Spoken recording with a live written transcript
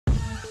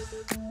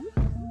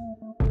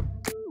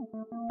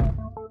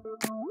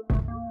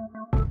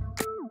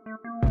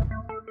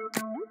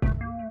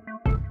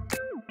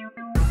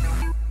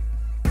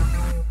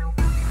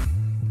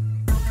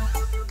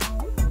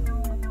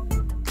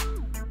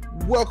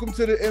Welcome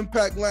to the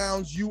Impact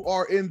Lounge. You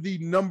are in the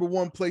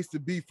 #1 place to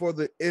be for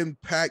the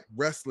Impact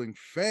Wrestling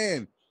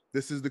fan.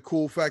 This is the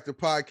Cool Factor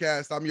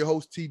Podcast. I'm your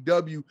host,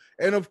 TW.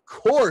 And of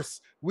course,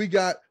 we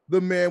got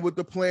the man with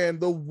the plan,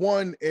 the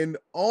one and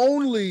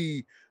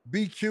only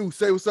BQ.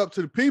 Say what's up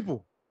to the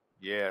people.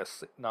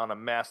 Yes, on a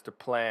master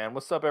plan.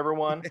 What's up,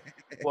 everyone?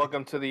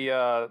 Welcome to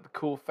the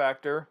Cool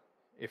Factor.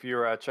 If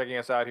you're checking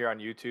us out here on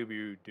YouTube,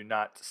 you do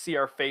not see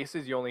our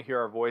faces. You only hear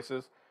our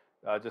voices.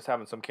 Just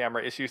having some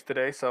camera issues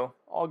today, so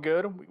all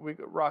good. We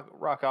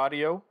rock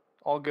audio,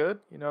 all good.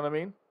 You know what I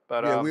mean?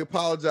 But yeah, we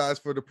apologize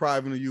for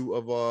depriving you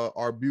of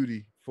our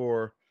beauty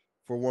for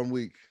 1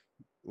 week.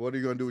 What are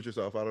you gonna do with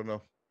yourself? I don't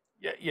know.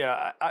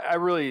 Yeah. I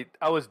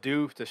was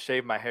due to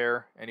shave my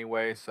hair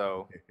anyway,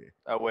 so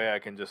that way I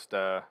can just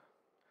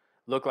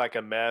look like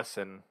a mess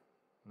and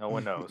no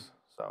one knows.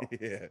 So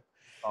yeah.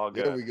 All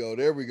good.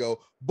 There we go.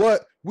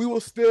 But we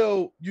will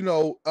still,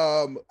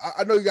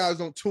 I know you guys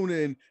don't tune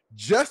in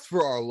just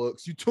for our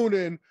looks. You tune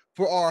in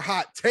for our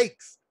hot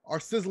takes, our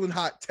sizzling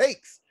hot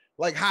takes,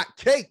 like hot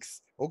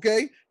cakes,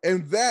 okay?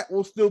 And that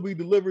will still be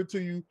delivered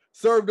to you,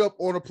 served up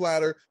on a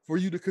platter for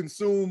you to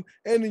consume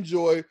and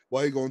enjoy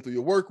while you're going through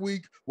your work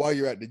week, while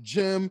you're at the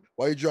gym,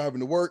 while you're driving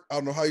to work. I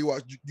don't know how you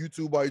watch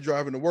YouTube while you're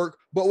driving to work,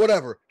 but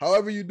whatever.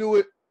 However you do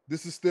it,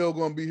 this is still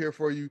going to be here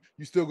for you.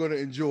 You're still going to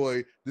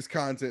enjoy this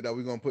content that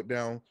we're going to put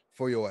down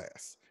for your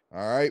ass.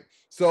 All right.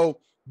 So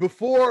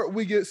before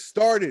we get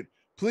started,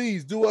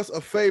 please do us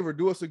a favor.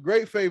 Do us a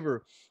great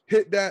favor.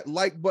 Hit that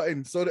like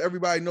button so that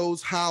everybody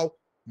knows how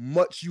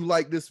much you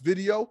like this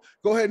video.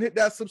 Go ahead and hit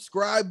that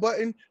subscribe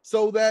button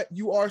so that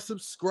you are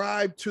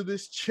subscribed to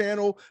this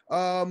channel.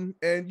 And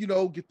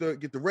get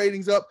the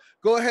ratings up.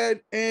 Go ahead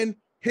and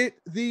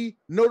hit the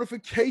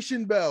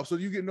notification bell so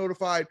you get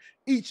notified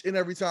each and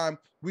every time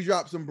we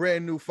drop some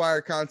brand new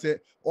fire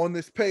content on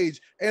this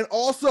page. And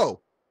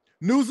also,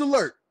 news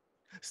alert,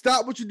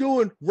 stop what you're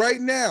doing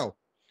right now.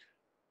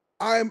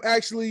 I am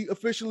actually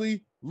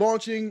officially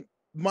launching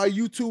my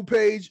YouTube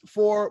page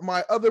for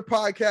my other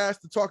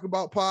podcast, the Talk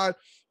About Pod.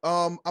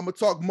 I'm gonna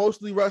talk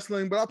mostly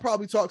wrestling, but I'll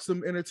probably talk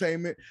some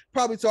entertainment,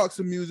 probably talk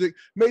some music,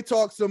 may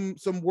talk some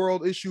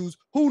world issues,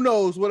 who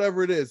knows,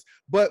 whatever it is.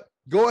 But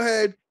go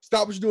ahead,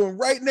 stop what you're doing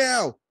right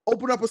now,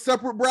 open up a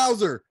separate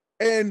browser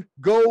and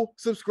go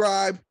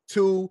subscribe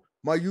to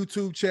my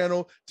YouTube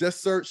channel.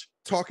 Just search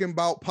Talking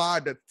About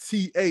Pod, that's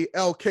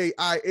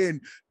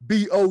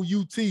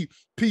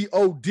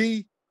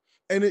TALKINBOUTPOD,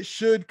 and it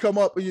should come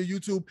up in your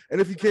YouTube. And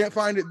if you can't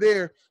find it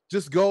there,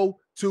 just go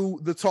to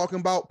the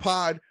Talking About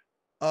Pod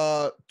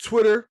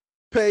Twitter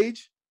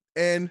page,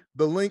 and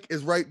the link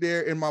is right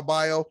there in my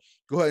bio.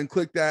 Go ahead and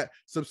click that,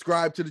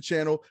 subscribe to the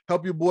channel,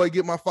 help your boy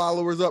get my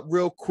followers up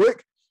real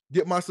quick,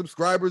 get my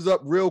subscribers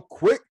up real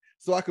quick,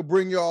 so I could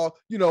bring y'all,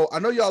 I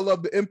know y'all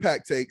love the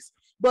Impact takes,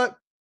 but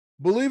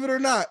believe it or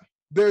not,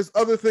 there's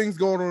other things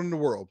going on in the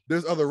world.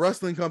 There's other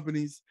wrestling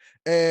companies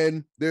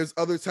and there's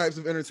other types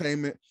of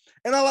entertainment.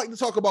 And I like to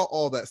talk about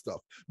all that stuff.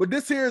 But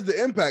this here is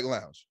the Impact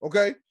Lounge,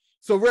 okay?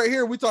 So right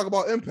here, we talk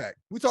about Impact.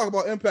 We talk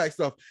about Impact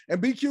stuff.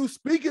 And BQ,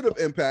 speaking of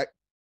Impact,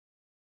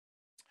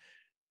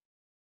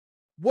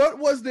 what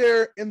was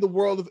there in the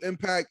world of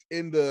Impact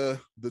in the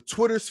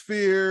Twitter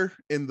sphere,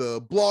 in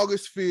the blogger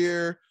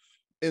sphere,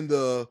 in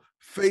the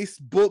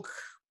Facebook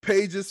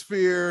pages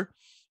sphere?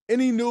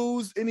 Any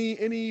news,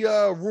 any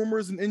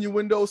rumors and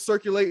innuendos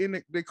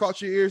circulating that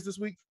caught your ears this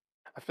week?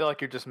 I feel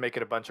like you're just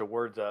making a bunch of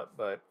words up,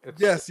 but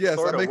yes, I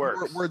make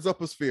words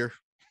up a sphere.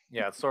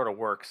 Yeah, it sort of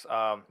works.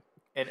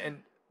 And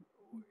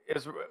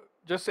is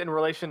just in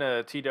relation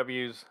to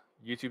TW's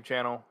YouTube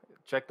channel,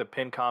 check the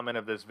pinned comment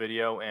of this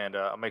video, and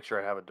I'll make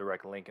sure I have a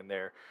direct link in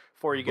there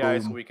for you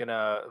guys. So we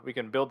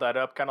can build that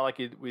up, kind of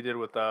like we did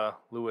with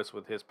Lewis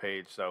with his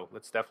page. So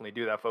let's definitely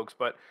do that, folks.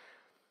 But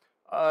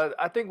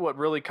I think what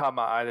really caught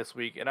my eye this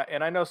week,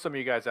 and I know some of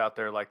you guys out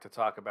there like to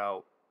talk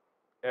about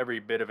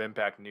every bit of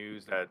Impact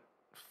news that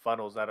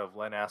funnels out of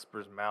Len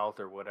Asper's mouth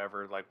or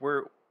whatever. Like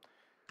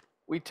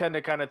we tend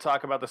to kind of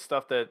talk about the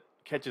stuff that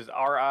catches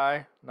our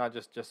eye, not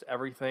just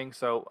everything.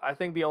 So I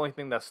think the only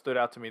thing that stood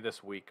out to me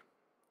this week,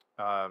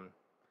 the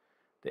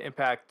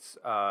Impact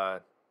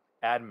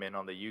admin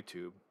on the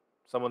YouTube,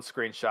 someone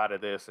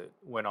screenshotted this, it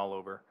went all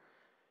over,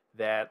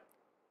 that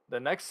the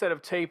next set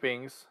of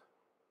tapings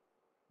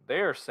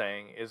they're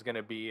saying is going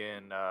to be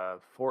in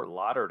Fort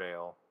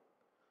Lauderdale.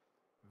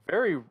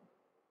 Very,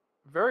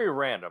 very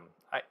random.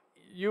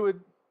 You would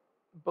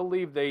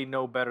believe they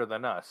know better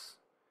than us,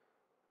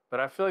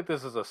 but I feel like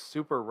this is a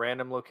super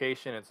random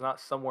location. It's not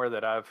somewhere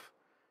that I've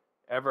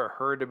ever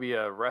heard to be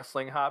a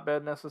wrestling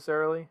hotbed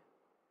necessarily.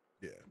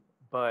 Yeah.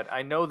 But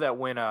I know that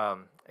when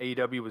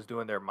AEW was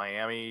doing their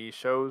Miami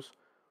shows,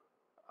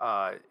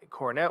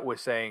 Cornette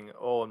was saying,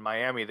 "Oh, in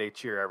Miami they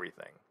cheer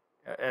everything,"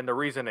 and the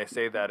reason they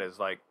say that is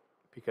like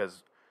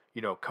because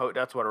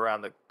that's what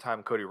around the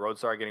time Cody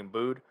Rhodes started getting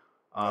booed.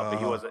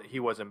 But he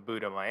wasn't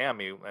booed in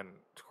Miami, and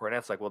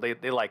Cornette's like, well,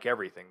 they like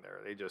everything there.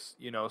 They just,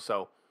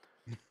 so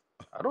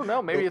I don't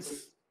know. Maybe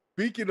it's.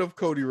 Speaking of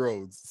Cody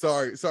Rhodes,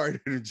 sorry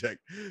to interject.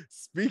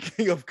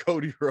 Speaking of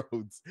Cody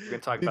Rhodes, We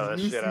can talk did about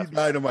that you shit see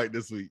Dynamite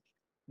this week?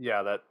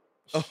 Yeah, that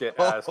shit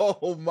ass.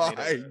 Oh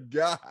my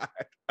god!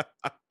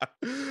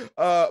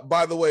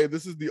 By the way,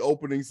 this is the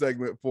opening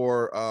segment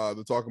for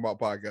the Talking About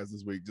podcast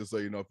this week. Just so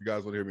you know, if you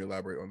guys want to hear me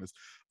elaborate on this,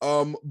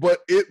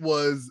 but it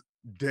was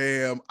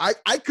damn. I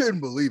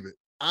couldn't believe it.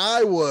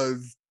 I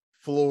was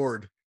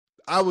floored.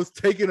 I was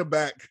taken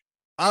aback.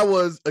 I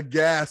was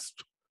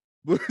aghast.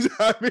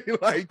 I mean,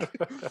 like,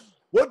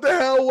 what the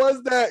hell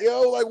was that,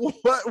 yo? Like,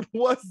 what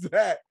was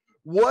that?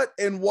 What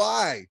and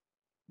why?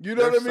 You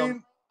know what I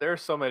mean?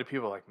 There's so many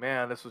people like,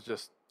 man, this was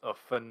just a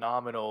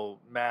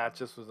phenomenal match.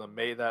 This was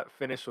amazing. That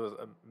finish was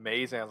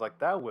amazing. I was like,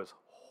 that was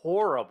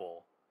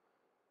horrible.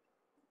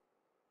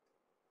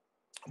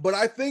 But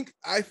I think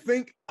that's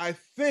the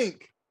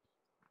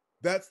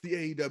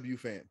AEW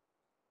fan.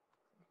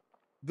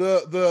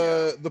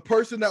 The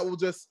person that will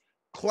just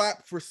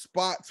clap for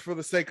spots for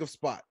the sake of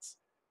spots.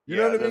 You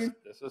know what I mean?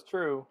 This is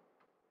true.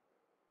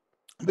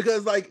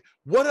 Because like,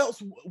 what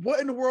else? What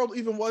in the world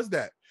even was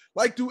that?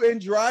 Like, do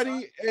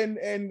Andrade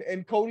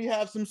and Cody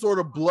have some sort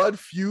of blood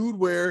feud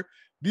where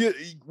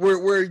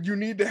you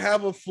need to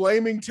have a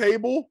flaming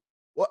table?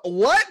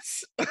 What?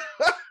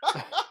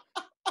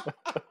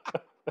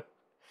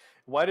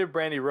 Why did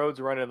Brandy Rhodes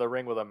run in the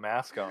ring with a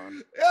mask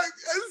on?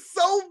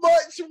 So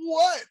much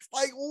what?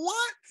 Like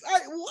what?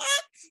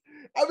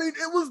 I mean,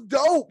 it was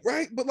dope,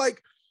 right?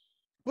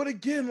 But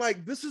again,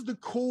 like, this is the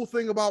cool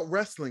thing about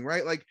wrestling,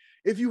 right? Like,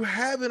 if you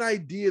have an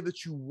idea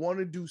that you want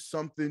to do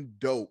something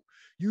dope,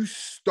 you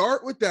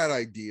start with that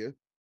idea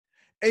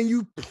and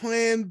you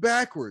plan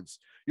backwards.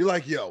 You're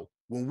like, yo,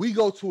 when we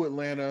go to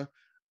Atlanta,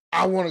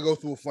 I want to go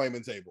through a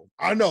flaming table.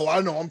 I know,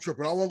 I'm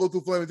tripping. I want to go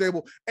through a flaming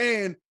table.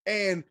 And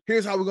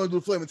here's how we're going to do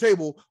the flaming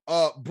table.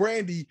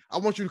 Brandy, I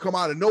want you to come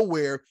out of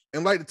nowhere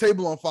and light the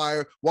table on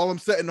fire while I'm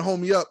setting the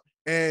homie up.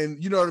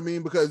 And you know what I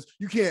mean? Because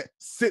you can't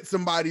sit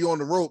somebody on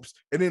the ropes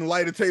and then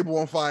light a table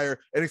on fire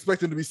and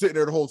expect them to be sitting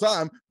there the whole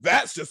time.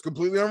 That's just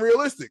completely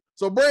unrealistic.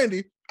 So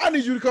Brandy, I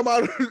need you to come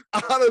out of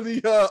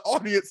the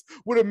audience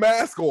with a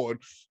mask on.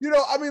 You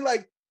know, I mean,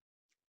 like,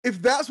 if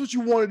that's what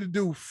you wanted to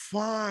do,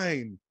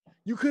 fine.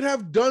 You could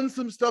have done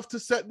some stuff to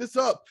set this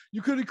up.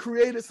 You could have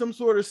created some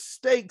sort of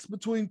stakes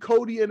between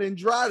Cody and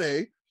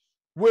Andrade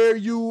where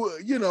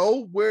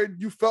where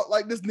you felt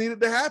like this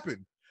needed to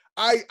happen.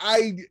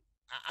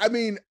 I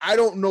mean, I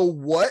don't know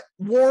what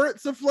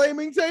warrants a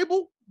flaming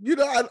table. You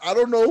know, I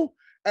don't know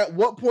at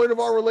what point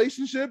of our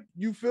relationship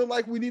you feel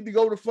like we need to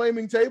go to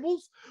flaming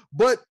tables,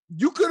 but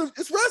you could have,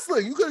 it's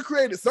wrestling. You could have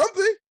created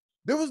something.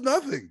 There was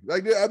nothing.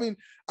 Like, I mean,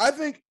 I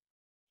think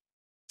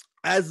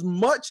as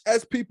much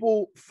as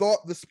people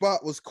thought the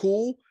spot was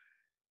cool,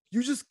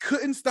 you just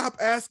couldn't stop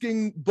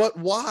asking, but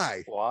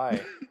why? Why?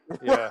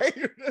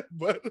 Right?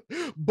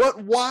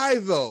 But why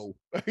though?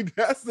 Like,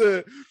 that's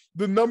the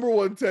number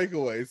one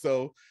takeaway.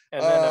 So,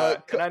 and then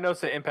and I know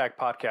it's an Impact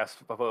podcast,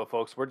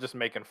 folks. We're just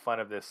making fun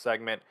of this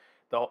segment.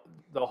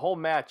 The whole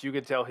match, you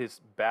could tell his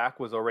back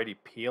was already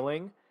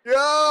peeling.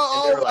 Yeah,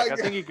 and they were like, I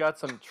think he got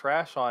some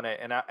trash on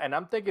it, and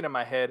I'm thinking in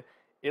my head,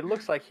 it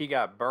looks like he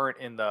got burnt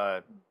in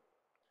the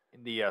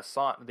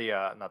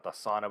sauna, not the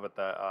sauna, but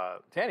the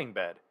tanning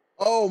bed.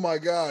 Oh my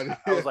god!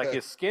 I was like,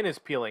 his skin is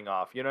peeling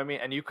off. You know what I mean?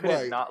 And you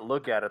couldn't not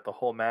look at it the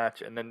whole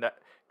match. And then that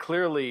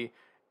clearly,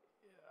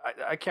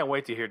 I can't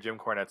wait to hear Jim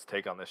Cornette's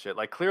take on this shit.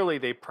 Like, clearly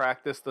they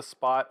practiced the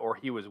spot, or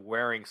he was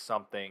wearing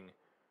something.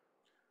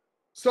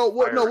 So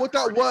what? No, what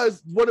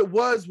it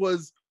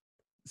was.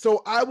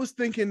 So I was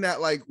thinking that,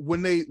 like,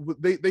 when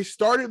they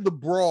started the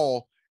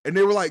brawl and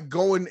they were like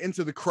going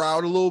into the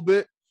crowd a little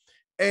bit,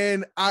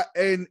 and I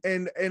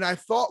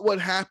thought what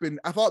happened,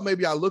 I thought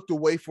maybe I looked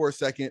away for a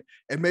second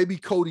and maybe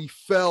Cody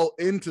fell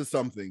into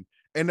something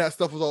and that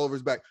stuff was all over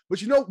his back.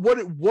 But you know what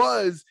it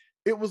was?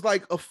 It was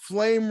like a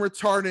flame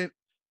retardant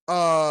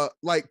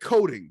like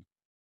coating.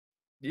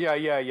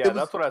 Yeah.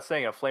 That's what I was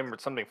saying.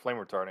 Something flame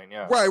retardant.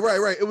 Yeah.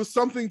 Right. It was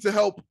something to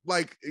help,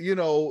 like,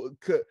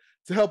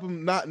 to help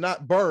him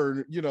not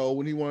burn,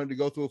 when he wanted to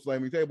go through a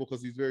flaming table,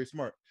 because he's very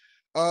smart.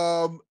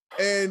 But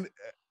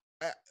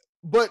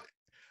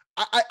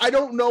I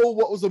don't know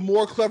what was a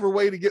more clever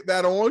way to get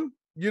that on.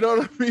 You know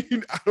what I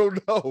mean? I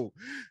don't know.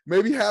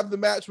 Maybe have the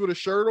match with a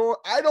shirt on.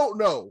 I don't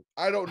know.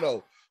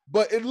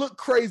 But it looked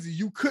crazy.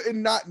 You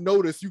couldn't not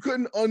notice. You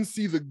couldn't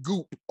unsee the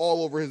goop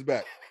all over his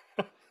back.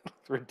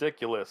 It's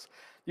ridiculous.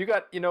 You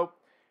got,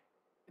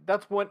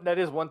 that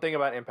is one thing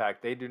about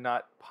Impact. They do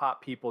not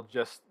pop people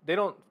they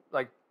don't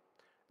like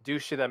do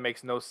shit that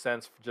makes no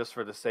sense just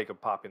for the sake of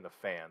popping the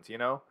fans,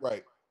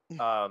 Right.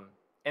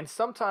 And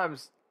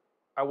sometimes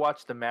I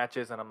watch the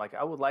matches and I'm like,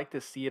 I would like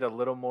to see it a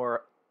little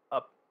more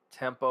up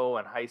tempo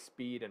and high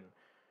speed,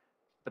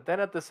 but then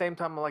at the same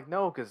time I'm like,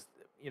 no, because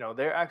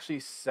they're actually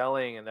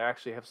selling and they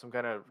actually have some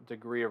kind of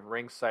degree of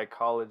ring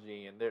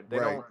psychology, and they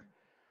don't,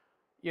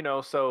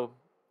 so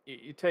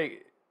you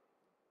take,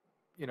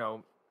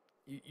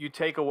 you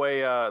take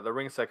away the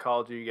ring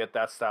psychology, you get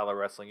that style of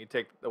wrestling. You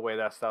take away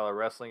that style of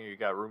wrestling, you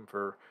got room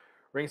for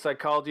ring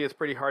psychology. It's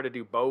pretty hard to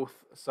do both.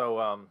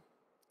 So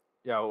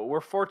yeah,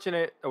 we're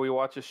fortunate that we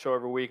watch this show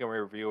every week and we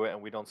review it,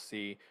 and we don't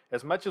see,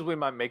 as much as we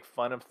might make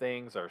fun of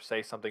things or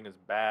say something is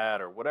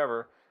bad or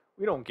whatever,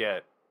 we don't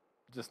get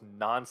just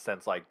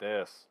nonsense like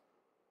this.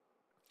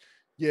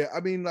 Yeah, I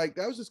mean, like,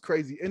 that was just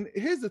crazy. And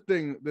here's the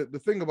thing, the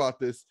thing about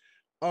this,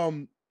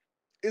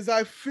 is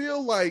I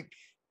feel like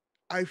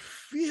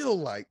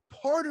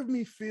part of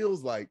me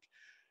feels like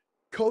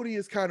Cody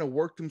has kind of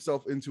worked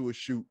himself into a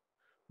shoot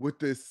with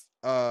this.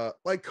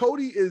 Like,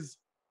 Cody is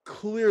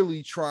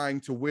clearly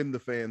trying to win the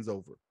fans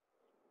over.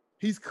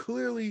 He's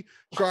clearly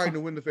trying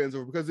to win the fans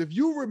over, because if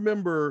you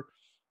remember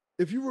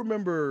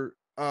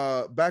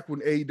back when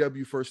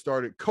AEW first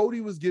started,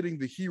 Cody was getting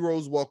the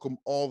heroes welcome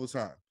all the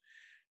time.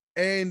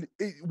 And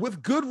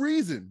with good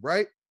reason,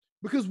 right?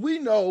 Because we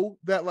know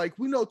that, like,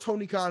 we know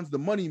Tony Khan's the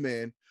money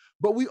man,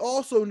 but we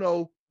also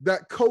know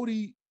that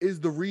Cody is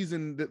the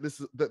reason that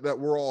that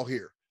we're all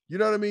here. You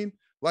know what I mean?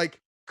 Like,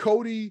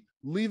 Cody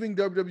leaving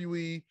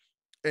WWE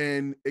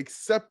and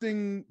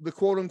accepting the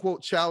quote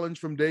unquote challenge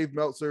from Dave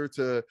Meltzer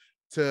to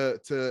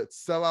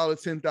sell out a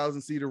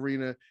 10,000 seat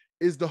arena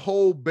is the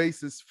whole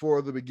basis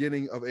for the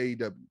beginning of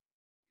AEW.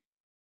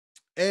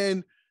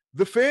 And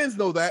the fans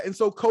know that. And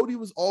so Cody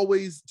was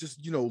always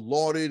just,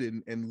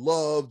 lauded and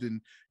loved. And,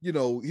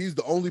 he's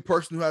the only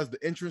person who has the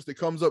entrance that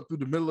comes up through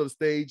the middle of the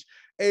stage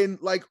and,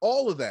 like,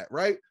 all of that.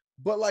 Right.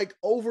 But, like,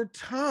 over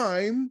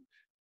time,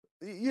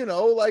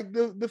 like,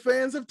 the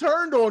fans have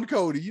turned on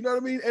Cody, you know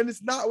what I mean? And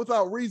it's not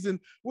without reason.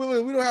 We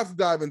don't have to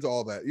dive into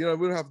all that. We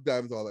don't have to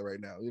dive into all that right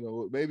now.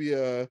 Maybe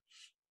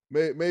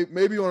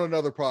on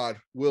another pod,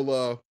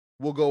 we'll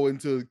go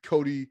into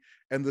Cody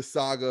and the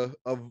saga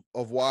of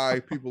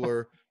why people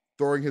are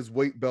throwing his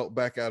weight belt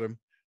back at him.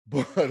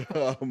 But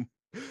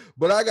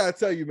I gotta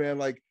tell you, man,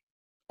 like,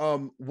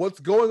 what's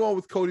going on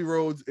with Cody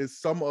Rhodes is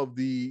some of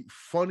the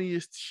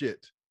funniest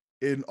shit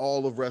in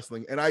all of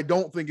wrestling, and I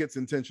don't think it's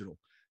intentional.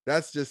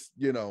 That's just,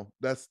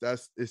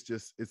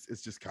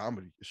 it's just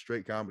comedy. It's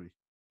straight comedy.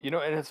 And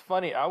it's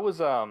funny. I was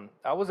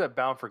at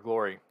Bound for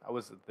Glory. I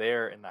was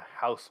there in the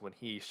house when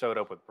he showed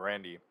up with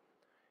Brandy,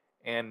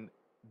 and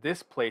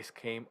this place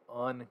came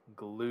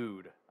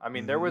unglued. I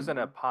mean, there wasn't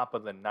a pop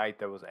of the night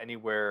that was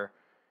anywhere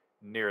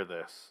near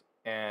this.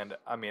 And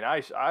I mean,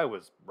 I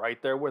was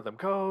right there with him.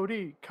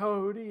 Cody,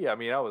 Cody. I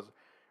mean, I was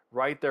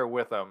right there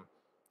with him.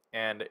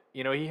 And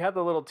he had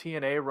the little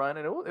TNA run,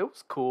 and it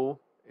was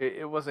cool.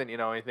 It wasn't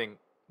anything,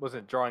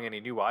 wasn't drawing any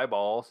new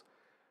eyeballs,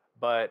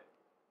 but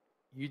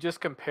you just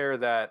compare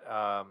that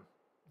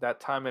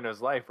time in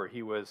his life where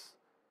he was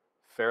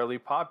fairly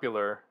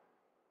popular,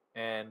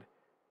 and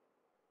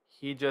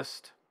he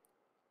just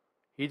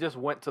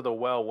went to the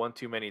well one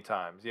too many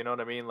times. You know what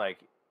I mean? Like,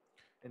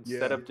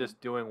 instead of just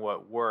doing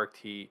what worked,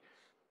 he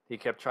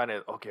kept trying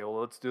to, okay,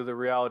 well, let's do the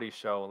reality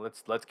show.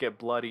 Let's get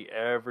bloody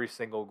every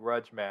single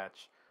grudge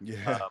match.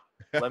 Yeah.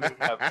 Let me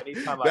have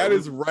anytime that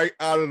is right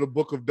out of the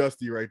book of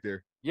Dusty right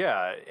there.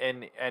 Yeah,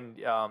 and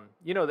the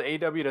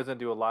AEW doesn't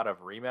do a lot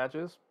of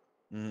rematches,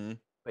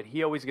 but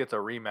he always gets a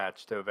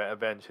rematch to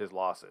avenge his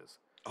losses.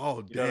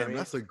 Oh, damn,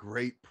 that's a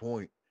great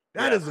point.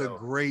 That is a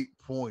great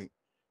point.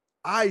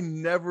 I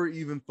never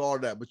even thought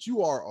of that, but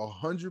you are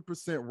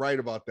 100% right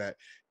about that.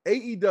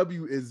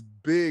 AEW is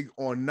big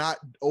on not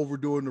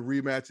overdoing the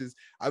rematches.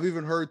 I've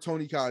even heard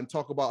Tony Khan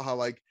talk about how,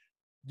 like,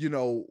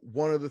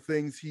 one of the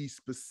things he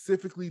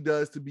specifically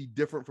does to be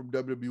different from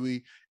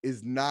WWE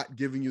is not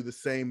giving you the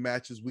same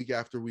matches week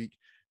after week.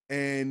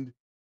 And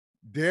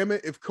damn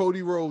it, if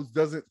Cody Rhodes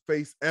doesn't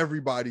face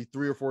everybody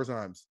 3 or 4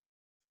 times.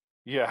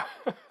 Yeah.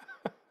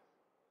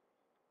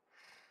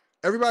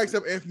 Everybody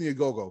except Anthony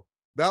Ogogo.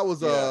 That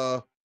was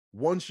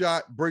one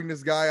shot, bring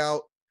this guy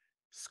out,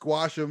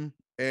 squash him,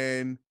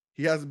 and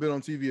he hasn't been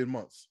on TV in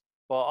months.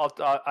 Well,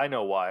 I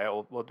know why.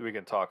 We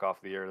can talk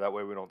off the air. That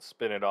way we don't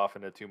spin it off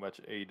into too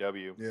much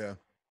AEW. Yeah.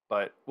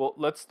 But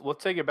let's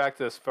take it back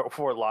to this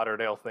Fort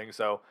Lauderdale thing.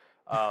 So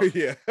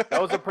yeah,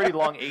 that was a pretty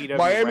long AEW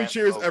Miami rant,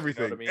 cheers folks,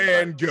 everything, you know what I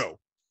mean? And go.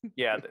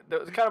 Yeah, there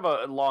was kind of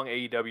a long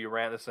AEW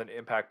rant. This is an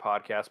Impact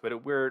podcast, but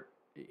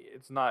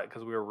it's not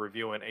because we were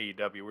reviewing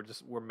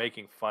AEW. We're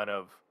making fun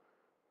of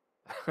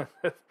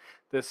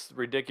this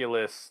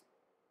ridiculous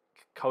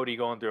Cody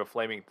going through a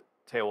flaming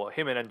table.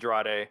 Him and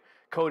Andrade.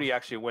 Cody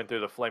actually went through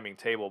the flaming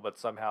table, but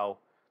somehow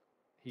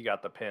he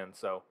got the pin.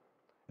 So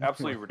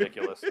absolutely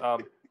ridiculous.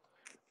 But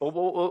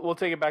we'll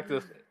take it back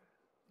to the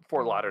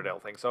Fort Lauderdale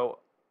thing. So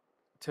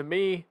to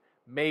me,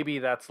 maybe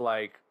that's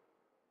like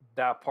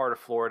that part of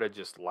Florida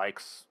just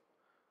likes.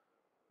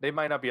 They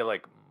might not be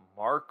like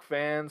smart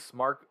fans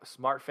or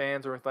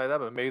anything like that,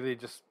 but maybe they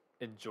just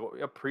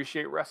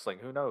appreciate wrestling.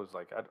 Who knows?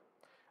 Like,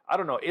 I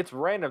don't know. It's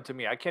random to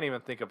me. I can't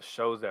even think of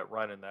shows that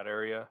run in that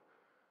area,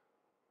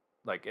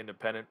 like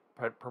independent,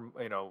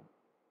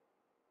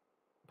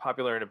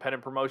 popular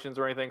independent promotions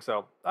or anything.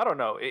 So I don't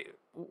know.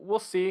 We'll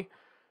see.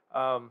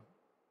 From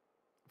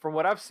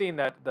what I've seen,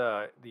 that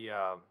the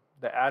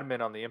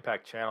admin on the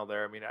Impact channel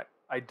there, I mean,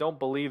 I don't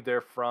believe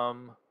they're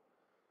from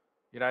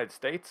United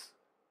States.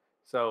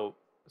 So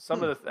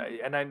some of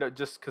the and I know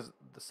just because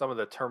some of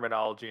the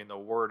terminology and the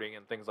wording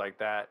and things like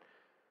that.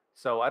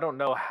 So I don't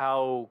know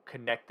how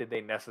connected they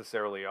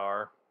necessarily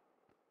are.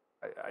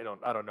 I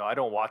don't know. I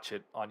don't watch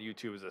it on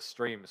YouTube as a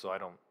stream, so I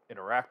don't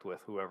interact with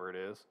whoever it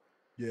is.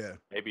 Yeah.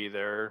 Maybe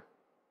they're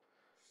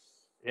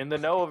in the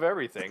know of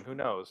everything. Who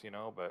knows?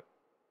 But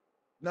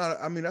No,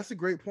 I mean that's a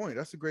great point.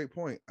 That's a great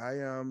point.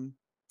 Huh,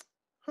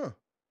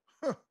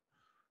 huh.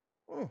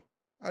 Oh,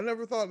 I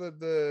never thought that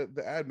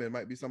the admin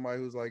might be somebody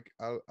who's like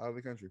out of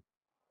the country.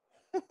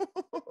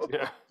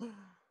 yeah.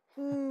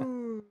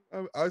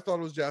 I thought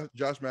it was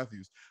Josh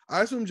Matthews.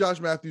 I assume Josh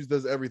Matthews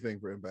does everything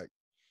for Impact.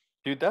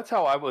 Dude, that's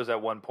how I was at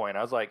one point.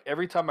 I was like,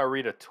 every time I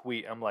read a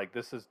tweet, I'm like,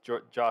 this is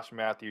Josh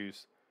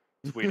Matthews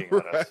tweeting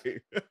at us.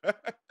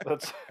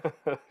 That's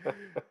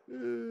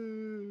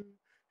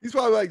He's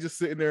probably like just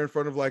sitting there in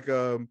front of like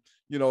a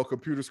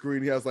computer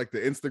screen. He has like the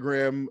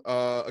Instagram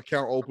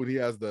account open. He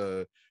has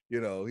the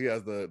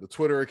the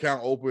Twitter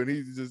account open.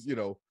 He's just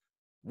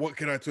what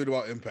can I tweet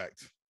about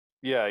Impact?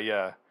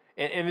 yeah.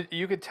 And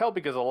you could tell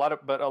because a lot of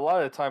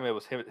the time it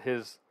was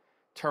his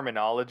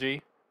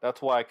terminology.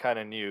 That's why I kind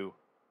of knew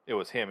it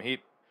was him. He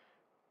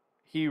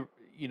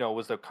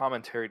was the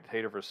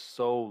commentator for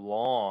so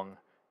long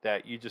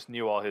that you just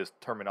knew all his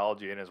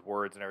terminology and his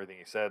words and everything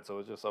he said. So it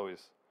was just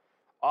always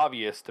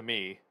obvious to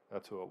me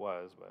that's who it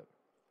was. But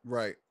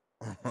right.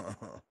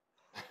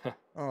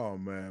 Oh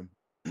man.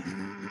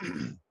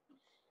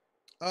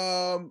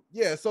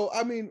 Yeah, so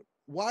I mean,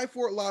 why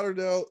Fort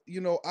Lauderdale?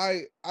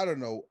 I don't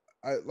know.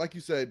 I like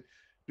you said,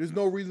 there's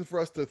no reason for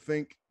us to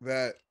think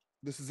that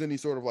this is any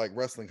sort of like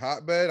wrestling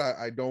hotbed.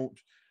 I don't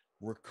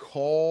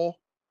recall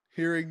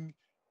hearing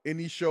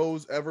any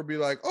shows ever be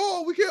like,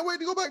 oh, we can't wait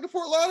to go back to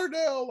Fort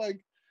Lauderdale.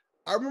 Like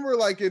I remember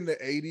like in the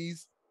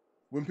 80s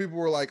when people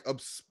were like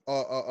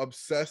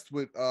obsessed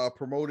with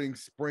promoting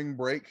spring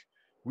break.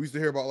 We used to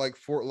hear about like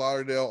Fort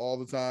Lauderdale all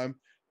the time.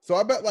 So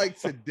I bet like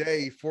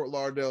today Fort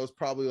Lauderdale is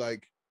probably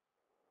like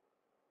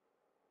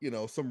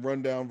some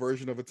rundown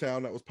version of a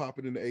town that was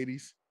popping in the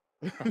 80s.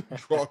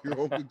 Draw your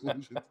own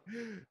conclusions.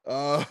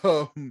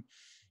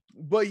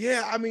 But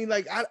yeah, I mean,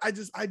 like I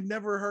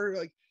never heard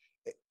like,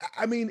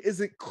 I mean,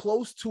 is it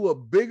close to a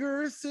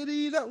bigger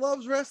city that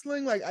loves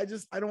wrestling? Like I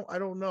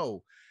don't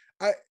know.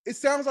 It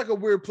sounds like a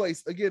weird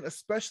place again,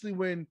 especially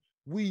when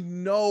we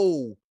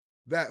know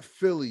that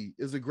Philly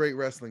is a great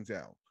wrestling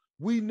town.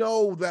 We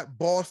know that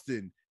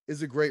Boston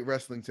is a great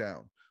wrestling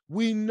town.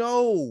 We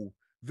know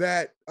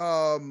that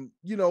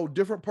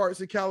different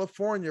parts of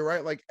California,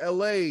 right? Like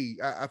LA,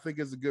 I think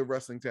is a good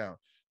wrestling town.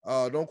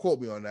 Don't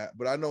quote me on that,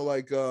 but I know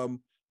like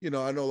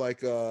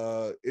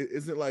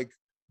isn't like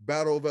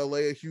Battle of LA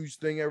a huge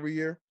thing every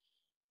year?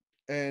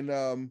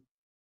 And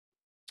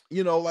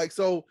like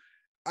so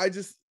I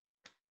just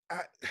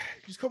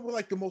come up with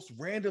like the most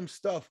random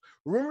stuff.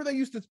 Remember they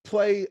used to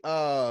play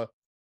the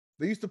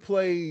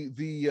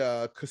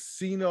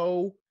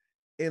casino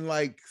in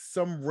like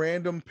some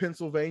random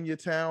Pennsylvania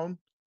town.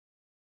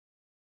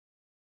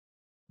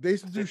 They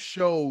used to do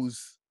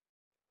shows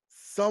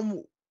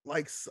some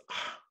like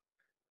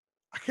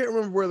I can't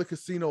remember where the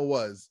casino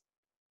was,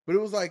 but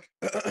it was like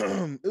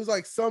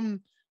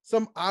some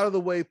out of the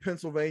way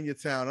Pennsylvania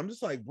town. I'm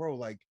just like, bro,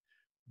 like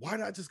why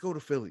not just go to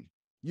Philly?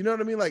 You know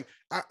what I mean? Like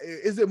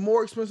is it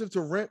more expensive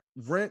to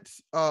rent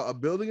a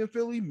building in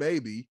Philly?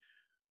 Maybe,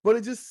 but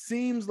it just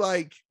seems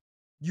like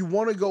you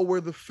want to go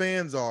where the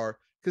fans are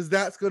because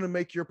that's going to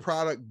make your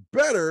product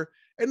better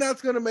and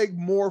that's going to make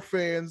more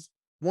fans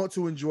want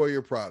to enjoy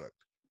your product.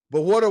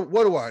 But what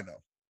do I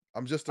know?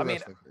 I'm just a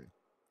wrestling fan.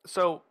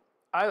 So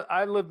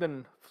I lived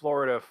in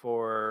Florida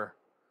for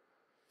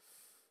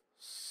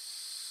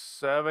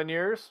 7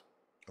 years.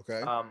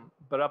 Okay.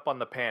 But up on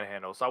the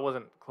Panhandle, so I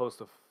wasn't close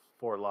to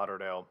Fort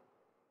Lauderdale.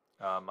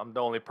 I'm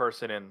the only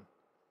person in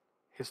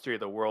history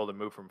of the world to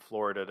move from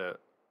Florida to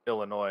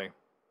Illinois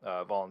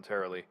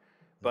voluntarily.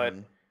 But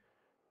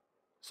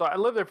so I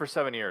lived there for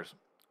 7 years.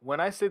 When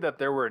I say that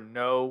there were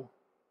no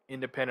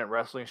independent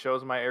wrestling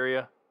shows in my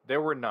area,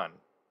 there were none.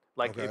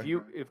 Like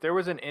if there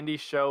was an indie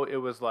show, it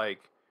was like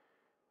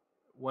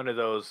one of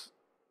those,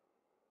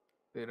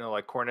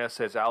 like Cornette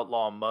says,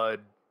 Outlaw Mud.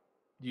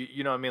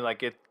 You know what I mean?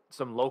 Like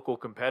some local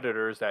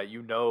competitors that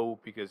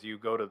because you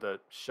go to the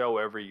show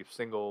every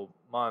single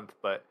month,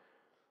 but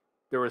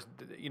there was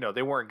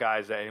they weren't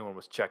guys that anyone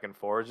was checking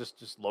for. It was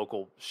just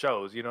local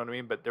shows, you know what I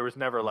mean? But there was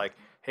never like,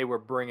 hey, we're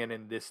bringing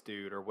in this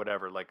dude or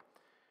whatever. Like,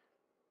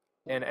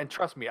 and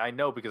trust me, I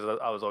know because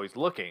I was always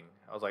looking.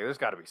 I was like, there's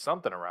got to be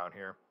something around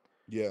here.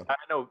 Yeah. I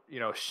know,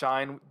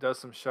 Shine does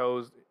some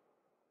shows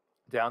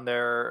down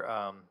there.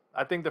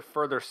 I think the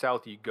further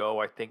south you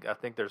go, I think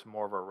there's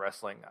more of a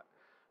wrestling.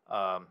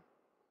 I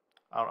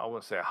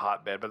wouldn't say a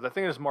hotbed, but I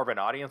think there's more of an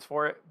audience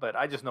for it. But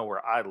I just know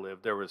where I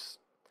live, there was.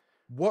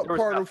 What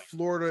part of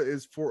Florida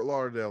is Fort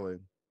Lauderdale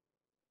in?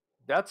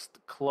 That's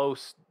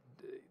close.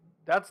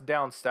 That's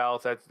down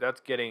south.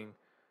 That's getting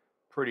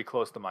pretty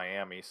close to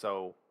Miami.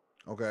 So.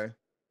 Okay.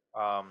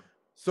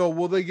 So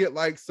will they get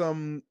like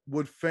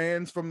would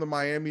fans from the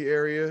Miami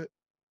area,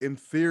 in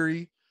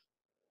theory,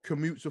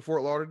 commute to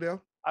Fort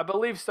Lauderdale? I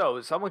believe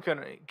so. Someone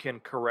can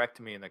correct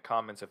me in the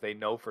comments if they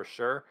know for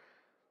sure.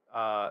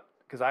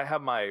 Because I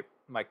have my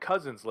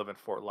cousins live in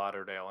Fort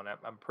Lauderdale, and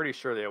I'm pretty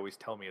sure they always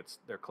tell me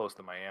they're close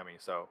to Miami.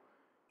 So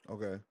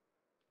Okay.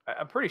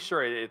 I'm pretty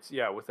sure it's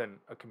within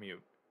a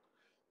commute.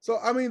 So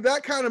I mean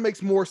that kind of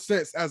makes more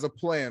sense as a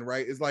plan,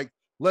 right? It's like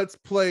let's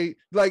play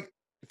like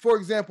for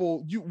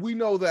example, we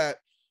know that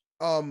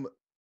um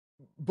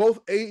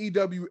both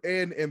AEW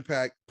and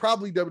Impact,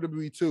 probably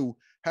WWE too,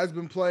 has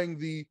been playing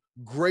the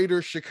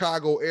greater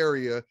Chicago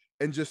area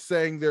and just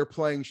saying they're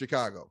playing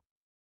Chicago.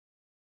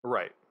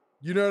 Right.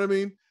 You know what I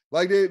mean?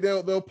 Like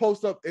they'll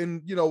post up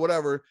in, you know,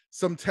 whatever,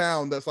 some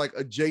town that's like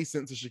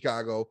adjacent to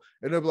Chicago,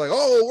 and they'll be like,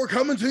 "Oh, we're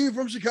coming to you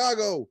from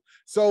Chicago."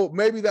 So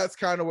maybe that's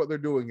kind of what they're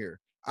doing here.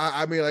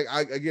 I mean, like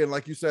again,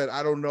 like you said,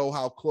 I don't know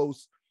how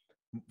close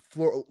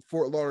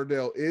Fort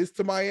Lauderdale is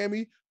to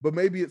Miami, but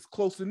maybe it's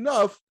close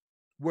enough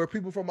where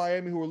people from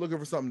Miami who are looking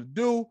for something to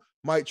do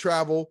might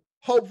travel.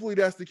 Hopefully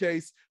that's the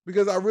case,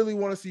 because I really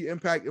want to see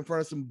Impact in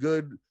front of some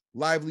good,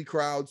 lively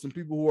crowds, some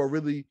people who are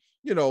really,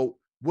 you know,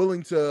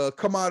 willing to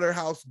come out of their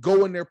house,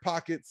 go in their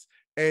pockets,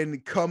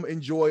 and come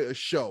enjoy a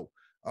show.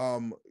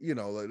 You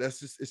know, like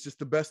it's just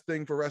the best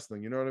thing for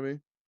wrestling. You know what I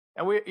mean?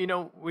 And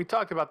we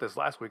talked about this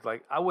last week.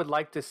 Like, I would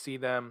like to see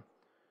them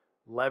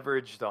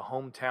leverage the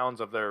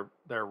hometowns of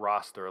their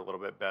roster a little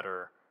bit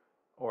better.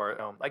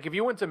 Or like if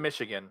you went to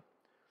Michigan,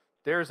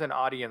 there's an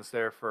audience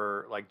there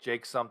for like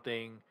Jake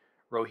something,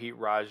 Rohit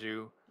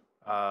Raju.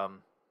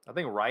 I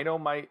think Rhino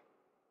might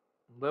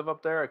live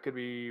up there. I could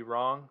be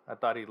wrong. I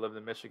thought he lived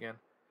in Michigan.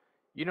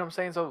 You know what I'm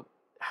saying? So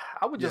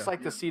I would just Yeah.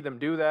 like to see them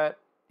do that.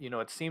 You know,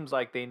 it seems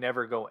like they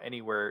never go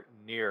anywhere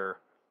near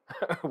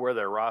where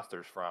their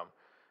roster's from.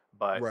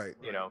 But Right.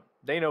 you know,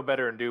 they know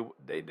better and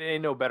they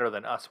know better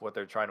than us what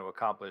they're trying to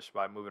accomplish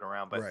by moving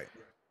around. Right.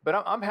 But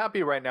I'm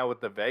happy right now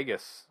with the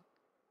Vegas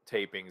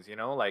tapings. You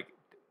know, like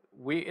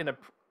we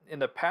in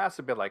the past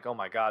have been like, oh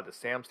my god, the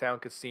Sam's Town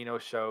Casino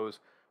shows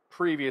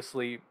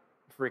previously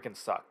freaking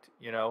sucked.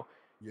 You know,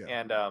 Yeah.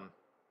 and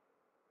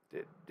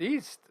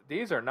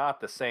these are not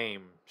the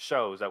same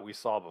shows that we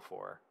saw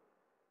before.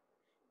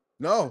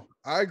 No,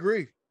 I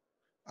agree.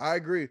 I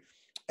agree.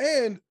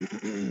 And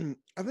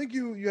I think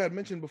you had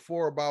mentioned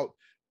before about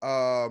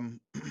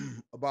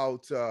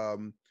about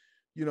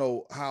you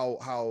know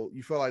how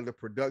you feel like the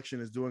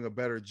production is doing a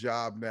better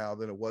job now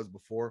than it was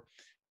before.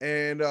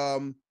 And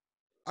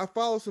I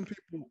follow some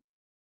people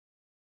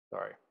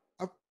Sorry.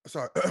 I,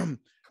 sorry.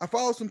 I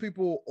follow some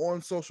people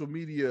on social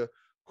media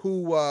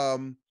who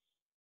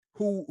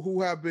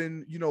who have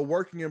been, you know,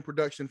 working in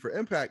production for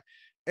Impact.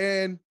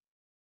 And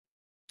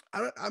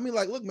I mean,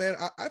 like, look, man,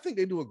 I think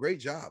they do a great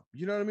job.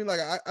 You know what I mean? Like,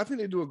 I think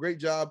they do a great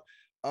job.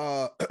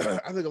 I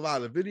think a lot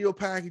of the video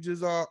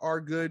packages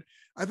are good.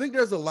 I think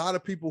there's a lot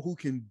of people who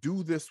can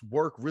do this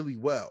work really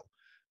well.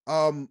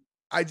 Um,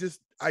 I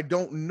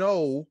don't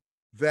know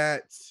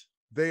that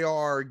they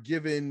are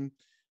given.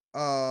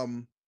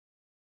 Um,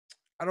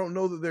 I don't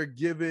know that they're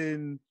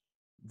given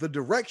the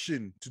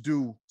direction to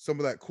do some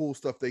of that cool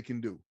stuff they can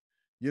do.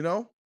 You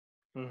know,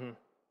 Mm-hmm.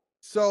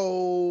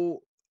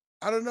 so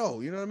I don't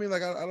know. You know what I mean?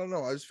 Like, I don't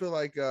know. I just feel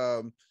like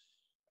I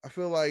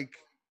feel like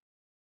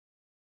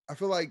I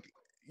feel like,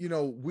 you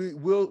know,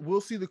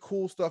 we'll see the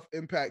cool stuff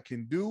Impact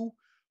can do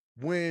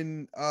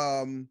when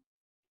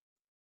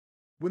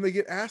they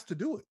get asked to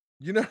do it.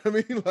 You know what I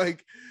mean?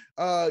 Like,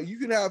 you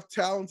can have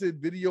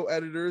talented video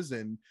editors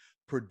and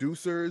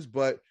producers,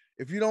 but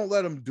if you don't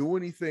let them do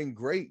anything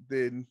great,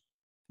 then,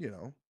 you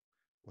know,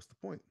 what's the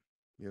point?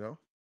 You know?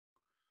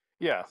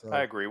 Yeah, I So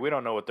agree. We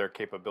don't know what their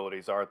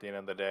capabilities are at the end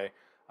of the day.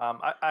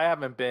 I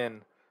haven't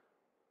been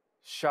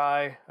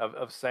shy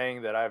of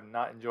saying that I have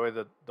not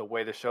enjoyed the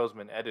way the show's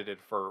been edited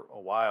for a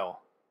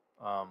while.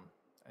 Um,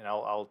 and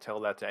I'll tell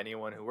that to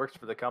anyone who works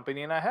for the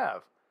company, and I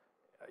have.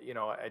 You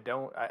know,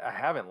 I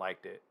haven't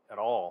liked it at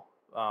all.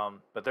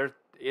 But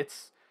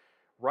it's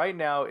right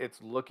now it's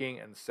looking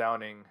and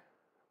sounding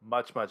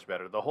much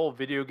better. The whole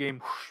video game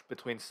whoosh,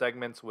 between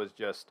segments was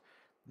just,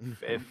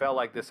 it felt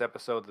like this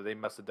episode that they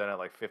must have done it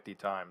like 50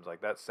 times.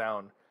 Like that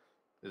sound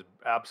is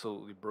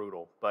absolutely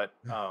brutal. But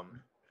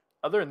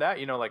other than that,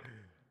 you know, like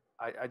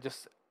I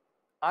just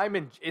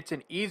it's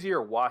an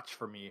easier watch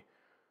for me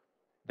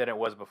than it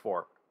was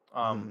before.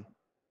 Um,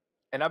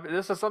 Mhm. and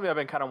this is something I've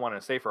been kind of wanting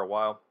to say for a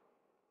while,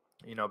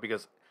 you know,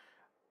 because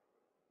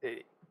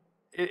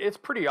it's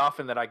pretty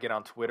often that I get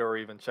on Twitter or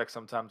even check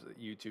sometimes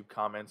YouTube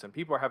comments, and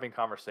people are having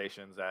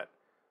conversations that,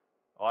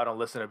 oh, I don't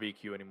listen to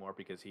BQ anymore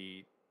because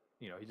he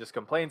just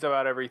complains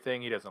about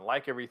everything. He doesn't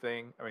like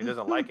everything. I mean, he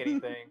doesn't like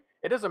anything.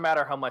 It doesn't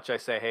matter how much I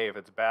say, hey, if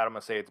it's bad, I'm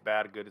gonna say it's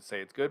bad. Good to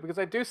say it's good, because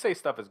I do say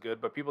stuff is good,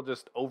 but people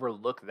just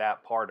overlook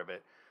that part of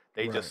it.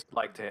 They Right. just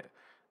like to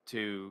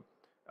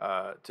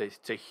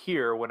to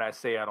hear when I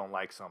say I don't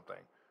like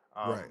something,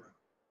 um, Right.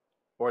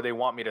 or they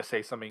want me to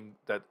say something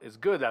that is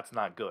good that's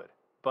not good.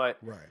 But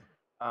Right.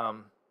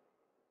 um,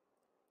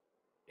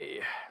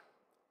 eh,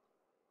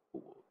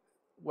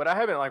 what I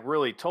haven't like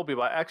really told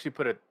people, I actually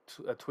put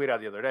a tweet out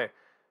the other day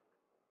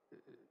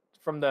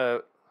from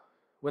the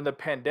when the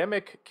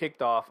pandemic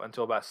kicked off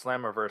until about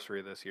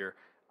Slammiversary this year,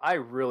 I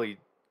really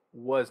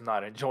was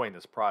not enjoying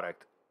this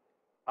product.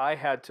 I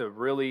had to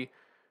really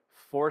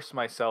force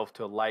myself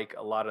to like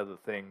a lot of the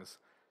things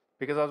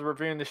because I was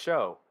reviewing the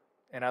show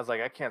and I was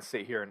like, I can't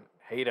sit here and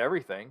hate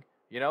everything,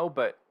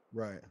 but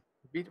Right.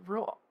 be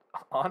real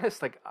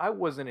honest, like I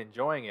wasn't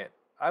enjoying it.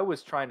 I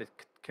was trying to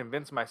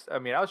convince myself, I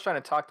mean, I was trying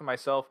to talk to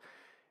myself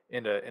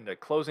into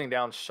closing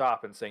down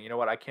shop and saying, you know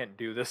what, I can't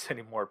do this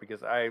anymore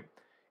because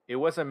it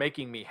wasn't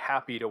making me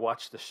happy to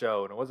watch the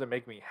show and it wasn't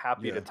making me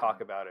happy to Yeah.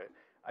 talk about it.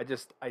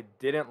 I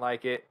didn't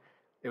like it.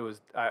 It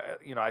was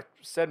I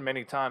said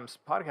many times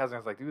podcasting, I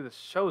was like, dude, this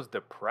show's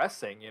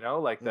depressing,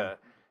 like Mm.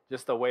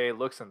 just the way it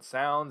looks and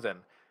sounds, and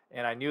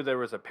I knew there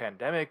was a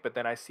pandemic, but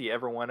then I see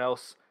everyone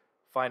else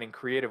finding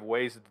creative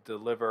ways to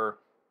deliver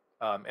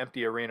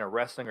empty arena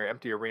wrestling or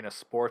empty arena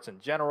sports in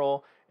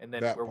general, and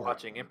then That we're part.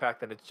 watching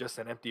Impact and it's just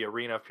an empty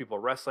arena of people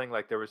wrestling.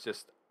 Like there was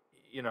just,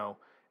 you know,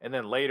 and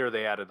then later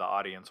they added the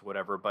audience,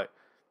 whatever. But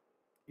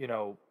you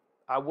know,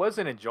 I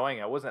wasn't enjoying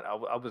it. I wasn't. I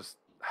was.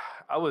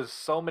 I was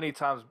so many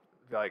times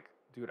like,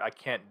 dude, I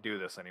can't do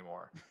this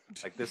anymore.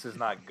 Like this is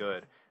not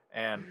good.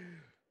 And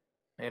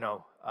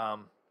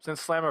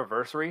since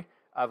Slammiversary,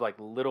 I've like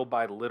little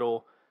by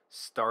little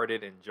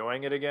started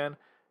enjoying it again,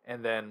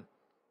 and then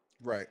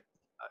Right.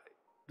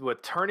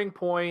 with Turning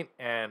Point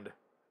and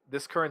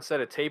this current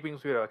set of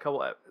tapings, we had a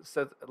couple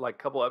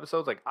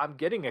episodes. Like I'm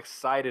getting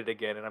excited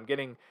again, and I'm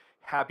getting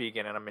happy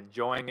again, and I'm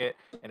enjoying it,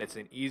 and it's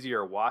an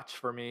easier watch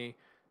for me,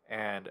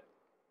 and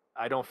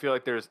I don't feel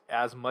like there's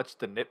as much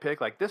to nitpick.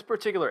 Like this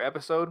particular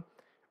episode,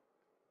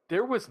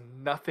 there was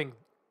nothing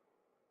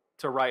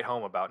to write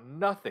home about,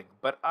 nothing.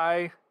 But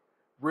I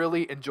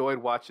really enjoyed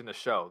watching the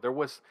show. There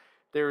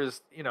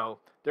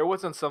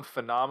wasn't some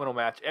phenomenal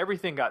match.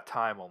 Everything got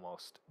time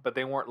almost, but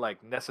they weren't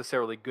like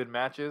necessarily good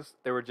matches.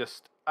 They were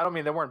just, I don't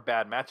mean they weren't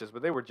bad matches,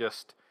 but they were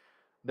just,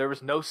 there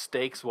was no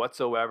stakes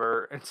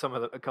whatsoever in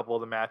a couple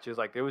of the matches.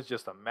 Like it was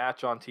just a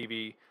match on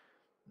TV.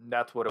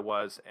 That's what it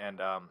was.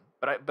 And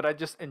but I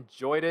just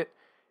enjoyed it.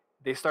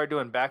 They started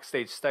doing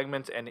backstage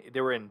segments, and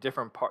they were in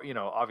different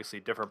obviously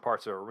different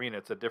parts of the arena.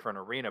 It's a different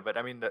arena, but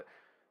I mean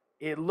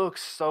it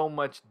looks so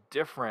much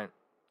different.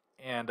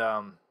 And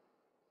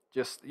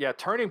just yeah,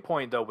 Turning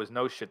Point though was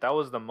no shit. That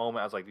was the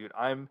moment I was like, dude,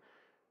 I'm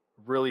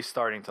really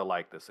starting to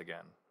like this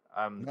again.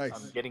 I'm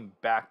Nice. getting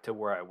back to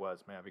where I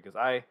was, man, because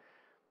I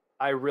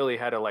really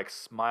had to like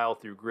smile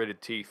through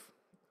gritted teeth,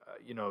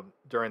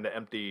 during the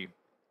empty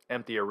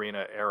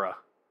arena era.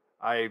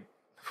 I,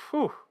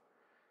 whew,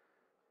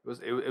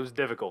 it was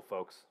difficult,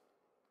 folks.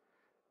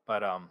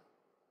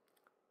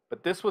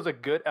 But this was a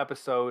good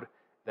episode.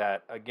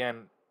 That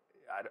again,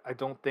 I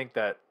don't think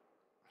that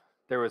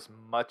there was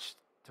much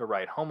to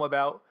write home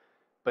about,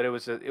 but it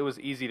was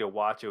easy to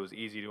watch. It was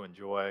easy to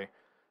enjoy.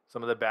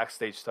 Some of the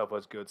backstage stuff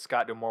was good.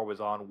 Scott D'Amore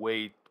was on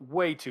way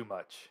too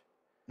much.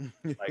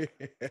 Like,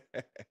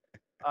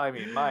 I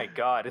mean, my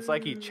God, it's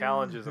like he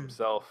challenges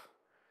himself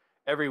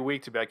every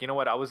week to be like, you know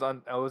what? I was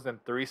in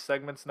 3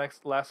 segments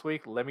last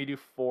week. Let me do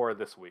 4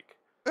 this week,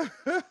 and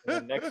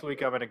then next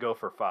week I'm gonna go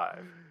for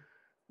 5.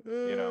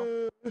 You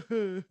know.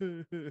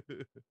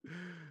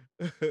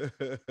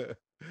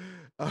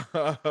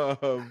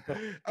 um,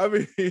 I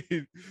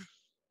mean,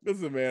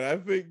 listen, man. I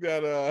think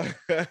that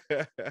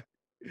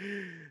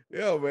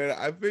yo, man.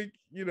 I think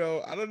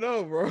I don't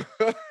know, bro.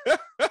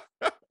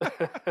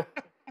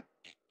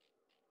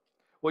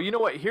 Well, you know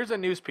what? Here's a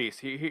news piece.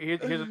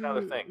 Here's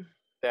another thing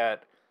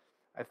that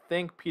I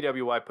think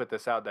PWI put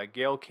this out that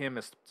Gail Kim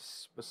was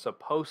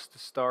supposed to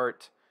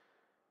start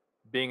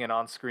being an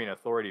on-screen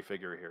authority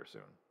figure here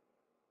soon.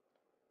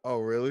 Oh,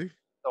 really?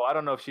 So I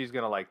don't know if she's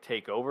gonna like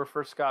take over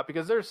for Scott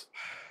because there's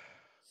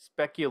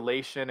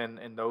speculation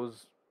and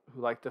those who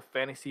like to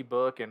fantasy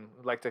book and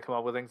like to come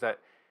up with things that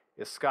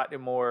is Scott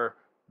D'Amore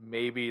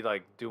maybe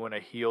like doing a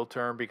heel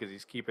turn because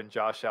he's keeping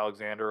Josh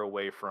Alexander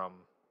away from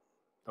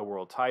the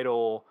world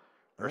title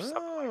or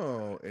something like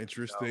Oh, that.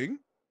 interesting.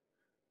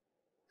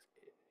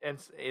 And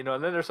and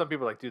then there's some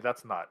people like, dude,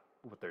 that's not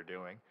what they're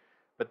doing.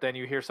 But then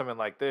you hear something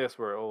like this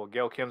where, oh,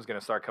 Gail Kim's gonna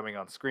start coming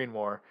on screen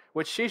more,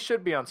 which she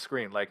should be on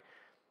screen. Like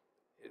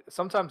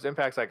sometimes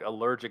Impact's like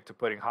allergic to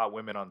putting hot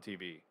women on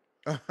TV.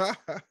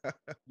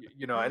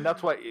 And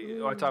that's why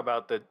I talk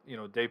about the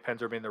Dave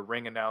Penzer being the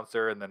ring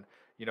announcer, and then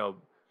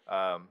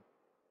um,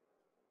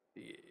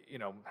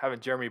 having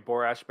Jeremy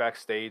Borash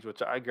backstage,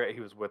 which I agree he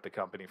was with the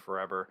company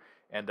forever,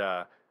 and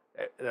at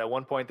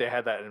one point they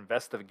had that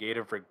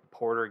investigative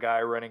reporter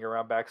guy running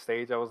around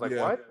backstage. I was like,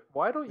 Yeah.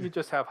 why don't you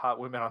just have hot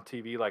women on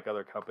TV like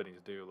other companies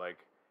do? Like,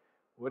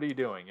 what are you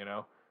doing?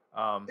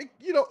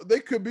 They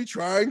could be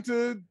trying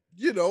to,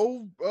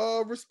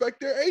 respect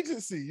their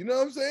agency. You know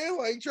what I'm saying?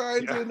 Like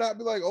trying Yeah. to not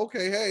be like,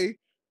 okay, hey,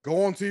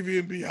 go on TV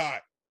and be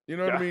hot. You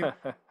know what I mean?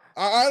 Yeah.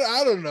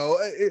 I don't know.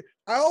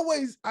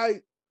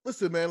 I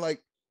listen, man.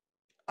 Like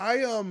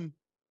I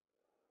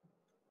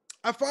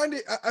find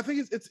it. I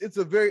think it's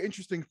a very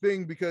interesting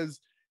thing because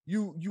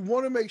you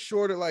want to make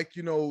sure that like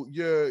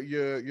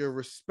you're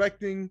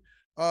respecting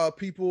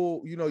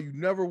people. You know, you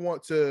never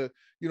want to,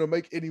 you know,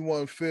 make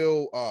anyone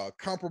feel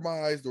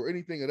compromised or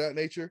anything of that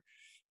nature.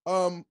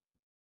 But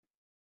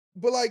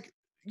like,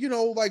 you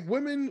know, like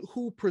women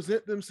who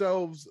present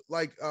themselves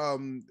like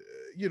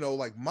you know,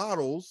 like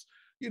models,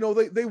 you know,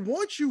 they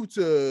want you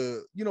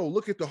to, you know,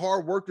 look at the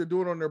hard work they're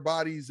doing on their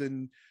bodies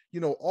and, you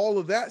know, all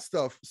of that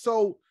stuff.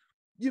 So,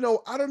 you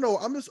know, I don't know,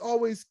 I'm just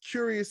always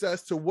curious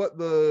as to what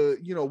the,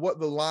 you know, what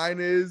the line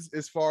is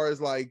as far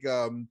as like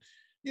you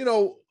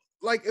know,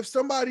 like if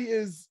somebody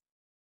is,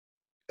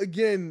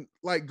 again,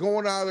 like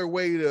going out of their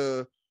way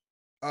to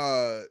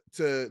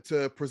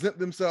present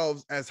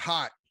themselves as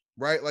hot,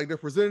 right? Like they're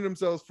presenting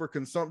themselves for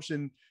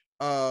consumption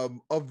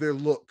of their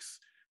looks.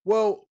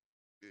 Well,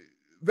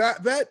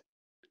 that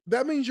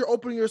means you're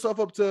opening yourself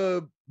up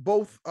to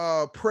both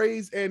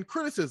praise and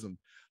criticism.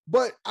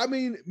 But I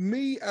mean,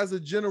 me as a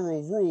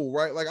general rule,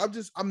 right? Like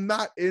I'm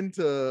not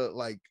into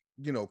like,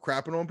 you know,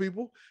 crapping on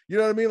people. You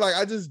know what I mean? Like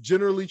I just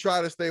generally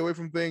try to stay away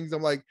from things.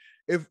 I'm like,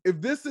 if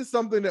this is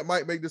something that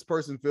might make this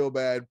person feel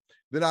bad,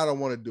 then I don't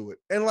want to do it.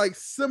 And like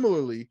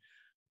similarly,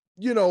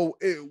 you know,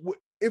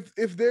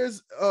 if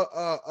there's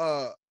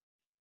a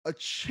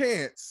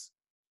chance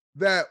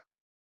that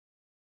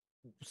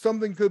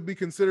something could be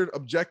considered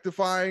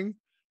objectifying,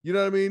 you know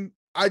what I mean,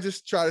 I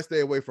just try to stay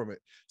away from it.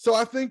 So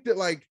I think that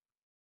like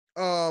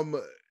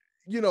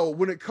you know,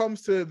 when it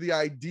comes to the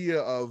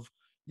idea of,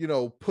 you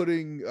know,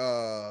 putting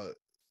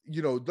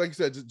you know, like you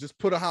said, just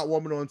put a hot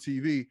woman on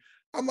TV,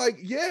 I'm like,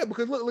 yeah,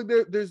 because look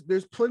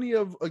there's plenty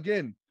of,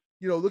 again,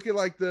 you know, look at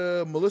like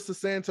the Melissa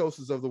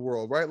Santoses of the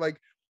world, right? Like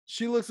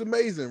she looks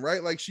amazing,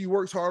 right? Like she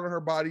works hard on her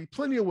body.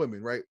 Plenty of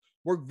women, right,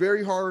 work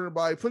very hard on their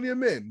body. Plenty of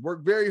men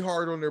work very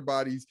hard on their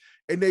bodies,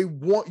 and they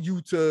want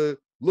you to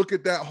look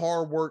at that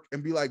hard work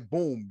and be like,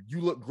 boom,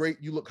 you look great,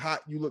 you look hot,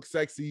 you look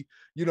sexy,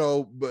 you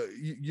know, but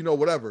you know,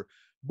 whatever.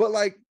 But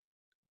like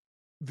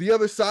the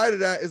other side of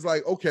that is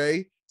like,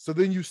 okay, so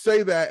then you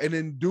say that, and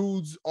then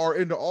dudes are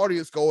in the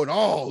audience going,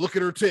 oh, look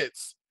at her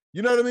tits.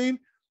 You know what I mean?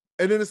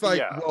 And then it's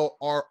like, well,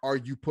 are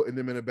you putting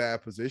them in a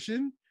bad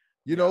position?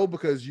 You know,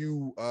 because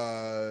you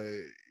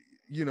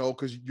know,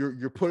 because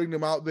you're putting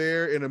them out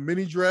there in a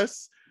mini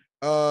dress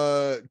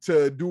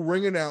to do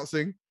ring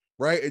announcing,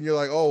 right? And you're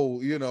like,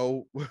 oh, you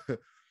know,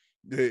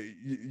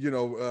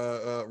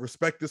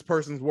 respect this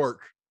person's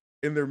work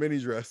in their mini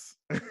dress.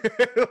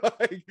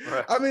 Like,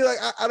 right. I mean, like,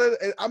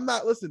 I'm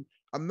not, listen,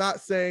 I'm not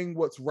saying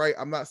what's right,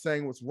 I'm not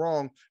saying what's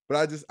wrong, but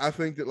I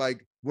think that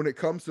like when it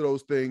comes to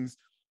those things,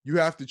 you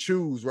have to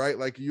choose, right?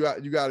 Like you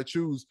got to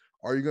choose.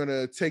 Are you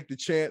gonna take the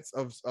chance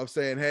of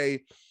saying,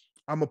 hey,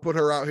 I'm gonna put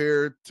her out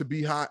here to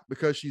be hot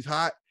because she's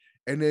hot,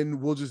 and then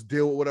we'll just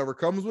deal with whatever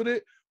comes with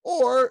it?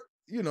 Or,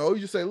 you know,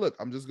 you just say, look,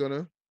 I'm just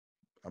gonna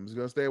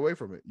stay away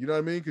from it. You know what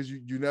I mean? Because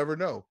you never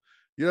know.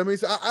 You know what I mean?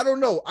 So I don't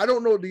know. I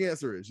don't know what the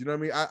answer is. You know what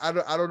I mean?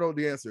 I don't know what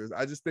the answer is.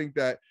 I just think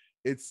that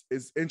it's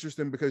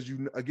interesting because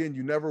you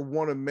never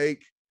want to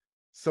make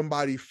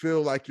somebody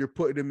feel like you're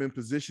putting them in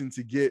position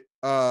to get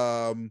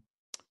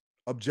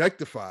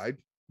objectified,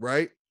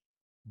 right?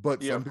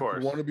 But some people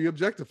want to be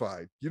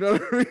objectified. You know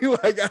what I mean?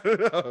 Like, I don't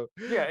know.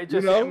 Yeah, it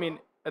just, you know? I mean,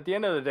 at the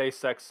end of the day,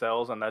 sex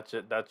sells, and that's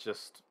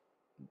just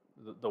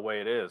the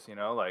way it is, you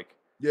know? Like,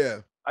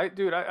 yeah.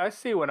 I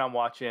see when I'm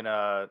watching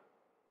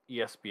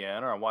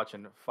ESPN or I'm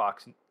watching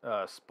Fox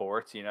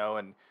Sports, you know,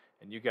 and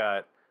you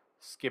got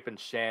Skip and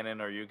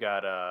Shannon, or you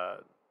got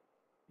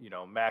you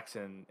know, Max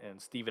and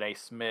Stephen A.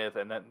 Smith,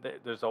 and then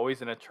there's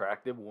always an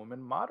attractive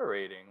woman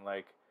moderating.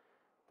 Like,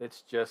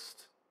 it's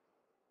just,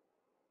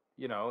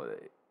 you know,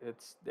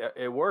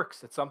 it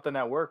works. It's something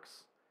that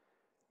works.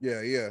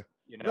 Yeah. You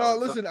know, no,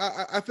 listen,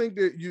 I think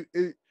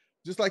that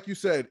just like you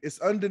said, it's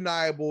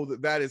undeniable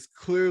that is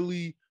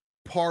clearly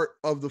part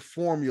of the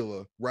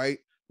formula, right?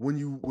 When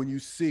you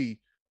see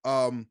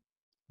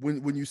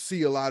when you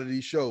see a lot of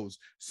these shows.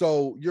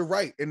 So you're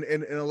right. And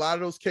in a lot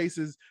of those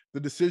cases, the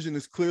decision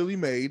is clearly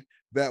made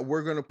that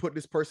we're going to put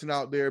this person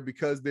out there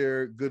because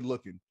they're good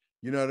looking.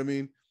 You know what I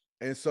mean?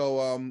 And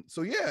so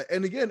yeah.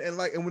 And again, and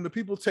when the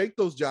people take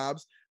those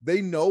jobs,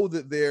 they know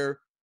that they're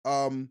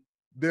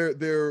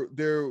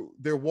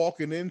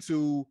walking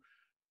into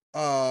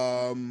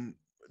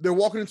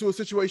a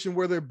situation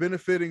where they're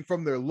benefiting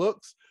from their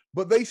looks,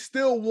 but they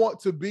still want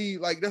to be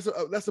like,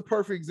 that's a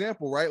perfect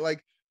example, right?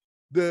 Like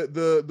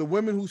the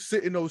women who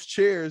sit in those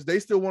chairs, they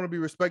still want to be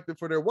respected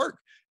for their work,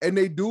 and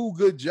they do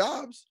good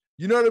jobs.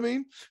 You know what I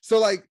mean?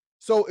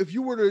 So if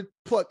you were to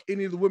pluck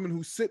any of the women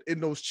who sit in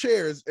those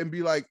chairs and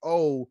be like,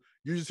 oh,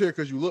 you're just here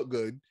because you look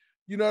good,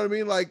 you know what I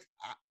mean? Like,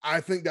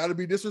 I think that'd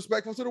be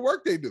disrespectful to the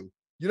work they do.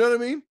 You know what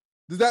I mean?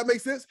 Does that make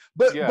sense?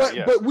 But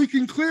we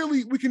can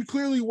clearly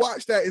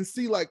watch that and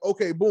see, like,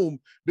 okay, boom,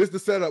 this is the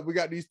setup. We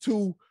got these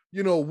two,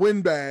 you know,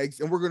 windbags,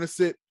 and we're gonna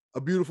sit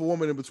a beautiful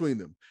woman in between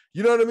them.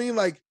 You know what I mean?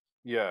 Like,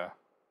 yeah.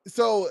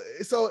 So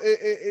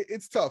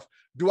it's tough.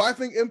 Do I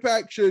think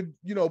Impact should,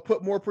 you know,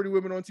 put more pretty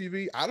women on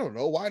TV? I don't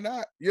know. Why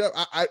not? You know,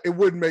 I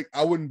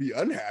wouldn't be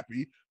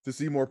unhappy to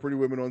see more pretty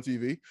women on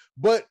TV,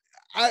 but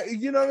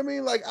you know what I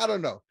mean? Like, I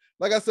don't know.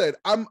 Like I said,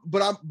 I'm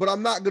not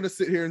going to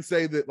sit here and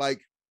say that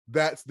like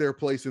that's their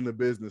place in the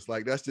business.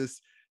 Like that's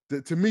just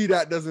to me,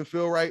 that doesn't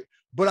feel right.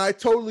 But I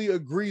totally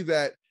agree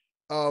that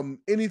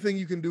anything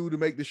you can do to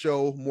make the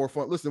show more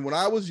fun. Listen, when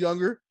I was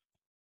younger,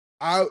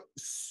 I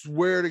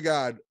swear to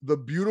God, The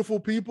Beautiful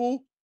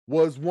People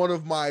was one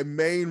of my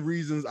main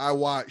reasons I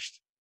watched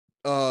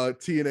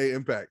TNA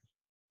Impact.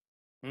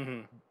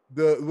 Mm-hmm.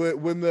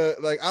 When I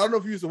don't know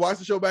if you used to watch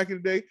the show back in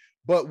the day,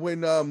 but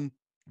when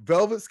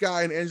Velvet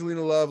Sky and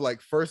Angelina Love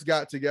like first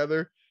got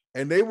together,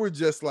 and they were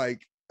just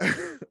like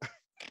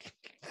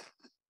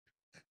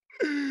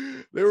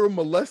they were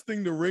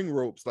molesting the ring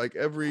ropes like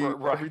every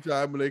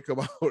time when they come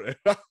out.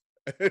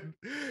 And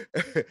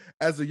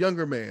as a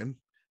younger man,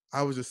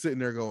 I was just sitting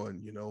there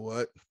going, you know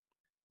what?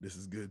 This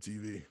is good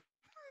TV.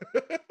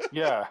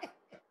 Yeah.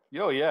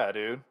 Yo, yeah,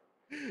 dude.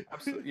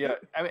 Absolutely. Yeah.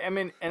 I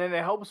mean, and then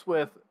it helps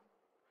with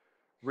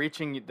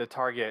reaching the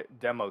target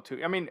demo too.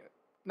 I mean,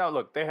 now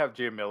look, they have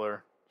Gia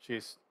Miller.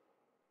 She's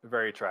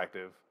very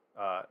attractive.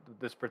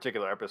 This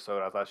particular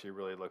episode, I thought she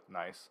really looked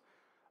nice.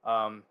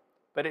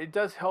 But it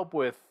does help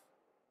with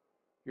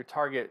your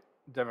target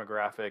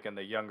demographic and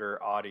the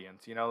younger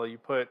audience. You know, you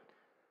put,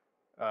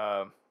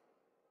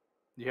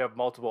 you have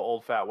multiple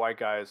old fat white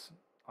guys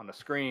on the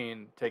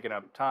screen taking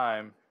up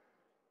time.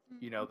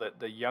 You know, that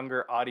the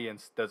younger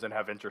audience doesn't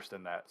have interest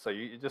in that. So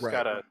you just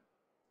gotta,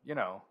 you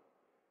know,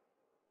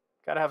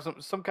 gotta have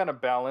some kind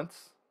of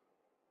balance.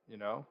 You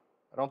know,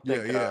 I don't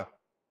think,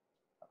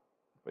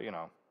 but you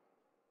know,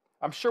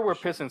 I'm sure we're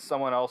pissing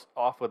someone else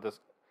off with this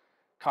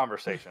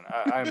conversation.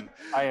 I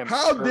am.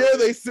 How dare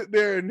they sit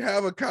there and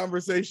have a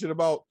conversation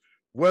about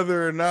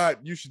whether or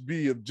not you should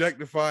be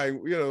objectifying?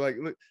 You know, like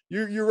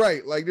you're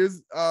right. Like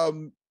there's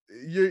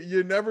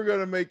you're never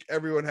gonna make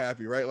everyone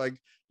happy, right? Like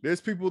there's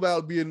people that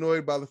will be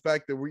annoyed by the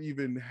fact that we're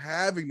even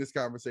having this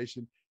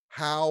conversation.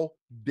 How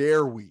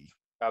dare we?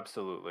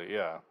 Absolutely,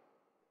 yeah.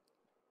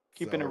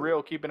 Keeping it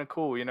real, keeping it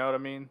cool. You know what I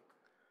mean?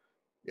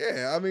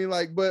 Yeah, I mean,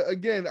 like, but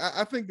again,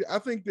 I think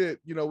that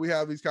you know we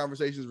have these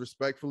conversations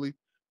respectfully.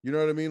 You know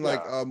what I mean?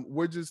 Like,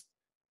 we're just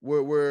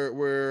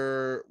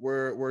we're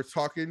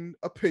talking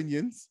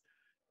opinions,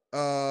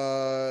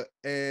 and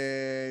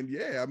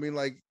yeah, I mean,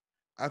 like,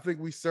 I think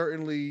we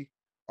certainly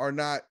are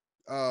not,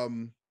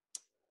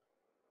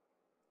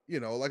 you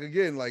know, like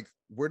again, like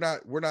we're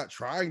not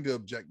trying to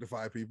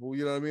objectify people.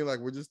 You know what I mean? Like,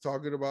 we're just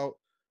talking about,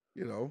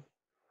 you know,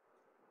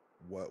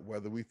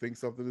 whether we think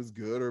something is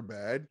good or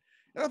bad.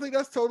 And I think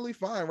that's totally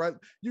fine, right?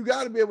 You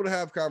got to be able to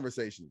have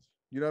conversations.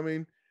 You know what I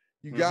mean?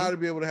 You got to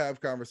be able to have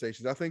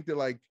conversations. I think that,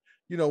 like,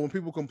 you know, when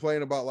people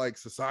complain about like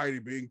society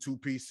being too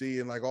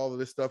PC and like all of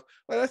this stuff,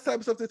 like that's the type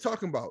of stuff they're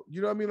talking about.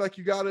 You know what I mean? Like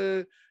you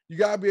gotta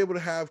be able to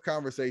have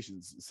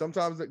conversations.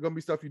 Sometimes there's gonna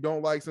be stuff you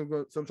don't like.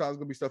 Sometimes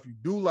gonna be stuff you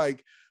do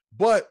like.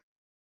 But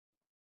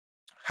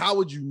how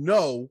would you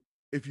know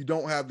if you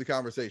don't have the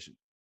conversation?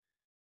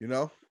 You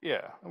know?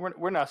 Yeah,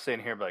 we're not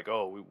sitting here like,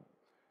 oh,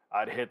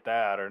 I'd hit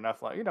that or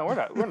nothing. Like, you know, we're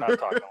not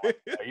talking like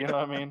that. You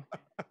know what I mean?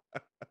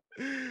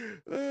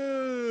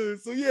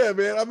 So yeah,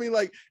 man. I mean,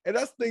 like, and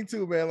that's the thing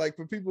too, man. Like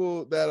for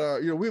people that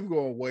are, you know, we've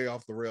gone way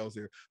off the rails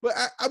here. But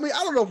I mean,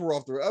 I don't know if we're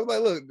off the rails. I'm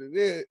like, look,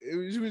 we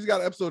just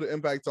got an episode of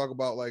Impact talk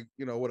about like,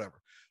 you know, whatever.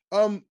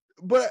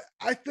 But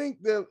I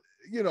think that,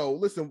 you know,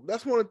 listen,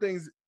 that's one of the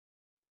things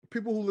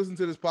people who listen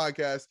to this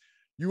podcast,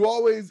 you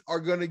always are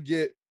gonna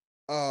get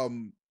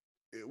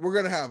we're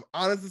gonna have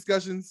honest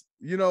discussions.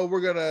 You know,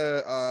 we're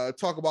gonna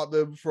talk about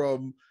them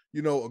from,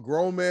 you know, a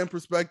grown man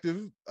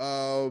perspective.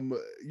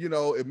 You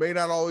know, it may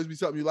not always be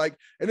something you like,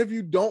 and if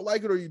you don't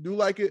like it or you do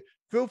like it,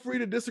 feel free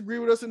to disagree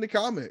with us in the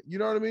comment. You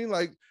know what I mean?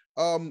 Like,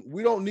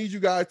 we don't need you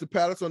guys to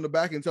pat us on the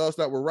back and tell us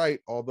that we're right,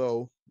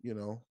 although, you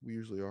know, we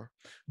usually are.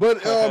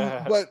 But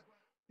but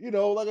you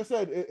know, like I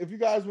said, if you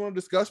guys want to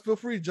discuss, feel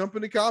free to jump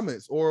in the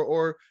comments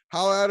or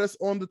holler at us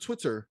on the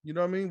Twitter. You know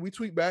what I mean? We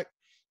tweet back.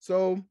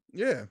 So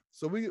yeah,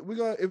 so we're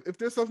gonna, if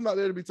there's something out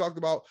there to be talked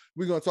about,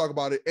 we're gonna talk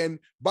about it. And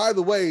by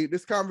the way,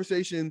 this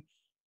conversation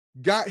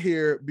got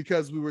here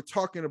because we were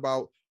talking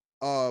about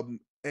a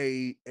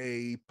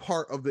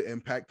part of the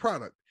Impact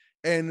product,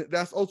 and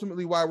that's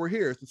ultimately why we're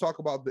here, is to talk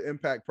about the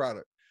Impact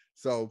product.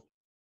 So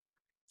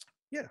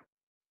yeah,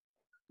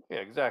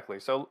 exactly.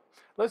 So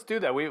let's do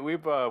that.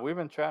 We've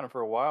been chatting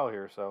for a while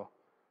here, so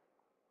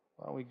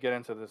why don't we get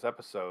into this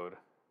episode,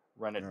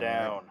 run it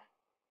down. Right.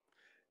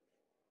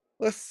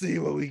 Let's see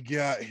what we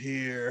got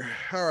here.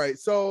 All right.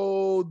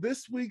 So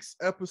this week's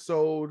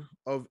episode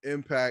of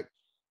Impact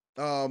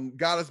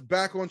got us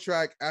back on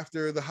track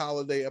after the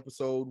holiday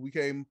episode. We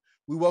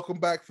welcome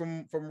back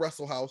from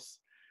Wrestle House.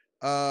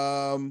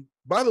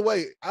 By the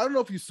way, I don't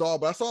know if you saw,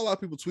 but I saw a lot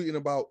of people tweeting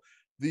about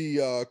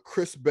the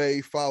Chris Bay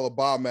Fallah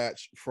Bahh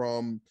match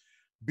from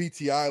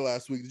BTI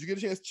last week. Did you get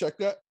a chance to check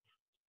that?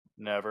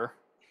 Never.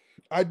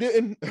 I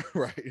didn't.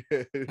 Right.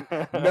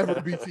 Never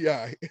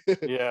BTI.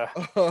 Yeah.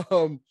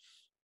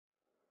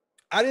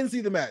 I didn't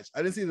see the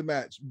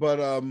match,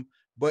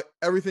 but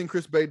everything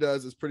Chris Bay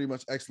does is pretty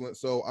much excellent.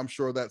 So I'm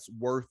sure that's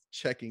worth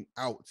checking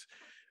out.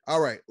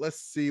 All right, let's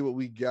see what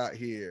we got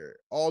here.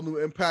 All new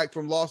Impact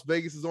from Las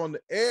Vegas is on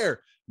the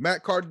air.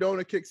 Matt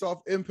Cardona kicks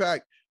off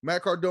Impact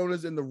Matt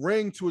Cardona's in the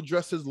ring to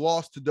address his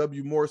loss to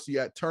W. Morrissey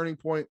at Turning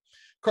Point.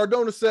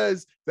 Cardona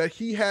says that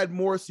he had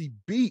Morrissey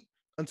beat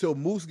until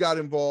Moose got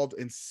involved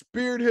and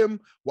speared him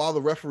while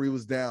the referee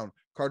was down.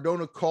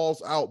 Cardona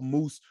calls out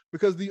Moose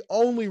because the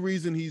only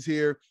reason he's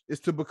here is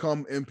to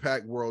become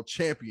Impact World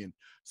Champion.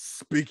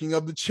 Speaking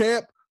of the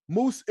champ,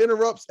 Moose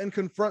interrupts and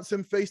confronts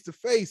him face to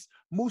face.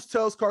 Moose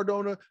tells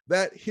Cardona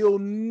that he'll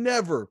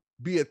never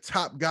be a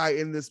top guy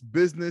in this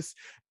business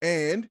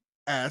and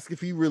asks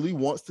if he really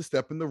wants to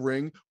step in the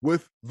ring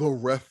with the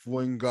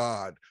wrestling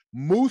god.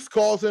 Moose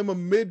calls him a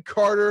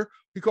mid-Carter.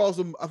 He calls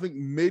him, I think,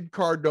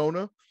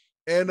 mid-Cardona.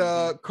 And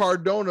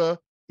Cardona,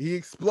 he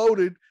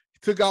exploded. He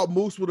took out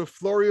Moose with a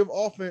flurry of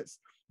offense.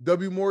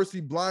 W.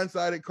 Morrissey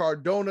blindsided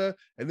Cardona,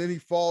 and then he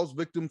falls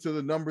victim to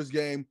the numbers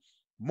game.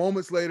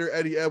 Moments later,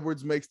 Eddie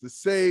Edwards makes the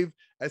save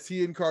as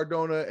he and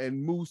Cardona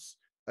and Moose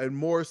and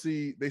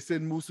Morrissey, they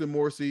send Moose and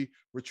Morrissey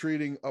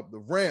retreating up the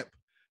ramp.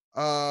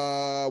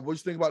 What do you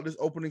think about this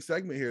opening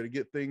segment here to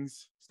get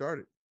things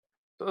started?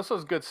 So this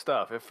was good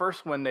stuff. At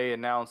first, when they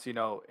announced,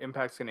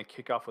 Impact's going to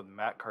kick off with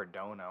Matt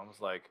Cardona, I was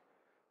like,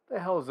 what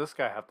the hell does this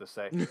guy have to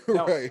say?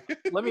 Now, Right.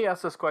 Let me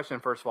ask this question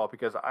first of all,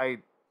 because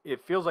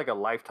it feels like a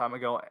lifetime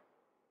ago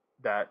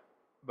that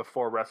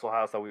before Wrestle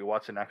House that we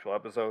watched an actual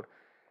episode.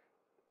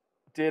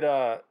 Did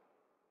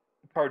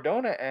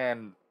Cardona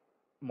and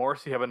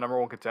Morrissey have a number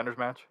one contenders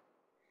match?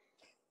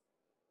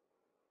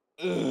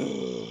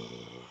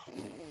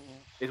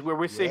 Is where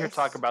we sit here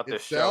talk about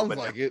this show. But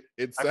like it.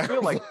 It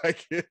sounds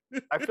like it.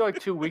 I feel like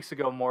 2 weeks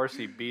ago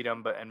Morrissey beat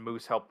him, and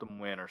Moose helped him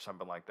win or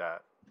something like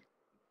that.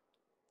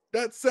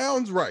 That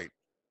sounds right.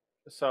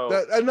 So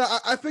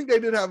I think they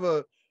did have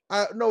a.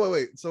 No,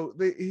 wait. So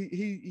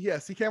he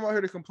came out here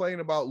to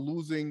complain about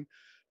losing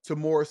to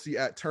Morrissey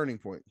at Turning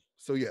Point.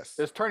 So yes,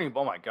 this Turning.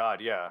 Oh my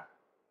God, yeah.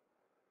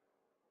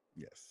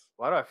 Yes.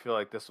 Why do I feel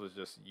like this was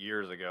just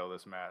years ago?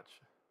 This match.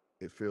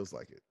 It feels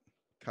like it.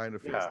 Kind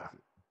of feels like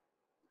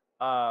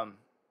it.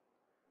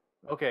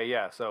 Okay,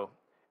 yeah. So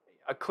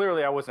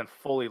clearly, I wasn't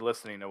fully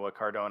listening to what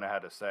Cardona had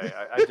to say.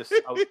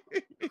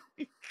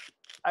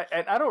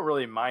 I don't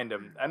really mind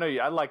him. I know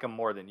I like him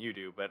more than you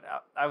do, but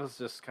I was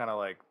just kind of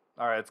like,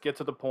 all right, let's get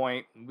to the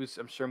point. Moose,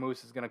 I'm sure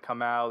Moose is going to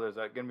come out. There's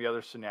going to be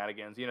other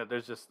shenanigans.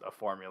 There's just a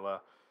formula.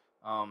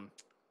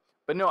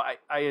 But no,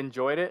 I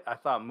enjoyed it. I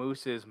thought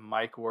Moose's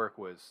mic work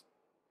was,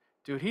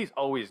 dude, he's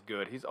always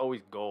good. He's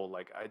always gold.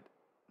 Like,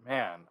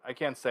 I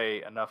can't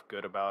say enough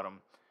good about him.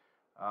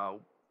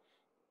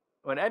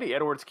 When Eddie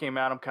Edwards came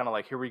out, I'm kind of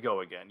like, here we go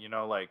again.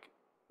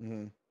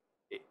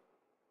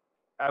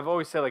 I've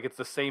always said, like, it's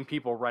the same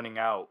people running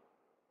out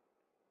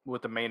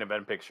with the main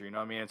event picture. You know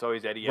what I mean? It's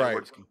always Eddie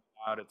Edwards coming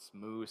out. It's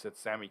Moose.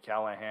 It's Sami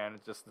Callihan.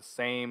 It's just the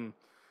same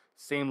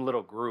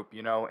little group,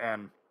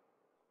 and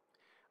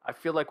I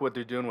feel like what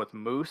they're doing with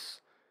Moose,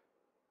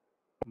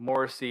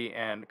 Morrissey,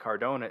 and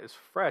Cardona is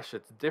fresh.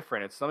 It's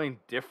different. It's something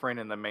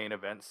different in the main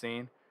event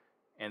scene.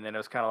 And then it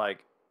was kind of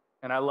like,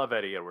 and I love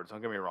Eddie Edwards,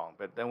 don't get me wrong,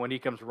 but then when he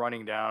comes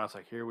running down, it's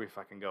like, here we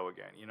fucking go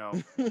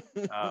again,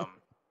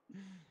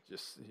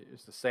 just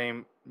it's the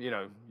same,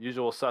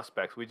 usual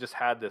suspects. We just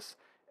had this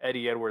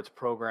Eddie Edwards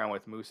program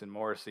with Moose and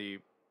Morrissey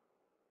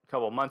a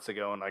couple months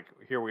ago, and like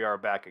here we are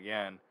back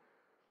again.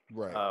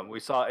 Right. We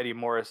saw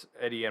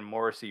Eddie and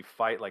Morrissey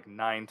fight like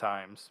 9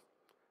 times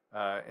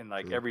in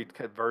like every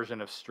version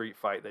of street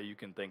fight that you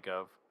can think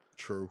of.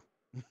 True.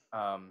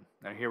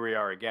 And here we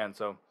are again.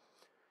 So,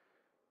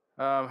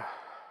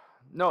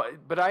 no,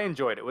 but I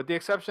enjoyed it with the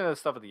exception of the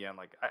stuff at the end.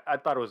 Like I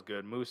thought it was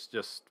good. Moose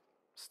just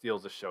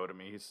steals the show to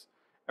me.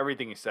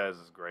 Everything he says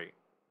is great.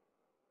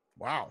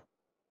 Wow.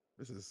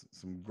 This is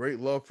some great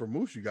love for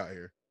Moose you got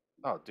here.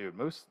 Oh, dude,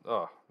 Moose.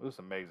 Oh, Moose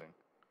amazing.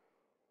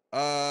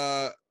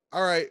 All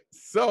right.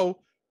 So,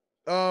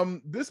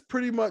 this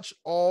pretty much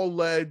all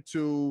led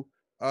to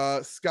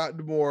Scott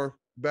D'Amore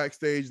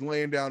backstage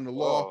laying down the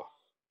law.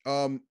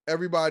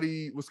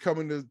 Everybody was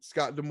coming to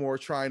Scott D'Amore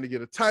trying to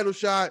get a title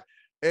shot,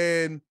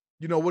 and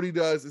what he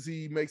does is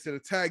he makes it a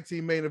tag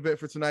team main event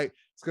for tonight.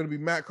 It's going to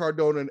be Matt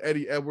Cardona and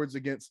Eddie Edwards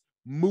against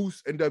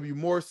Moose and W.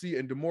 Morrissey,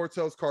 and D'Amore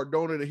tells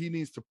Cardona that he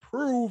needs to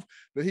prove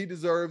that he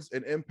deserves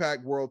an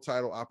Impact World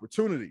title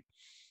opportunity.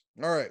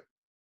 All right.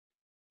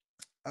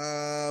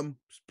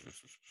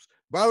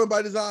 Violent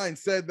by Design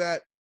said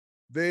that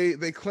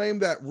they claim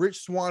that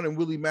Rich Swann and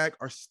Willie Mack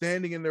are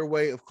standing in their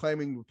way of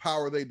claiming the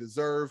power they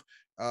deserve,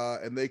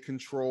 and they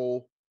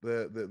control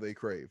that they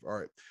crave. All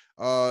right.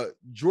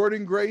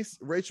 Jordan Grace,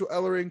 Rachel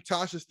Ellering,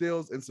 Tasha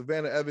Steelz, and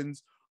Savannah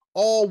Evans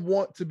all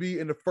want to be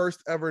in the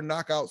first ever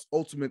Knockouts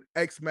Ultimate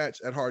X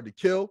match at Hard to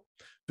Kill.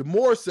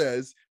 D'Amore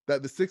says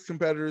that the 6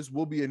 competitors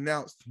will be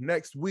announced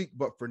next week,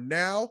 but for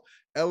now,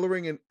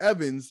 Ellering and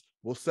Evans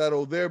will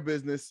settle their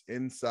business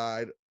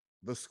inside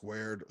the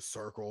squared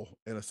circle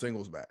in a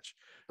singles match.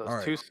 Those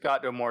right. 2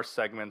 Scott D'Amore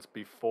segments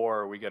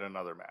before we get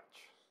another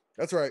match.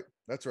 That's right.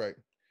 That's right.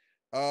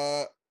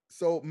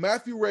 So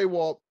Matthew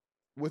Raywalt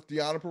with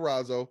Deonna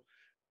Purrazzo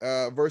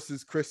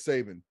versus Chris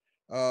Sabin.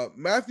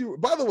 Matthew,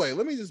 by the way,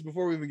 let me just,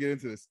 before we even get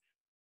into this.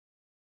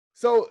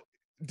 So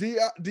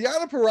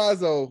Deonna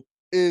Purrazzo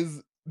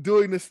is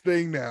doing this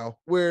thing now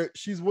where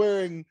she's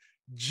wearing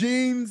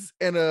jeans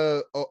and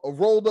a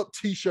rolled up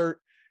t-shirt,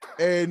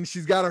 and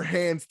she's got her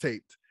hands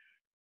taped.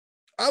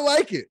 I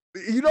like it.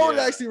 You know what it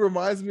actually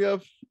reminds me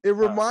of? It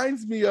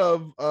reminds me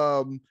of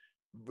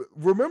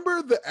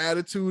remember the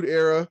Attitude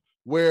Era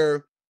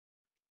where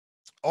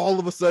all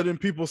of a sudden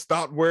people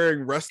stopped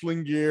wearing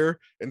wrestling gear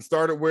and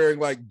started wearing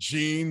like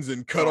jeans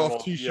and cut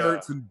off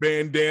t-shirts and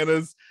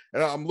bandanas.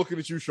 And I'm looking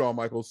at you, Shawn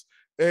Michaels.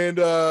 And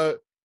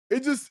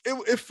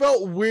it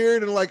felt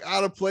weird and like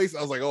out of place.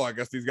 I was like, oh, I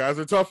guess these guys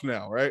are tough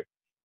now, right?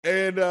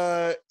 And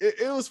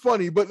it was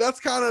funny, but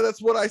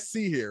that's what I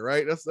see here,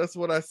 right? That's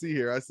what I see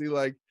here. I see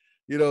like,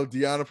 you know,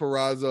 Deonna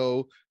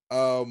Purrazzo.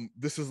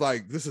 This is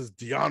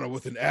Deonna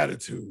with an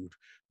attitude,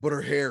 but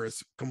her hair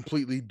is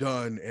completely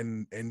done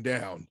and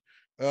down.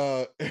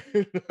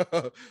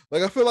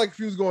 Like I feel like if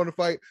he was going to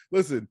fight,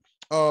 listen,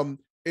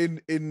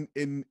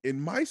 in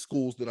my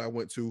schools that I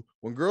went to,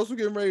 when girls were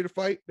getting ready to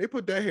fight, they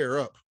put that hair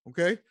up,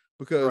 okay?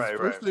 Because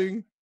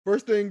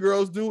first thing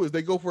girls do is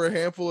they go for a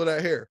handful of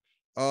that hair.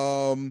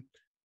 Deonna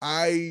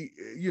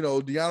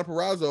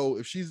Purrazzo,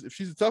 if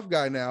she's a tough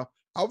guy now,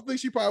 I would think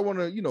she probably want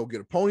to,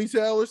 get a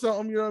ponytail or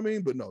something, you know what I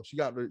mean? But no, she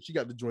got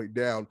the joint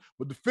down,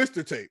 but the fists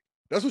are taped.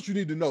 That's what you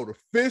need to know. The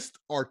fists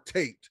are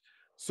taped.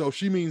 So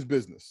she means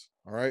business.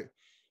 All right.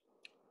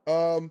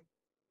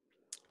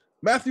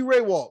 Matthew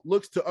Raywalt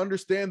looks to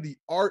understand the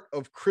art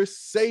of Chris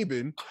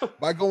Sabin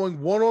by going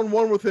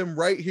one-on-one with him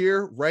right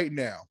here, right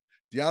now.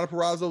 Deonna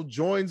Purrazzo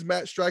joins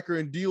Matt Striker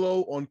and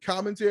D'Lo on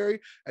commentary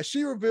as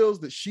she reveals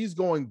that she's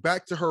going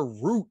back to her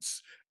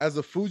roots as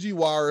a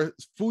Fujiwara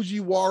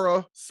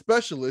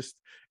specialist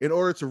in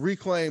order to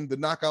reclaim the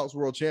Knockouts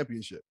World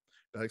Championship.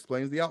 That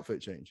explains the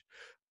outfit change.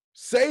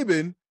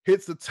 Sabin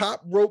hits the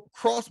top rope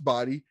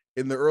crossbody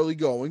in the early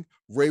going.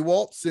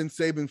 Raywalt sends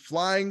Sabin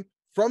flying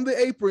from the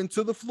apron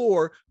to the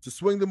floor to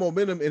swing the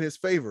momentum in his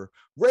favor.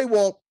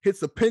 Raywalt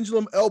hits a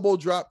pendulum elbow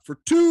drop for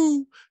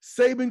 2.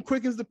 Sabin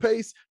quickens the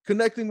pace,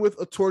 connecting with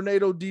a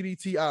tornado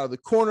DDT out of the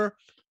corner.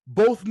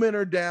 Both men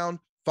are down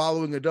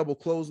following a double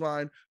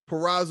clothesline.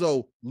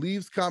 Purrazzo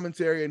leaves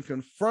commentary and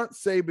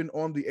confronts Sabin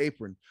on the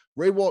apron.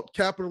 Raywalt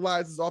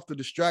capitalizes off the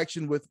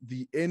distraction with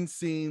the end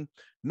scene.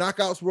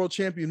 Knockouts World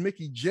Champion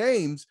Mickie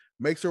James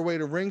makes her way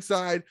to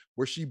ringside,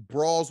 where she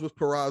brawls with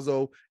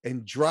Purrazzo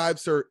and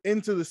drives her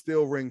into the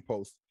steel ring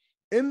post.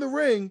 In the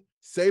ring,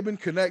 Sabin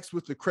connects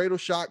with the cradle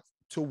shock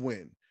to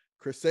win.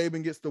 Chris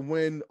Sabin gets the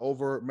win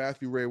over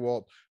Matthew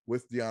Raywalt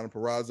with Deonna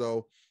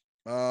Purrazzo.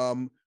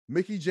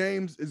 Mickie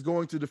James is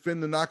going to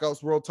defend the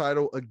Knockouts World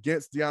title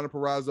against Deonna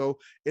Purrazzo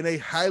in a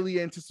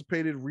highly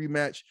anticipated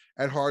rematch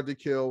at Hard to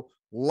Kill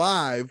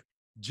live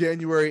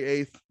January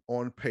 8th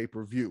on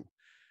pay-per-view.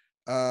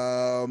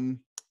 You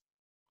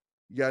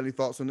got any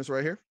thoughts on this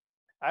right here?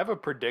 I have a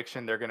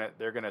prediction they're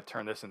gonna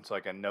turn this into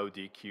like a no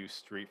DQ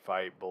street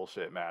fight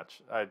bullshit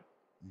match. I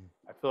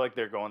feel like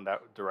they're going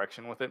that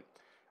direction with it.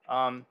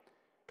 Prior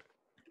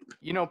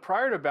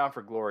to Bound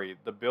for Glory,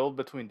 the build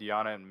between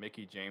Deonna and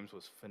Mickie James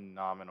was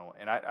phenomenal,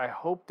 and I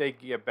hope they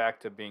get back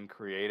to being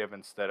creative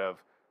instead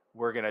of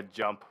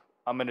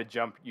I'm gonna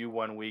jump you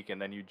one week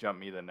and then you jump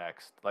me the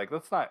next. Like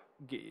let's not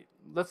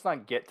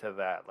get to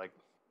that. Like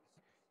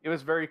it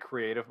was very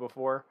creative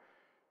before.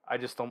 I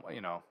just don't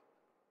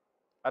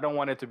I don't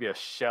want it to be a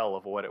shell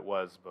of what it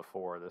was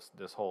before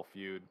this whole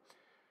feud.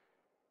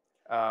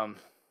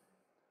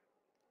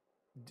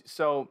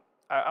 So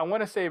I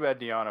want to say about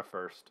Deonna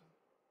first.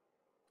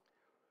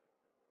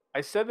 I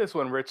said this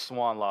when Rich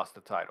Swann lost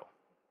the title,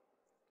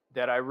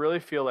 that I really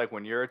feel like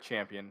when you're a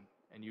champion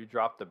and you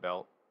drop the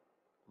belt,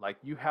 like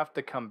you have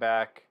to come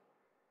back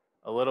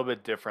a little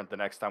bit different the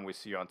next time we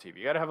see you on TV.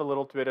 You got to have a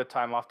little bit of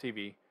time off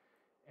TV,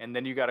 and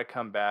then you got to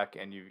come back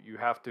and you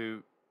have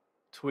to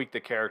tweak the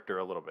character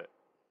a little bit.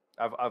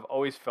 I've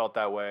always felt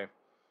that way,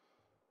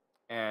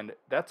 and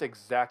that's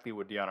exactly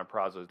what Deonna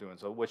Purrazzo is doing.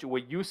 So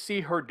what you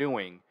see her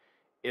doing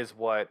is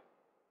what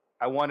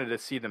I wanted to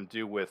see them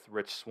do with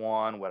Rich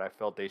Swann, what I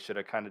felt they should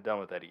have kind of done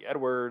with Eddie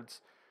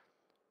Edwards.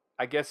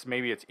 I guess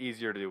maybe it's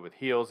easier to do with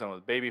heels than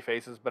with baby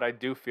faces, but I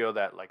do feel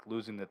that like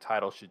losing the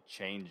title should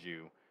change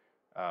you,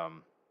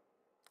 and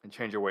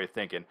change your way of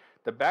thinking.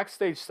 The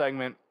backstage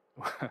segment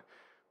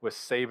with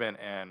Sabin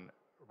and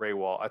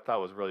Raywalt I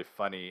thought was really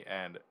funny,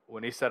 and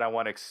when he said I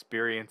want to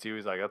experience you,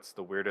 he's like, that's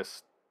the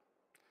weirdest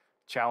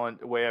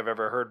challenge way I've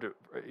ever heard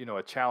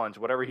a challenge,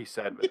 whatever he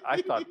said, but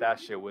I thought that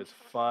shit was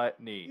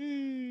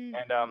funny.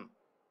 And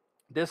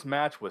this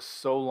match was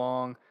so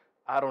long,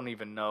 I don't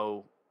even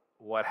know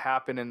what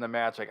happened in the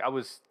match. Like I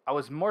was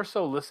more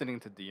so listening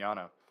to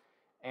Deonna,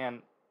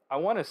 and I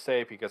want to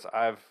say, because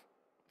I've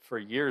for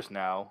years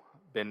now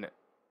been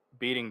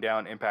beating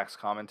down Impact's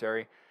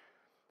commentary,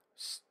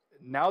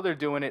 now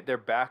they're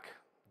back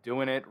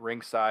doing it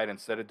ringside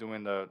instead of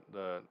doing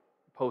the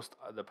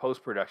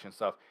post production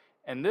stuff.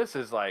 And this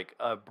is like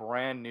a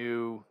brand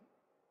new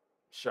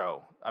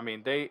show. I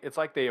mean, it's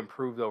like they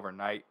improved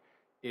overnight.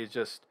 It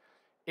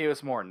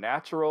was more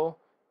natural,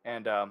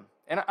 and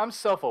I'm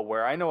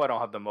self-aware. I know I don't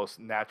have the most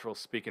natural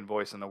speaking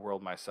voice in the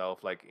world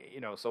myself. Like,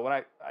 so when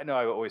I know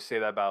I always say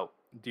that about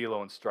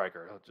D'Lo and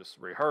Stryker. He'll just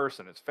rehearse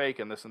and it's fake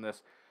and this and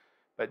this.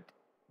 But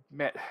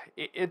man,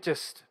 it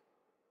just,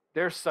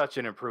 there's such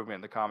an improvement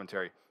in the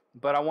commentary.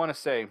 But I want to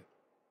say,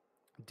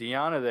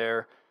 Deanna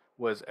there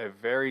was a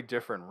very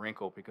different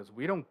wrinkle because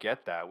we don't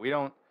get that. We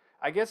don't.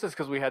 I guess it's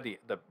because we had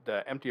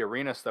the empty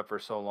arena stuff for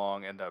so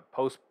long and the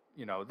post.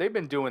 You know, they've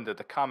been doing the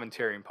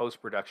commentary and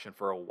post production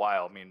for a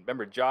while. I mean,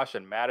 remember Josh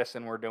and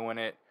Madison were doing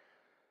it.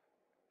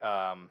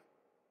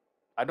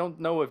 I don't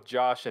know if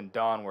Josh and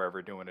Don were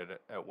ever doing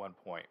it at one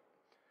point,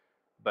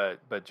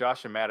 but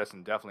Josh and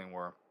Madison definitely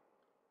were.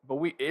 But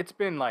it's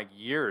been like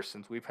years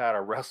since we've had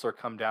a wrestler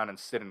come down and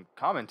sit in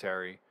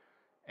commentary,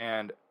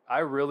 and I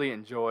really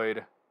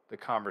enjoyed the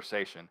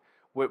conversation.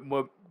 What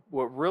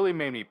really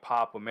made me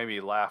pop, what made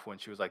me laugh when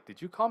she was like,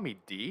 "Did you call me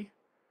D?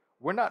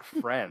 We're not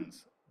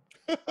friends."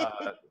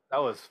 That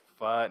was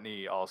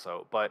funny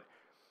also, but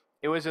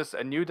it was just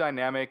a new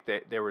dynamic.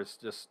 That there was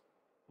just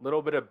a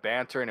little bit of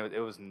banter, and it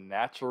was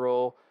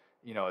natural.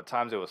 You know, at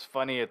times it was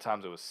funny, at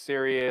times it was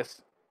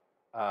serious.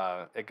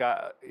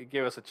 It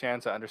gave us a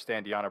chance to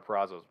understand Deonna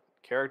Purrazzo's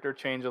character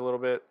change a little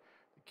bit,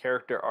 the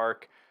character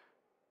arc.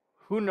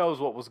 Who knows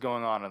what was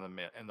going on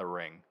in the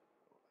ring?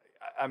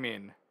 I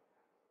mean,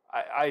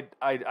 I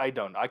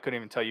don't. I couldn't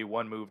even tell you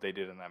one move they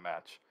did in that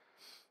match.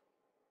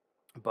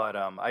 But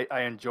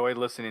I enjoyed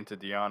listening to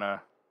Deonna,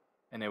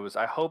 and it was.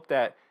 I hope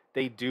that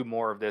they do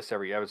more of this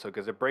every episode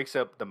because it breaks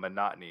up the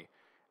monotony.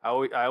 I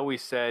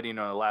always said, you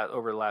know,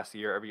 over the last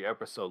year, every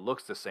episode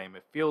looks the same.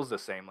 It feels the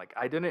same. Like,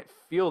 I didn't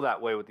feel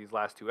that way with these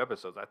last two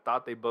episodes. I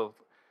thought they both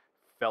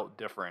felt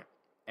different.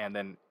 And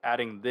then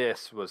adding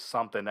this was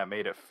something that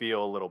made it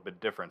feel a little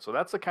bit different. So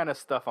that's the kind of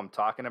stuff I'm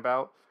talking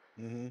about.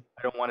 Mm-hmm.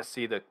 I don't want to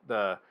see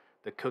the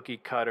cookie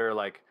cutter,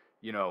 like,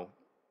 you know,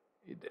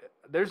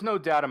 there's no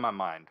doubt in my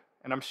mind.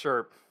 And I'm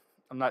sure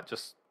I'm not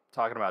just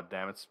talking about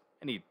them. It's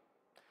any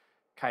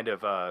kind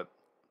of,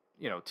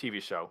 you know,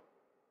 TV show.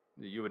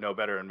 You would know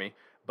better than me.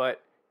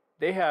 But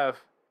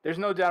there's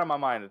no doubt in my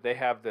mind that they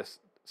have this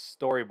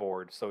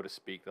storyboard, so to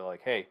speak. They're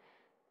like, hey,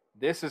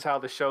 this is how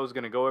the show is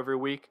going to go every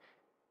week.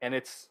 And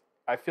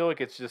I feel like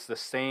it's just the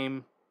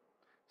same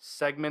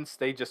segments.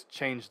 They just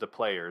change the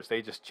players.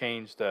 They just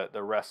change the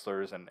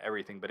wrestlers and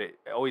everything. But it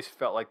always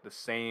felt like the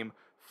same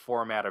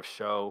format of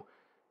show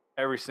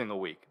every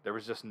single week. There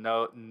was just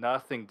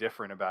nothing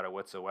different about it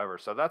whatsoever.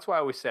 So that's why I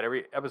always said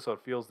every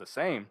episode feels the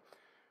same.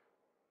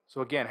 So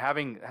again,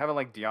 having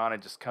like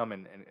Deonna just come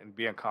and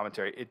be on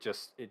commentary, it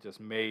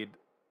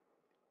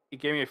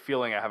gave me a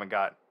feeling I haven't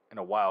got in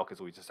a while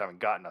because we just haven't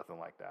got nothing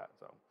like that.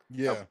 So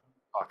Yeah,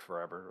 talked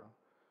forever.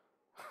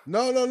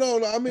 no.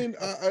 I mean,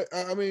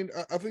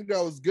 I think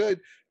that was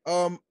good.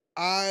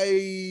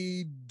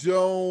 I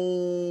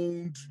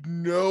don't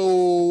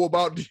know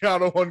about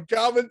Deanna on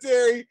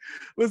commentary.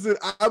 Listen,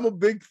 I'm a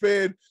big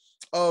fan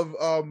of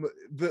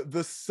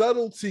the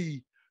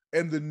subtlety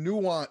and the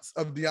nuance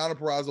of Deonna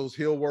Purrazzo's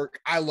heel work.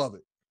 I love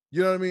it.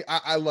 You know what I mean?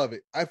 I love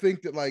it. I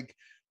think that like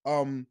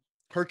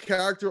her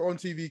character on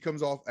TV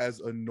comes off as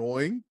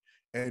annoying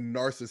and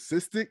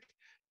narcissistic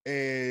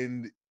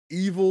and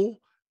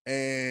evil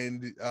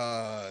and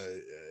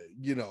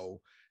you know,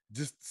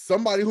 just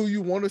somebody who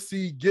you want to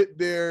see get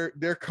their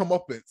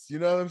comeuppance. You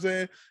know what I'm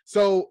saying?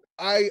 So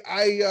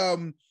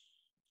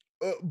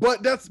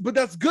but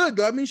that's good.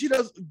 That means she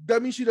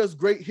does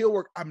great heel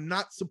work. I'm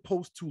not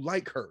supposed to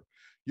like her.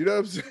 You know what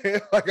I'm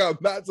saying? Like, I'm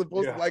not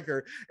supposed to like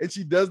her, and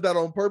she does that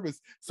on purpose.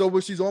 So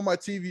when she's on my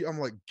TV, I'm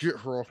like, get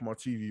her off my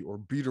TV or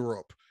beat her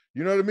up.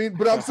 You know what I mean?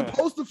 But I'm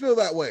supposed to feel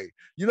that way.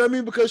 You know what I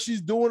mean? Because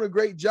she's doing a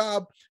great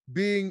job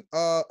being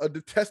a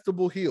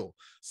detestable heel.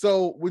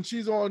 So when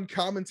she's on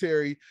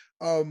commentary,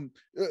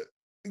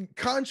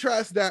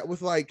 contrast that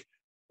with like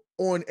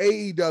on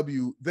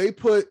AEW, they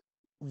put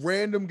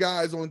random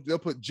guys on. They'll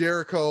put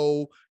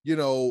Jericho, you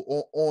know,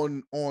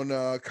 on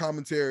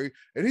commentary,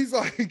 and he's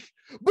like,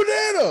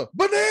 banana.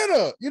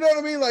 You know what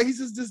I mean? Like, he's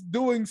just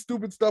doing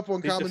stupid stuff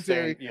on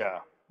commentary. Yeah.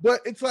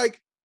 But it's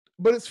like,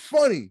 but it's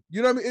funny.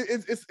 You know what I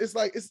mean? It's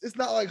like it's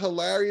not like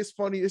hilarious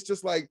funny. It's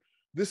just like,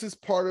 this is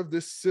part of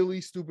this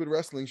silly, stupid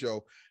wrestling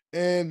show.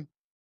 And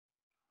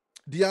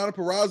Deonna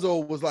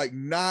Purrazzo was like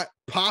not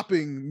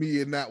popping me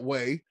in that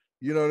way.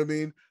 You know what I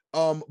mean?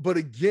 But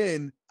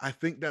again, I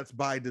think that's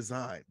by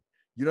design.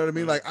 You know what I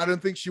mean? Like, I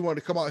don't think she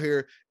wanted to come out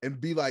here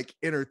and be like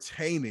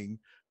entertaining,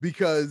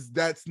 because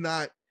that's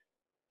not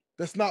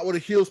what a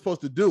heel's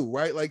supposed to do,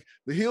 right? Like,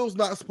 the heel's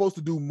not supposed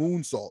to do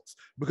moonsaults,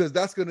 because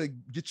that's going to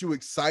get you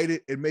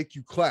excited and make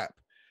you clap.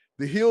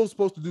 The heel's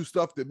supposed to do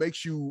stuff that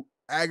makes you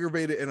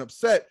aggravated and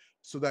upset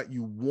so that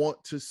you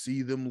want to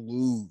see them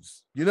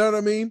lose. You know what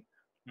I mean?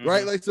 Mm-hmm.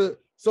 Right? Like,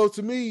 so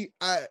to me,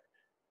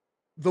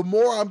 the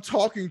more I'm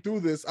talking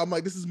through this, I'm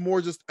like, this is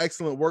more just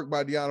excellent work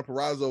by Deonna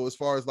Purrazzo as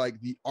far as like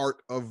the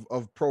art of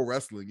pro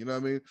wrestling. You know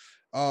what I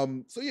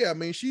mean? So yeah, I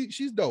mean,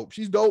 she's dope.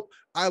 She's dope.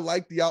 I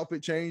like the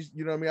outfit change.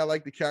 You know what I mean? I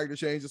like the character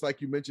change. Just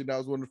like you mentioned, that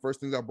was one of the first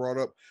things I brought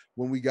up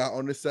when we got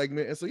on this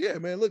segment. And so yeah,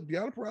 man, look,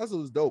 Deonna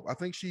Purrazzo is dope. I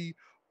think she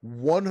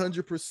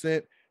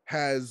 100%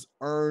 has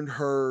earned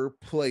her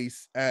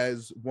place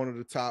as one of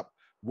the top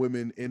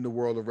women in the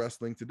world of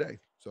wrestling today.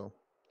 So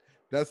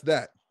That's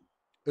that.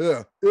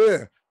 I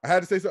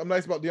had to say something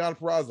nice about Deonna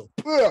Purrazzo.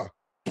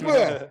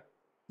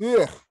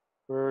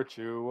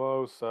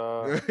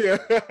 Virtuosa.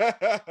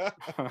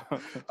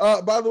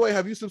 By the way,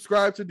 have you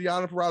subscribed to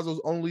Deonna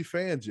Purrazzo's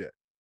OnlyFans yet?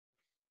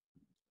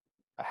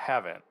 I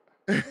haven't.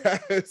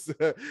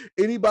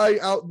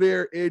 Anybody out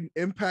there in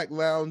Impact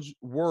Lounge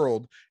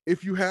world,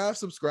 if you have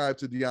subscribed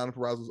to Deonna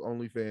Purrazzo's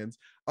OnlyFans,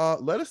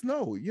 let us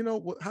know. You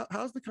know,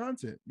 how's the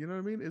content? You know what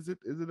I mean? Is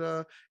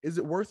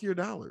it worth your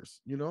dollars?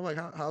 You know, like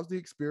how's the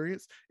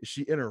experience? Is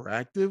she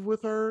interactive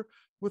with her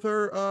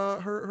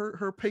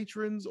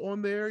patrons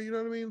on there? You know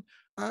what I mean?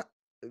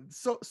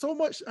 So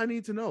much I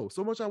need to know.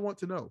 So much I want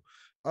to know.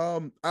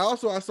 I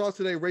saw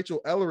today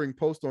Rachel Ellering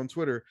post on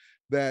Twitter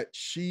that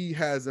she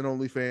has an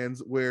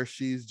OnlyFans where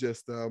she's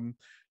just I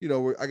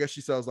guess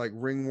she sells like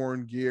ring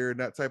worn gear and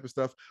that type of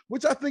stuff,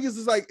 which I think is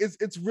just like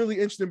it's really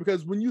interesting,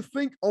 because when you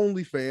think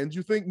OnlyFans,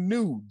 you think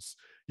nudes,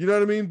 you know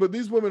what I mean? But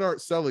these women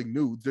aren't selling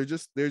nudes. They're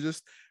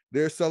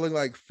selling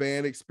like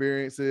fan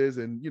experiences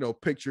and, you know,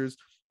 pictures,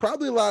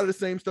 probably a lot of the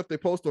same stuff they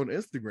post on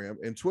Instagram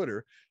and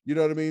Twitter, you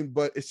know what I mean?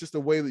 But it's just a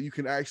way that you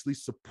can actually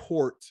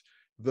support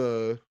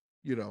the,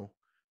 you know,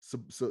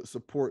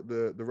 support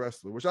the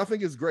wrestler, which I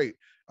think is great.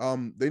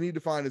 They need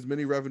to find as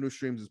many revenue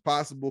streams as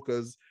possible,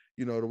 because,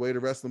 you know, the way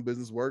the wrestling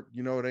business work,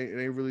 you know, it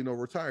ain't really no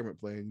retirement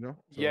plan, you know?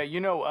 So. Yeah, you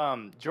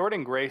know,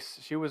 Jordan Grace,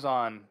 she was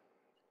on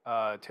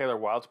Taylor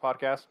Wilde's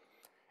podcast,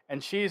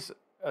 and she's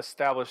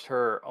established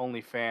her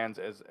OnlyFans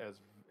as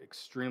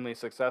extremely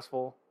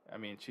successful. I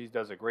mean, she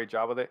does a great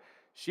job with it.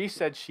 She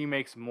said she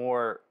makes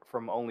more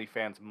from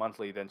OnlyFans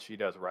monthly than she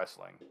does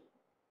wrestling.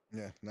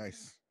 Yeah,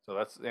 nice. So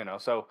that's, you know,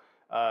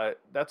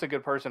 that's a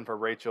good person for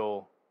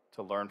Rachel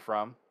to learn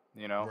from,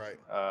 you know. Right.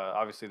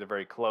 Obviously they're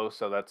very close,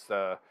 so that's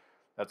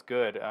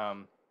good.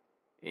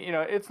 You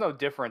know, it's no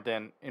different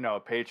than, you know,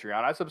 a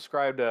Patreon. I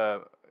subscribe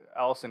to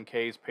Allison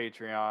K's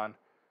Patreon,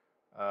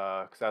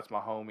 because that's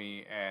my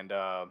homie, and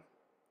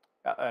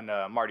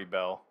Marty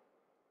Bell.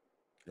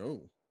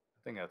 Oh. I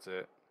think that's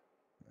it.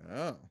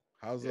 Oh.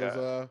 How's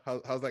those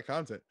how's that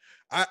content?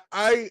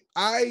 I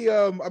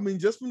mean,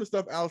 just from the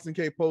stuff Allison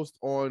K posts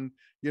on,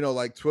 you know,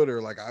 like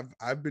Twitter, like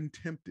I've been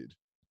tempted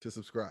to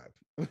subscribe.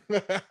 Yeah,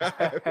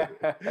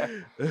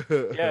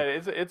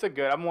 it's a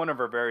good. I'm one of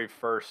her very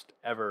first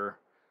ever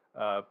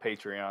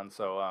Patreon.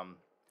 So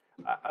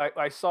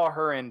I saw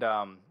her and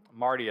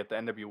Marty at the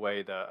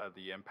NWA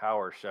the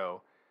Empower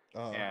show,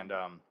 and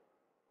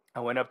I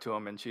went up to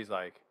him and she's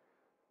like,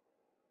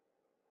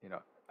 you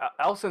know,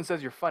 Allison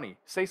says you're funny.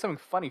 Say something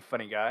funny,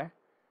 funny guy.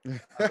 I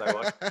was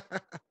like, well,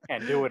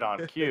 can't do it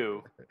on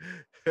cue.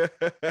 But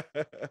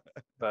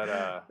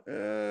not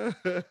that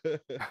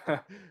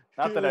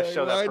I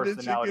show that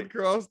personality. Why did you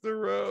cross the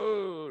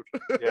road?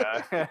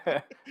 Yeah,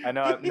 I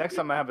know. Next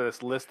time I have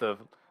this list of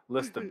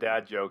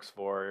dad jokes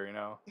for her, you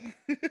know.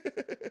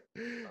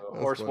 A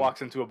horse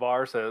walks into a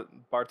bar,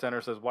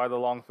 bartender says, "Why the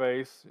long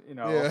face?" You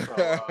know. Yeah.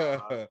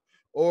 So,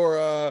 or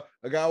a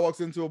guy walks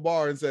into a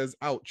bar and says,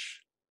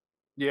 "Ouch."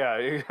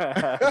 Yeah,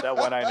 that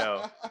one I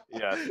know.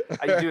 Yeah,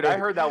 dude, I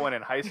heard that one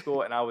in high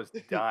school and I was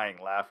dying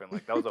laughing.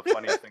 Like, that was the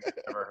funniest thing I've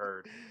ever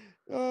heard.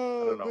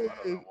 Oh, I don't know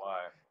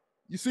why.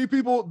 You see,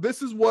 people,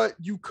 this is what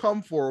you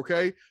come for,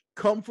 okay?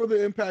 Come for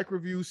the Impact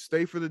reviews,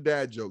 stay for the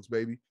dad jokes,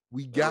 baby.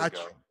 We got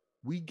you.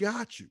 We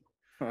got you.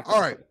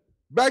 All right,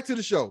 back to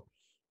the show.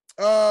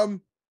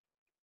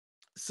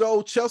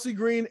 So Chelsea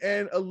Green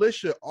and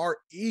Alicia are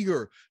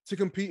eager to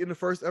compete in the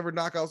first ever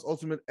Knockouts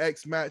Ultimate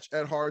X match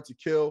at Hard to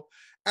Kill.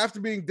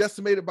 After being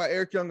decimated by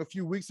Eric Young a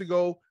few weeks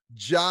ago,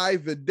 Jai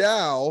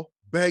Vidal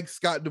begs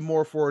Scott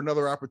D'Amore for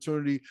another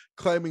opportunity,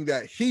 claiming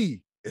that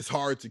he is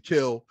hard to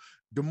kill.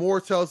 D'Amore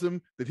tells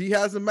him that he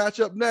has a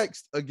matchup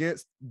next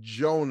against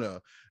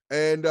Jonah.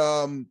 And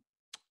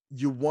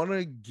you want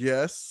to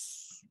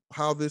guess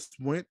how this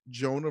went?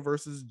 Jonah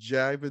versus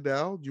Jai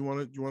Vidal? Do you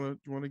want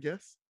to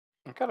guess?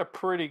 I'm kind of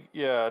pretty,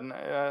 yeah.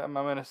 I'm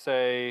gonna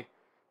say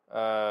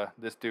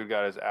this dude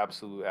got his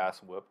absolute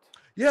ass whooped.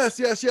 Yes.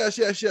 Does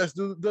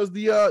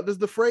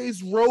the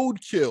phrase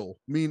roadkill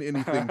mean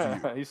anything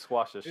to you? He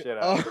squashed the shit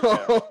out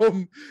of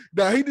him.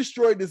 Now, he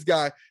destroyed this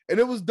guy, and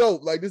it was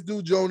dope. Like, this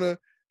dude Jonah,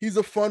 he's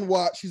a fun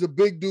watch. He's a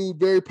big dude,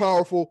 very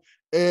powerful,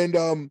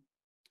 and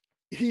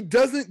he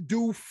doesn't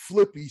do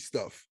flippy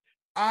stuff.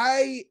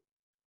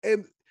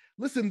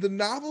 Listen, the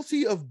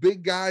novelty of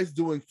big guys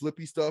doing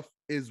flippy stuff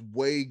is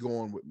way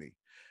gone with me.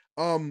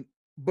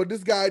 But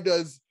this guy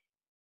does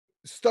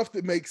stuff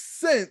that makes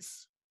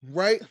sense,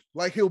 right?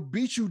 Like, he'll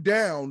beat you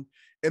down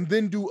and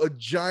then do a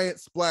giant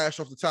splash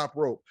off the top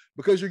rope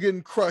because you're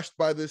getting crushed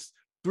by this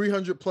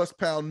 300+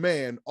 pound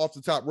man off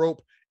the top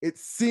rope. It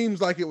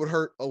seems like it would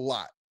hurt a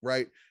lot,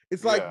 right?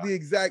 It's like the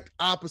exact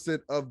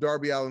opposite of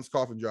Darby Allin's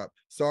coffin drop.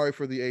 Sorry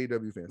for the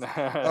AEW fans.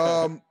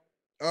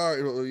 All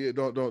right, yeah,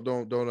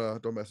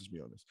 don't message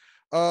me on this.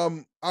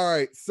 All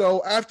right,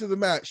 so after the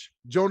match,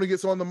 Jonah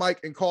gets on the mic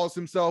and calls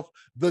himself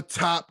the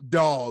top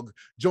dog.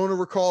 Jonah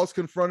recalls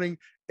confronting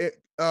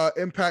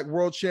Impact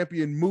World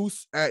Champion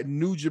Moose at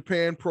New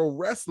Japan Pro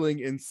Wrestling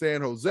in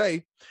San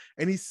Jose,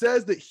 and he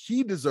says that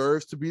he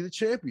deserves to be the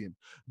champion.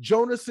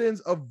 Jonah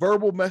sends a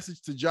verbal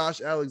message to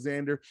Josh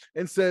Alexander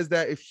and says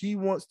that if he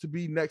wants to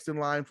be next in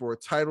line for a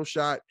title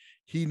shot,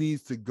 he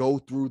needs to go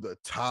through the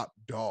top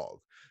dog.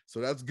 So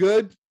that's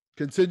good.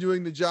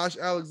 Continuing the Josh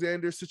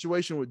Alexander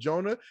situation with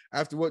Jonah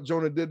after what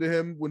Jonah did to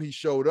him when he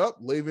showed up,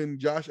 leaving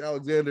Josh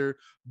Alexander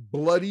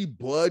bloody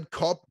blood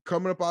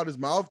coming up out his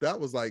mouth. That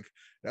was like,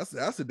 that's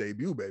a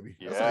debut, baby.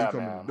 That's how you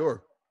come in the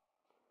door.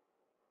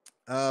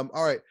 All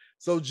right.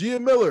 So Gia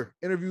Miller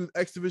interviewed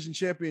X Division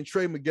champion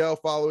Trey Miguel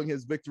following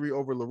his victory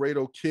over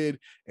Laredo Kid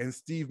and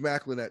Steve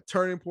Macklin at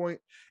Turning Point.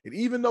 And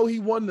even though he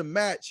won the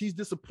match, he's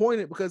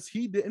disappointed because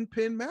he didn't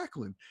pin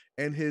Macklin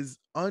and his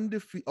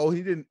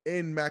he didn't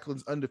end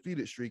Macklin's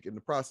undefeated streak in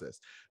the process.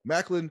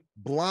 Macklin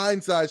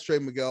blindsides Trey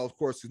Miguel, of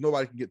course, because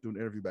nobody can get through an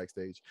interview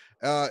backstage.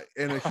 And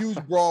a huge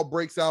brawl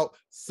breaks out.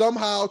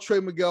 Somehow Trey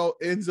Miguel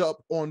ends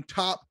up on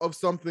top of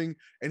something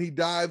and he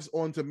dives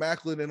onto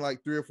Macklin and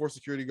like 3 or 4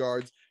 security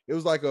guards. It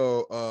was like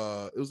a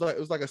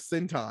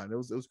senton. It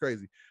was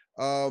crazy.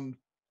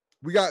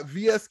 We got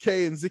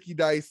VSK and Zicky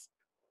Dice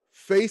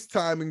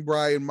FaceTiming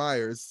Brian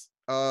Myers,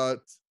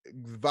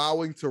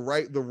 vowing to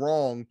right the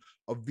wrong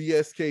of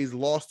VSK's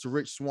loss to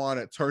Rich Swann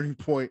at Turning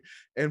Point,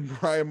 and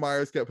Brian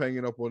Myers kept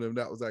hanging up on him.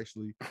 That was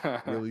actually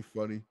really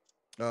funny.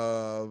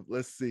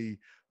 Let's see.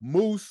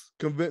 Moose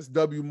convinced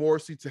W.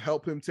 Morrissey to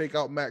help him take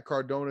out Matt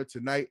Cardona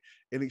tonight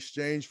in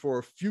exchange for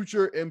a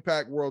future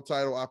Impact World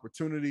Title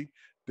opportunity.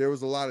 There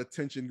was a lot of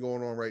tension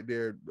going on right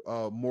there.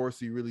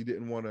 Morrissey really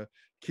didn't want to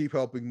keep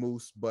helping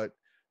Moose, but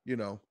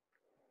of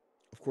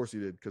course he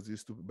did because he's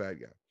a stupid bad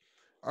guy.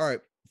 All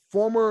right.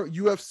 Former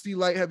UFC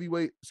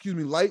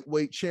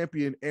lightweight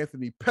champion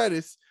Anthony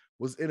Pettis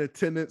was in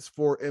attendance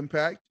for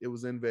Impact. It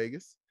was in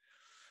Vegas.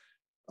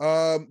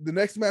 The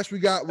next match we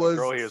got was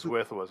the girl he was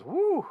with was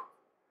woo.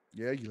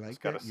 Yeah, you like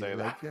Just that? gotta say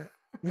that.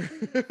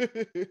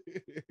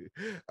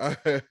 All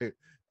right.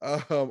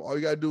 All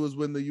you gotta do is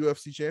win the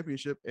UFC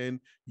championship, and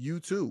you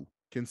too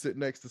can sit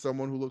next to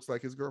someone who looks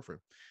like his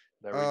girlfriend.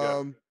 There we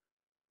go.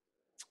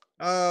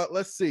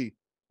 Let's see.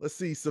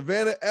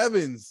 Savannah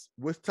Evans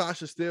with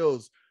Tasha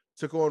Steelz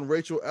took on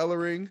Rachel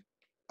Ellering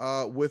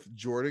with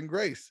Jordan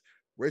Grace.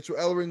 Rachel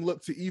Ellering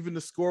looked to even the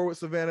score with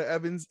Savannah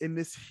Evans in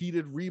this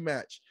heated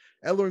rematch.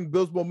 Ellering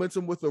builds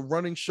momentum with a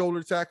running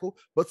shoulder tackle,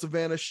 but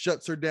Savannah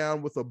shuts her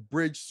down with a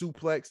bridge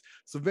suplex.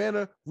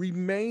 Savannah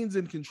remains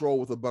in control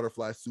with a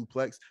butterfly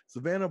suplex.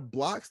 Savannah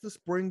blocks the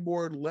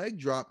springboard leg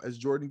drop as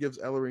Jordan gives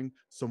Ellering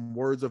some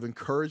words of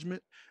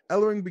encouragement.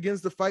 Ellering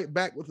begins to fight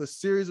back with a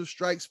series of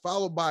strikes,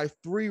 followed by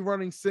 3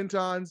 running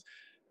sentons.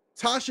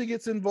 Tasha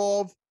gets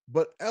involved,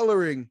 but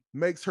Ellering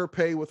makes her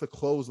pay with a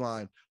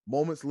clothesline.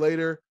 Moments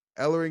later,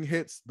 Ellering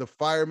hits the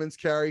fireman's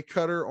carry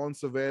cutter on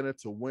Savannah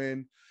to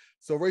win.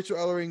 So Rachel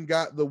Ellering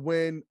got the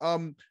win.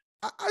 I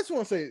just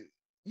want to say,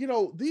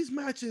 these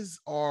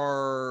matches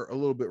are a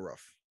little bit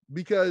rough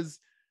because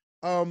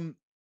Rachel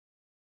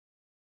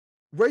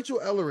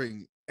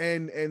Ellering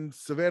and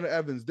Savannah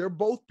Evans, they're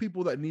both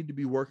people that need to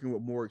be working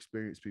with more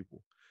experienced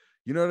people.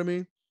 You know what I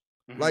mean?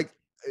 Mm-hmm. Like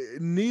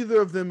neither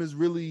of them is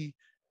really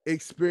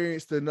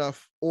experienced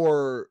enough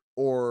or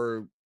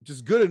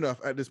just good enough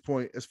at this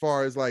point as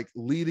far as like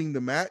leading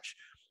the match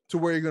to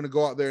where you're going to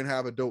go out there and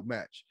have a dope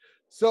match.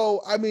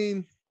 So, I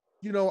mean,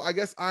 I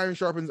guess iron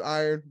sharpens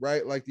iron,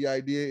 right? Like the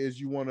idea is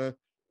you want to,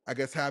 I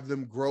guess, have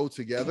them grow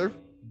together.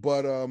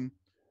 But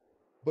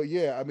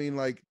yeah, I mean,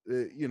 like,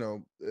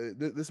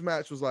 this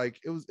match was like,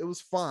 it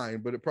was fine,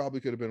 but it probably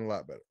could have been a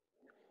lot better.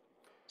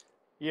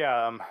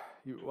 Yeah.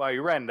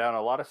 You ran down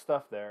a lot of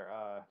stuff there.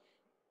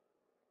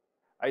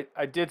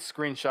 I did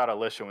screenshot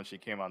Alicia when she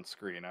came on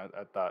screen. I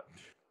thought.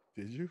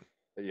 Did you?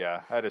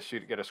 Yeah, I had to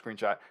get a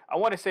screenshot. I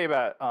want to say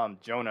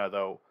about Jonah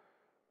though,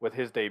 with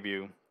his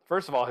debut.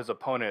 First of all, his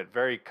opponent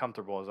very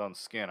comfortable in his own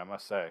skin, I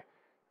must say.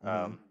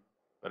 Mm-hmm.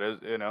 But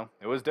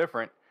it was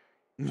different.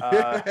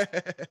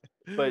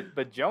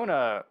 But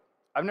Jonah,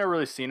 I've never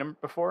really seen him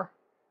before,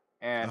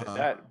 and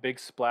that big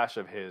splash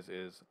of his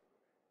is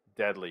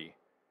deadly.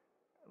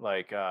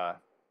 Like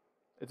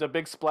it's a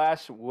big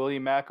splash. Willie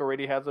Mack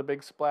already has a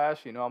big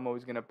splash. I'm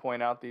always going to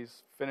point out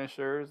these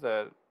finishers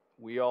that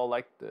they all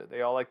like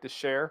to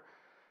share,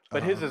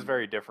 but his is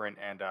very different,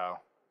 and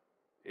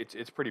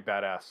it's pretty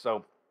badass.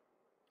 So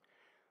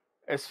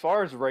as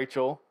far as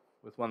Rachel,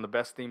 with one of the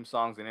best theme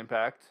songs in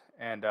Impact,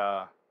 and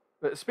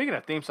but speaking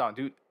of theme song,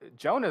 dude,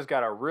 Jonah's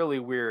got a really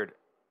weird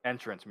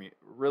entrance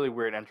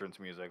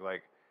music.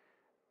 Like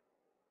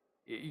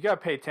you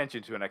gotta pay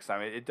attention to it next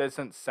time. It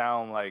doesn't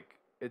sound like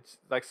it's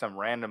like some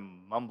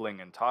random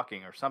mumbling and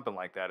talking or something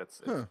like that.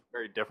 It's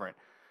very different.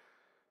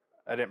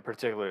 I didn't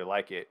particularly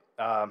like it.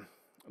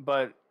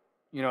 But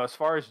as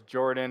far as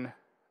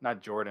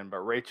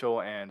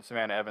Rachel and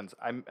Savannah Evans,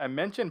 I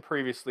mentioned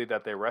previously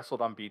that they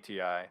wrestled on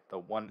BTI, the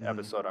one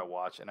episode I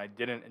watched, and I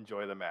didn't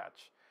enjoy the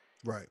match.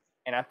 Right.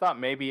 And I thought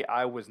maybe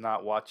I was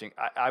not watching.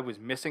 I was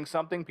missing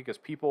something because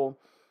people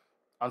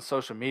on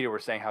social media were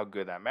saying how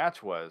good that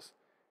match was.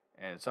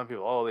 And some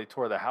people, oh, they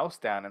tore the house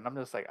down, and I'm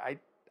just like,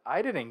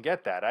 I didn't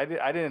get that. I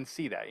didn't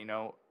see that. You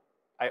know,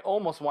 I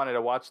almost wanted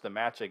to watch the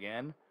match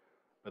again,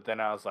 but then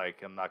I was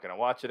like, I'm not gonna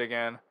watch it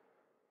again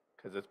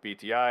because it's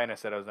BTI, and I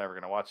said I was never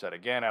gonna watch that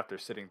again after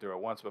sitting through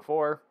it once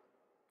before.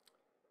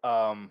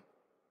 Um,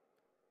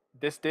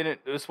 this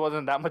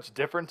wasn't that much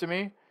different to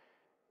me,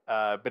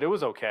 but it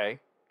was okay.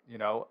 You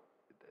know,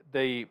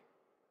 they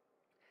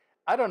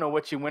I don't know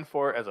what she went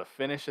for as a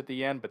finish at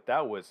the end, but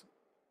that was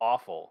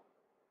awful.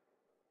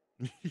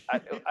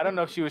 I don't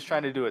know if she was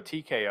trying to do a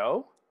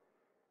TKO,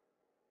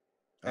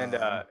 and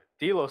Um,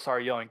 D'Lo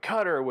started yelling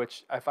 "cutter,"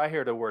 which if I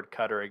hear the word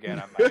 "cutter"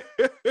 again, I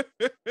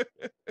might.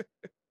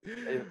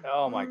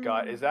 Oh my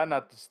God, is that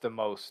not just the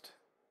most?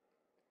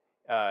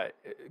 Uh,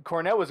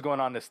 Cornette was going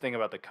on this thing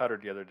about the cutter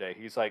the other day.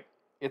 He's like,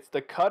 "It's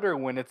the cutter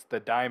when it's the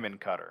diamond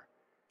cutter."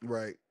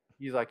 right.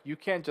 He's like, "You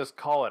can't just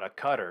call it a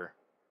cutter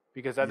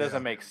because that Yeah.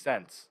 doesn't make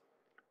sense."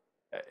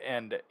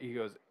 And he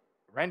goes,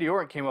 "Randy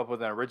Orton came up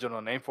with an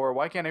original name for it.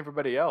 Why can't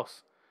everybody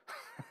else?"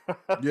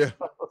 Yeah.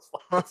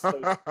 It's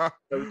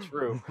so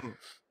true.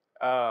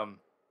 Um,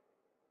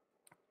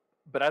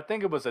 but I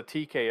think it was a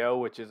TKO,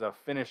 which is a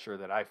finisher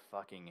that I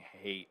fucking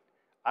hate.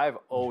 I've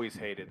always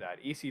hated that.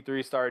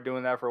 EC3 started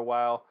doing that for a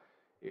while.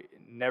 It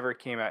never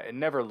came out. It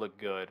never looked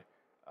good.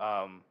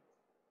 Um,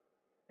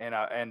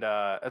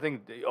 I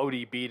think the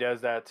ODB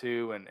does that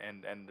too.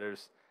 And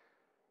there's,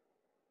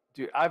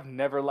 dude, I've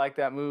never liked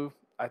that move.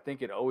 I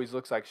think it always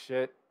looks like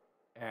shit.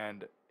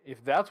 And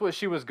if that's what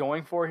she was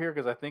going for here,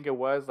 because I think it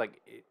was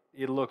like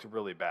it looks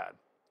really bad.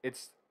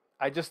 It's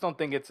I just don't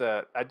think it's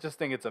a I just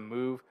think it's a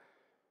move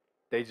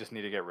they just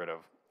need to get rid of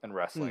in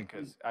wrestling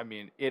because I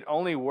mean it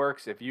only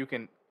works if you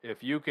can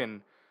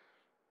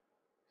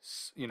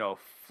you know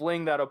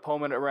fling that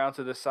opponent around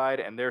to the side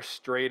and they're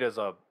straight as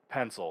a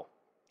pencil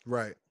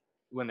Right.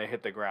 when they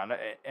hit the ground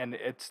and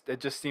it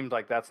just seems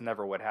like that's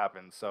never what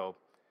happens. So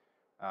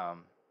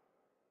um,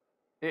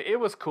 it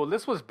was cool.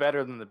 This was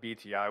better than the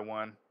BTI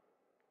one,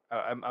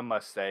 I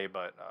must say,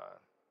 but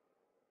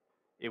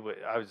it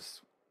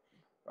was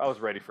I was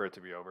ready for it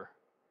to be over.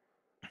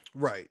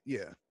 Right.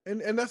 Yeah.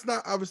 And that's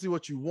not obviously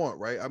what you want,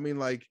 right? I mean,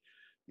 like,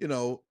 you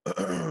know,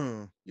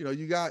 you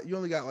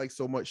only got like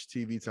so much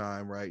TV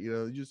time, right?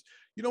 You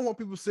don't want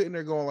people sitting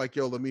there going like,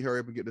 yo, let me hurry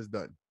up and get this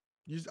done.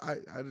 You just I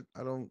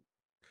don't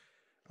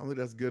think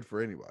that's good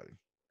for anybody.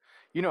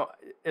 You know,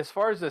 as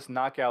far as this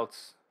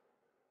knockouts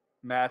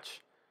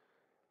match,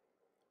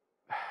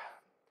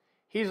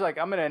 he's like,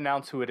 I'm gonna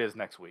announce who it is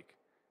next week.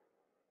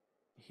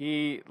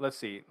 Let's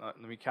see,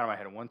 let me count in my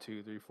head. 1,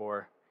 2, 3,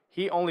 4.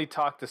 He only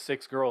talked to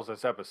 6 girls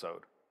this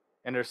episode,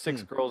 and there's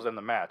 6 girls in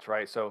the match,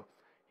 right? So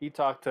he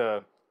talked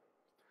to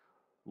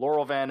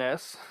Laurel Van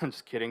Ness. I'm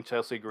just kidding.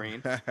 Chelsea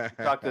Green.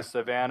 He talked to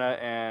Savannah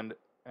and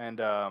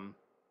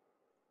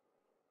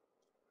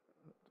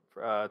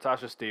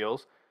Tasha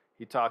Steeles.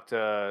 He talked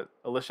to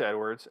Alicia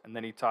Edwards, and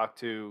then he talked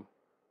to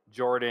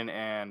Jordan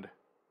and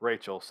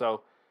Rachel.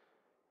 So,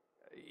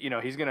 you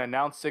know, he's going to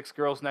announce 6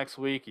 girls next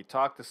week. He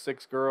talked to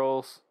 6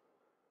 girls.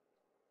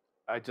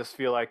 I just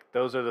feel like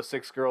those are the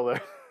 6 girls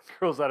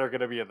that are going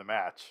to be in the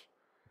match.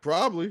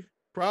 Probably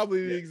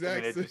the Yeah,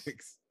 exact I mean,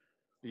 6.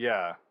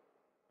 Yeah.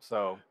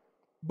 So.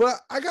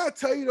 But I gotta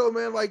tell you though,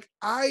 man, like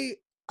I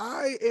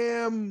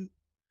am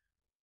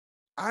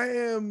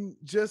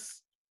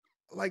just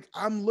like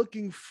I'm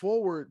looking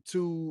forward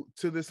to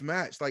this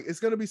match. Like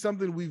it's gonna be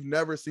something we've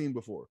never seen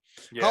before.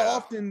 Yeah. How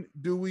often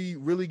do we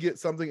really get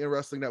something in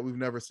wrestling that we've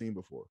never seen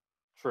before?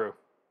 True.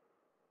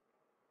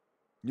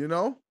 You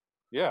know?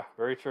 Yeah,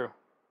 very true.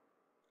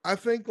 I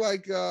think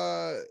like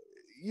I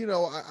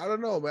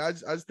don't know, man. I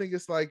just think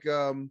it's like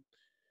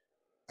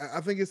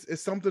I think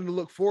it's something to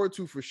look forward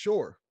to for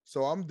sure.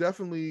 So I'm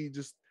definitely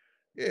just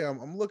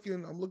I'm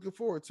looking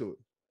forward to it.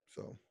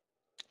 So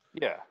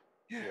Yeah.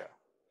 Yeah.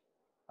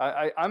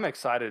 I'm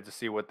excited to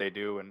see what they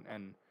do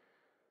and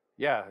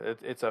yeah,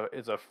 it's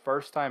a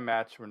first time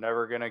match. We're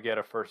never gonna get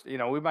a first. You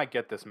know, we might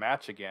get this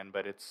match again,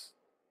 but it's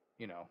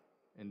you know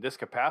in this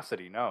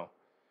capacity, no.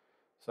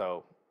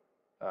 So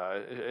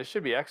it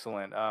should be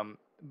excellent.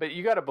 But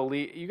you got to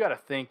believe, you got to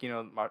think. You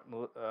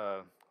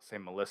know, say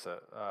Melissa,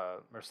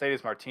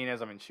 Mercedes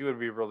Martinez. I mean, she would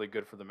be really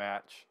good for the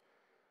match.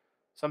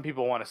 Some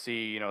people want to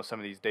see some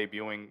of these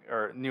debuting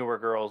or newer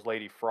girls,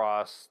 Lady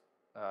Frost,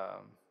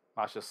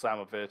 Masha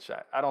Slamovich.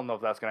 I don't know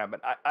if that's gonna happen.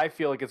 I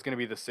feel like it's gonna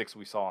be the 6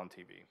 we saw on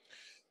TV.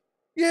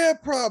 yeah,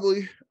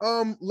 probably.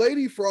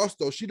 Lady Frost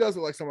though, she does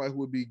look like somebody who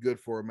would be good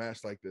for a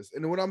match like this.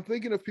 And when I'm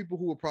thinking of people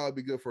who would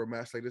probably be good for a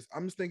match like this,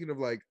 I'm just thinking of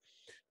like,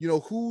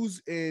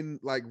 who's in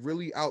like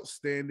really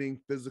outstanding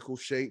physical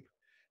shape.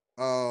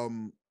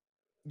 Um,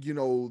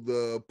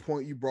 the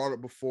point you brought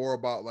up before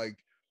about like,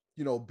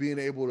 being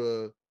able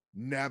to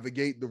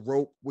navigate the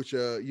rope with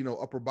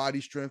upper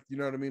body strength, you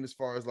know what I mean? As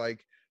far as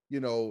like,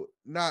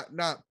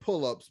 not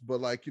pull-ups,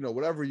 but like,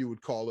 whatever you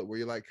would call it, where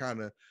you're like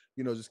kind of,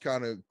 just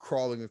kind of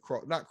crawling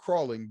across, not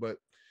crawling, but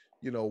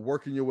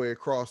working your way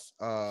across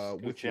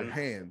with your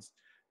hands.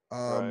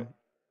 Right.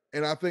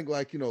 And I think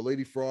like,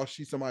 Lady Frost,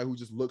 she's somebody who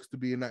just looks to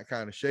be in that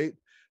kind of shape.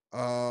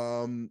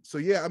 So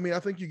yeah, I mean, I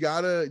think you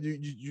gotta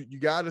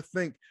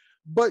think,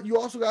 but you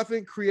also gotta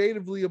think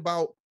creatively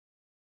about,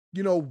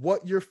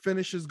 what your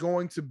finish is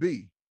going to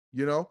be,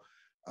 you know.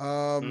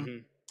 Mm-hmm.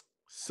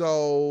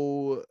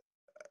 So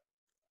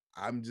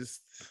I'm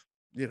just,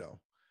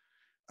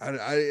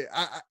 I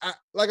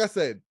like I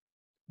said,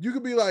 you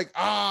could be like,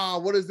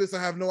 what is this?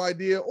 I have no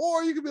idea.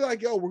 Or you could be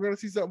like, yo, we're gonna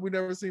see something we've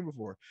never seen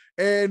before.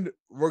 And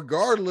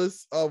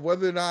regardless of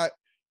whether or not,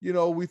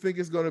 we think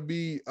it's gonna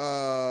be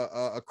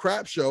a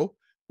crap show,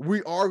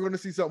 we are gonna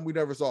see something we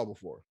never saw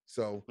before.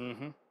 So,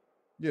 Mm-hmm.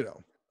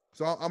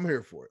 So I'm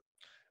here for it.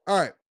 All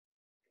right.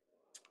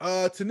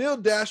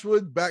 Tennille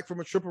Dashwood back from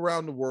a trip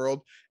around the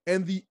world,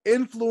 and the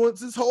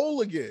influence is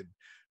whole again.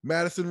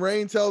 Madison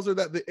Rayne tells her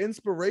that the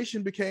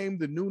inspiration became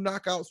the new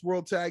Knockouts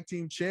World Tag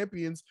Team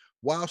Champions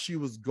while she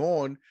was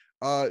gone.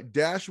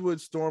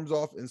 Dashwood storms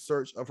off in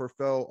search of her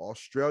fellow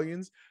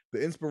Australians.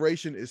 The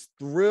inspiration is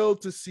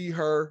thrilled to see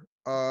her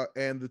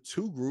and the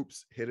two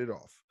groups hit it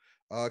off.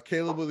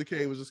 Caleb with the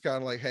K was just kind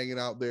of like hanging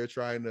out there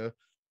trying to,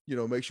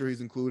 make sure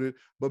he's included.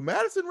 But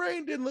Madison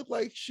Rayne didn't look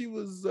like she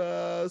was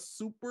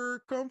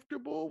super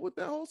comfortable with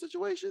that whole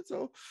situation.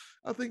 So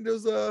I think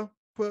there's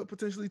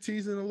potentially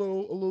teasing a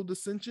little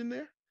dissension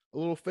there, a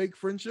little fake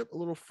friendship, a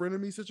little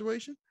frenemy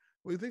situation.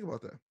 What do you think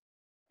about that?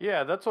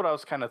 Yeah, that's what I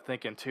was kind of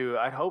thinking too.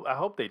 I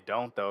hope they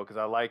don't though, because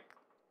I like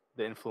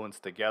the influence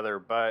together.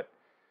 But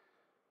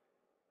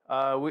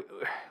we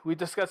we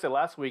discussed it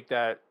last week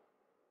that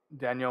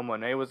Danielle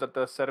Monet was at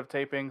the set of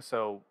taping,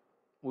 so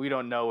we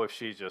don't know if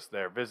she's just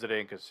there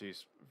visiting because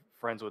she's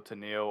friends with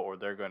Tennille, or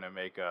they're going to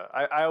make a.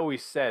 I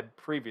always said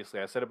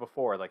previously, I said it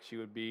before, like she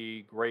would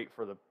be great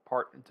for the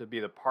part to be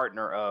the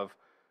partner of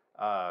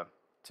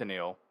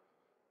Tennille.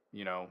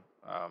 You know,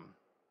 um,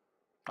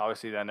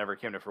 obviously that never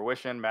came to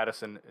fruition.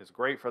 Madison is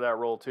great for that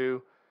role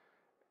too,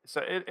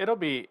 so it'll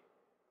be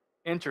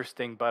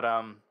interesting. But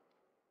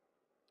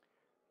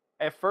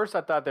at first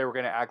I thought they were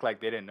going to act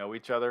like they didn't know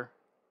each other,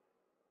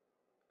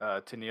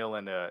 Tennille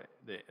and the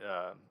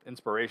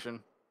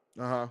inspiration.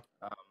 Uh-huh.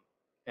 Um,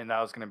 and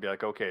I was gonna be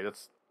like, okay,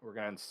 that's we're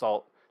gonna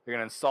insult. They're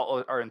gonna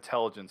insult our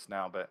intelligence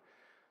now. But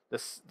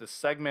this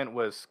segment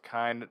was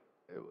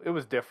it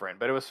was different,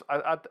 but it was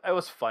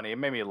funny. It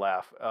made me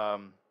laugh.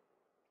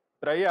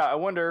 But yeah, I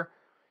wonder.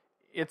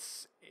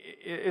 It's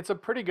a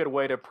pretty good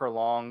way to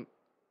prolong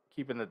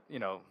keeping the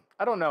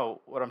I don't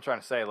know what I'm trying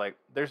to say. Like,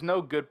 there's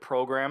no good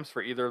programs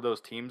for either of those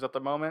teams at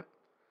the moment.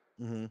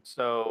 Mm-hmm.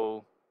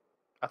 So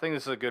I think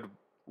this is a good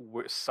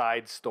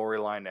side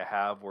storyline to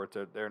have where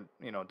they're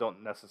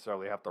don't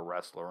necessarily have to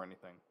wrestle or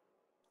anything.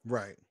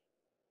 Right.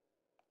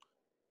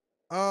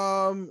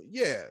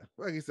 Yeah,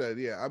 like you said,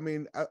 yeah. I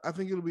mean, I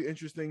think it'll be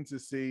interesting to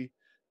see.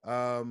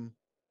 I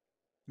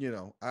don't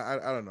know.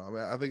 I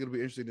mean, I think it'll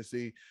be interesting to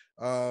see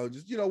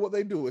just what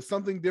they do. It's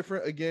something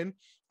different again.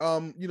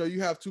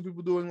 You have two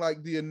people doing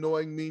like the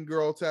annoying mean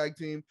girl tag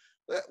team.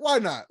 Why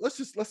not?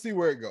 Let's see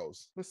where it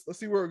goes. Let's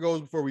see where it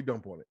goes before we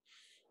dump on it.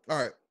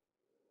 All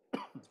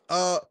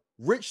right.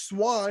 Rich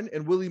Swann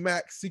and Willie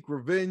Mack seek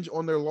revenge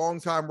on their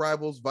longtime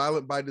rivals,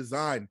 Violent by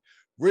Design.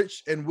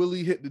 Rich and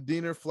Willie hit the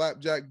Diener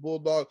Flapjack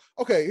Bulldog.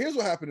 Okay, here's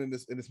what happened in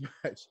this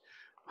match.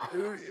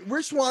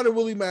 Rich Swann and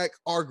Willie Mack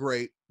are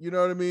great. You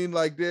know what I mean?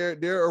 Like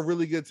they're a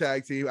really good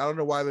tag team. I don't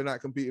know why they're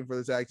not competing for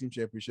the tag team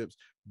championships.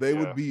 They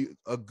would be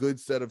a good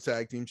set of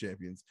tag team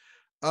champions.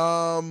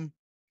 Willie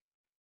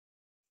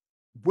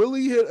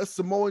hit a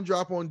Samoan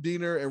drop on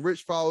Diener, and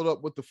Rich followed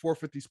up with the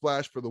 450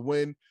 splash for the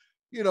win.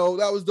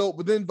 That was dope.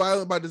 But then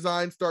Violent by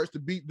Design starts to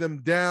beat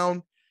them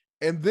down.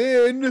 And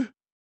then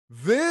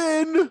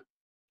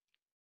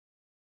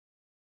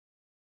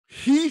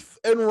Heath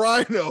and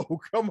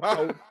Rhino come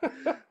out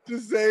to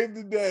save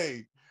the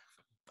day.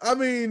 I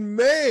mean,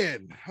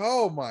 man,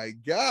 oh my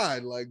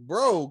God. Like,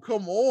 bro,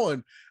 come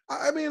on.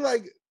 I mean,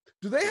 like,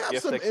 do they have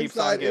some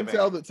inside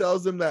intel that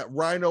tells them that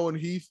Rhino and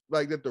Heath,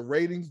 like, that the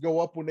ratings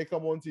go up when they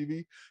come on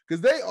TV?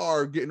 Because they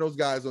are getting those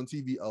guys on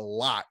TV a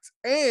lot.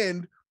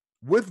 And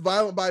with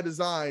Violent by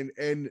Design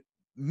and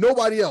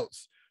nobody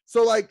else.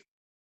 So, like,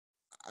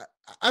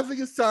 I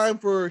think it's time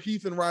for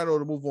Heath and Rhino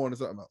to move on to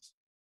something else.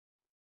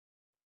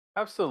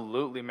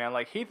 Absolutely, man.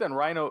 Like Heath and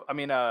Rhino, I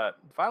mean,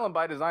 Violent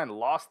by Design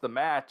lost the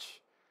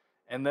match,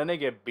 and then they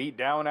get beat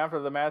down after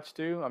the match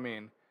too. I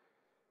mean,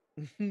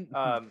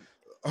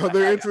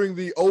 they're entering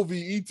the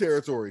OVE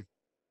territory.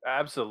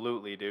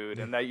 Absolutely, dude,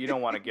 and that you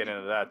don't want to get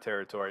into that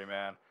territory,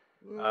 man.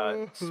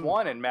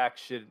 Swann and Mac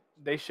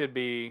should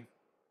be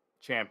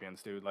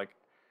champions, dude. Like,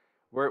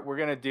 we're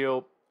gonna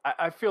deal.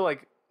 I feel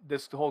like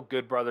this whole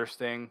Good Brothers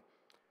thing.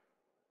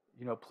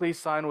 Please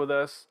sign with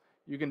us.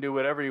 You can do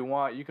whatever you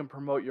want. You can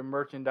promote your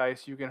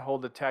merchandise. You can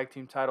hold the tag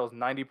team titles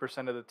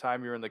 90% of the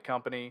time you're in the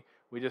company.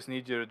 We just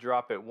need you to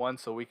drop it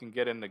once so we can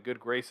get in the good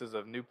graces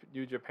of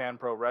New Japan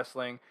Pro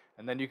Wrestling.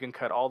 And then you can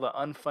cut all the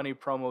unfunny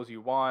promos you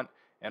want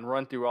and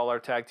run through all our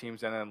tag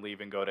teams and then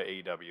leave and go to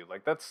AEW.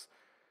 Like, that's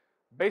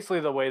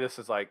basically the way this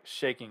is, like,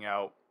 shaking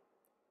out.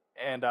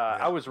 And Yeah.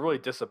 I was really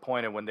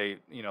disappointed when they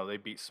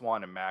beat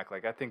Swan and Mac.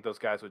 Like, I think those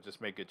guys would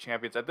just make good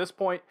champions. At this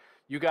point,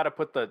 you got to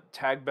put the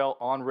tag belt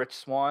on Rich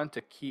Swann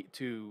to get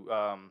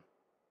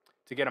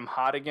him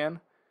hot again,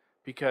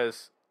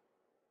 because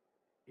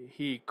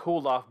he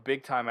cooled off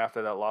big time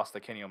after that loss to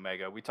Kenny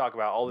Omega. We talk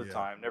about all the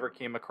time. Never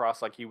came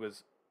across like he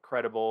was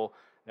credible.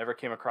 Never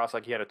came across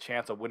like he had a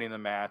chance of winning the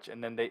match.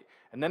 And then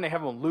they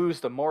have him lose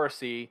to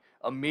Morrissey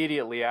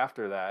immediately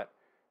after that.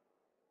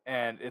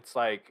 And it's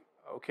like,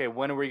 okay,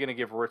 when are we going to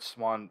give Rich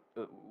Swann?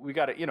 We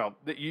got to,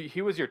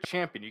 he was your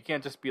champion. You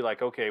can't just be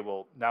like, okay,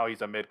 well, now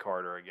he's a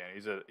mid-carder again.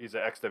 He's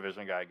an X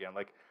Division guy again.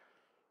 Like,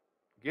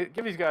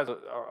 give these guys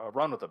a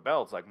run with the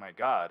belts. Like, my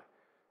God.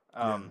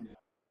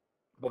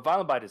 But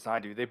Violent by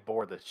Design, dude, they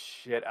bore the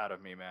shit out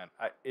of me, man.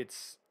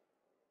 It's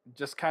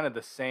just kind of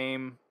the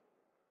same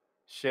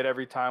shit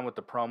every time with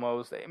the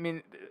promos.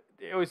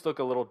 They always look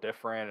a little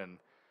different, and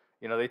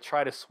they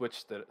try to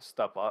switch the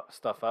stuff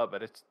up,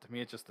 but to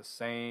me it's just the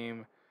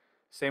same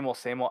old.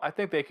 I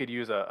think they could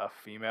use a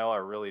female. I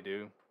really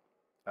do,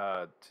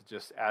 to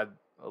just add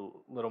a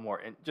little more,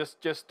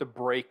 just to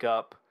break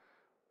up.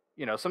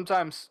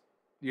 Sometimes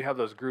you have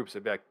those groups,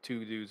 it'd be like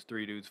 2 dudes,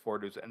 3 dudes, 4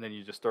 dudes, and then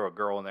you just throw a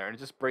girl in there, and it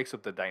just breaks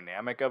up the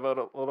dynamic of it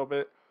a little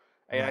bit.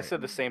 And right. I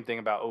said the same thing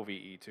about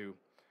OVE too.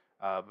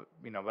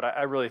 But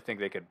I really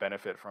think they could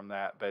benefit from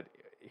that. But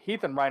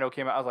Heath and Rhino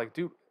came out. I was like,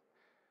 dude,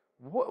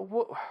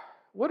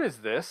 what is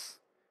this?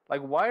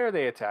 Like, why are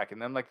they attacking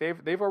them? Like,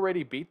 they've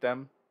already beat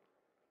them,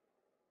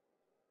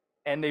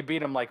 and they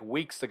beat them like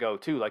weeks ago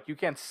too. Like, you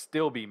can't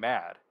still be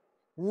mad,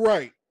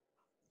 right?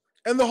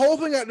 And the whole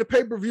thing at the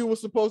pay-per-view was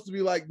supposed to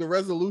be like the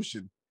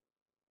resolution.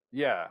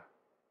 Yeah.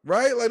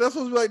 Right? Like, that's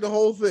supposed to be like the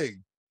whole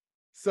thing.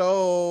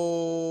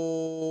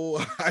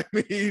 So, I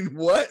mean,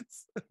 what?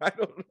 I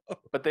don't know.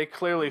 But they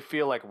clearly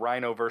feel like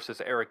Rhino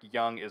versus Eric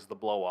Young is the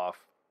blow-off.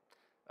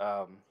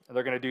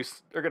 They're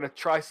gonna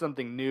try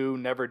something new,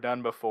 never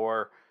done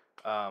before,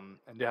 and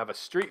to have a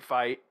street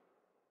fight.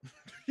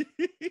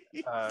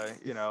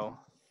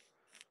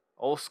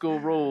 Old school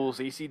rules,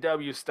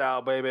 ECW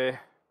style, baby.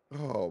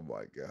 Oh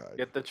my God!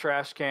 Get the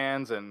trash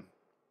cans and.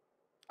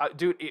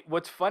 Dude,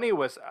 what's funny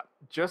was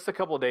just a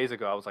couple of days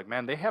ago, I was like,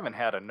 man, they haven't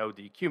had a no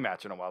DQ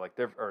match in a while,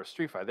 or a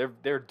street fight.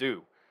 They're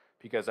due,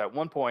 because at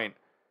one point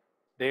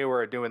they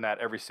were doing that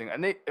every single,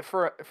 and they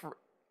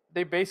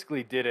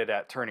basically did it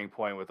at Turning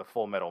Point with a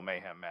Full Metal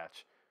Mayhem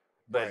match,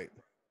 but right.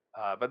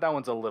 But that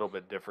one's a little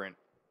bit different.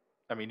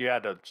 I mean, you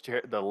had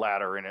the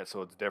ladder in it,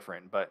 so it's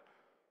different. But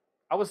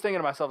I was thinking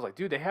to myself, like,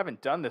 dude, they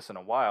haven't done this in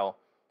a while,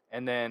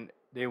 and then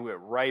they went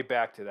right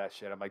back to that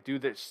shit. I'm like,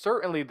 dude,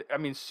 certainly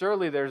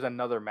there's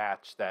another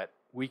match that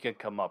we can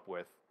come up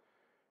with.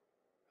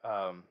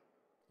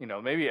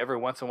 Maybe every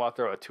once in a while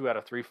throw a 2 out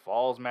of 3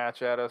 falls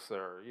match at us,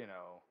 or,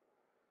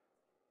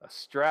 a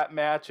strap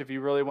match if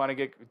you really want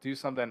to do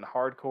something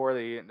hardcore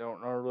that you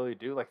don't really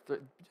do. Like,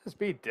 just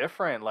be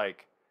different.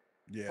 Like,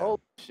 oh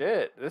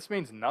shit, this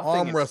means nothing.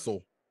 Arm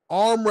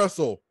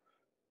wrestle.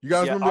 You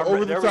guys remember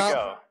Over the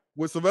Top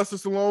with Sylvester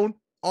Stallone?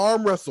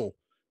 Arm wrestle.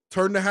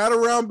 Turn the hat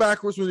around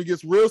backwards when it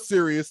gets real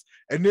serious,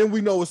 and then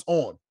we know it's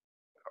on.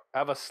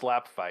 Have a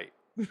slap fight.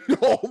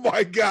 Oh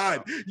my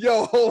God.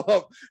 Yo, hold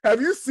up. Have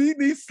you seen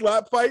these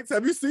slap fights?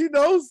 Have you seen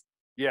those?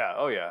 Yeah.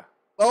 Oh yeah.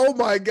 Oh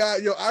my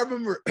God. Yo, I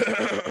remember.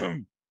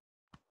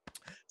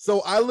 So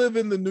I live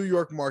in the New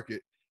York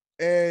market,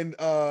 and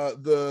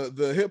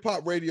the hip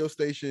hop radio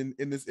station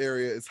in this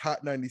area is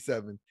Hot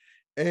 97.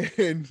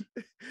 And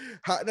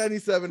Hot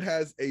 97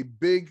 has a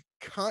big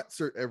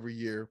concert every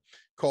year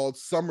called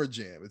Summer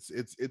Jam.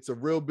 It's a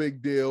real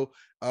big deal.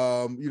 We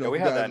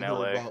had that in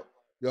LA.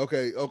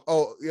 Okay.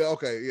 Oh, yeah.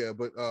 Okay. Yeah.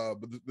 But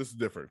this is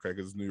different. Okay.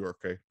 Because it's New York.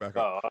 Okay. Back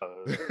up.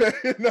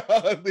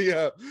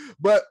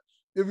 But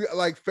if you,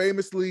 like,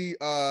 famously,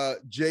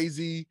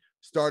 Jay-Z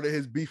started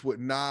his beef with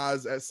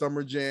Nas at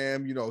Summer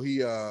Jam.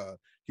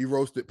 He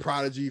roasted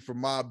Prodigy for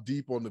Mobb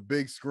Deep on the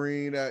big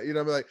screen.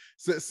 Like,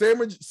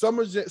 Summer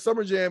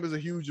Jam is a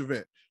huge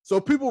event. So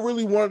people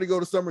really wanted to go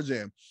to Summer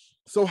Jam.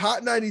 So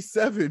Hot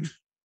 97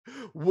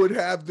 would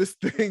have this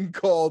thing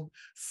called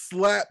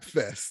Slap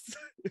Fest,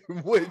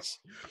 which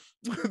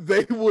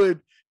they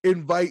would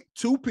invite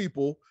 2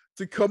 people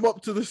to come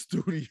up to the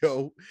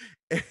studio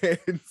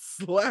and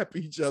slap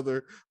each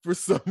other for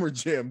Summer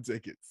Jam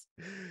tickets.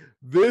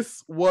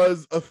 This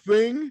was a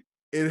thing.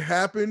 It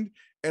happened,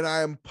 and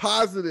I am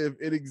positive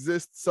it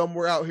exists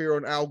somewhere out here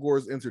on Al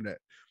Gore's internet.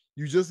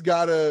 You just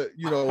gotta,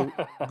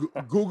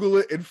 Google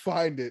it and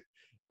find it.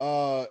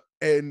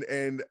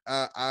 And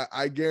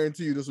I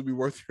guarantee you this will be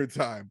worth your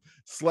time.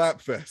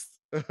 Slapfest.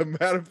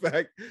 Matter of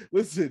fact,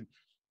 listen,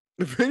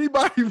 if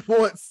anybody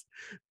wants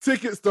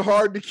tickets to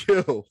Hard to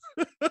Kill,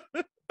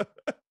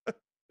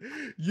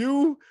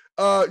 you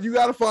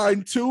got to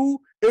find 2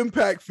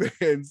 Impact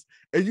fans,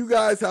 and you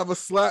guys have a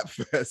slap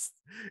fest,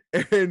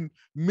 and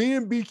me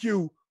and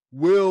BQ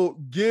will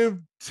give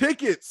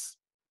tickets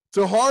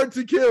to Hard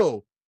to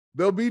Kill.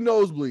 There'll be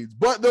nosebleeds,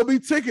 but there'll be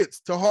tickets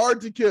to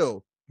Hard to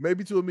Kill,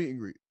 maybe to a meet and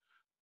greet,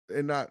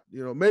 and not,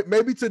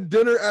 maybe to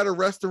dinner at a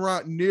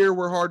restaurant near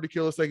where Hard to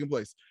Kill is taking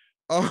place.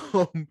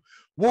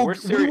 We're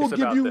serious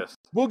about this.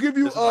 We'll give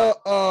you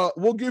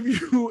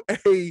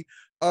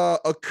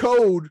a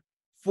code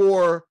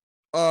for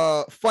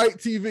Fight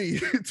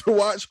TV to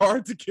watch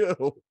Hard to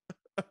Kill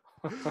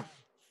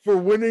for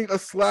winning a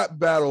slap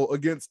battle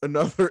against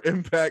another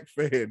Impact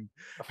fan.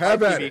 A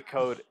Fight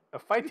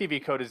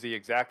TV code is the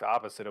exact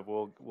opposite of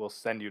we'll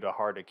send you to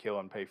Hard to Kill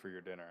and pay for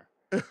your dinner.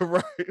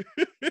 Right.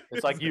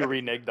 It's like you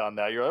reneged on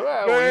that. You're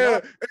like,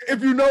 well,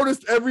 if you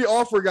noticed, every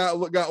offer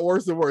got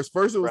worse and worse.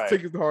 First, it was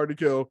tickets to Hard to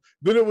Kill.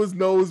 Then it was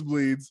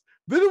nosebleeds.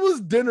 Then it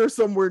was dinner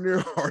somewhere near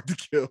Hard to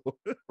Kill.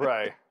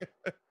 Right.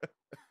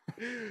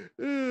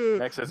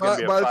 Next is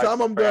gonna be by the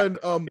time I'm done,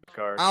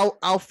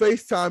 I'll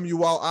FaceTime you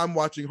while I'm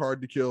watching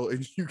Hard to Kill,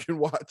 and you can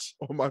watch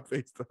on my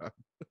FaceTime.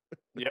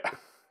 Yeah.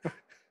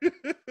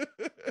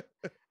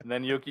 And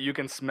then you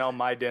can smell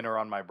my dinner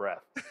on my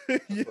breath.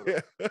 Yeah.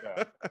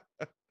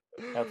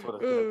 That's what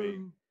it's gonna be.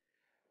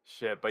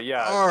 Shit, but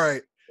yeah. All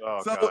right.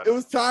 Oh, so God. It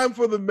was time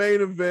for the main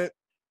event.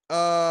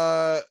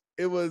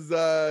 It was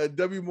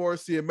W.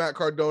 Morrissey and Matt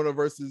Cardona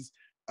versus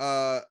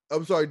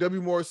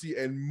W. Morrissey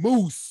and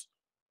Moose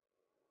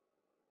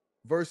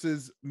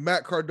versus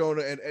Matt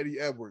Cardona and Eddie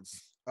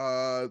Edwards.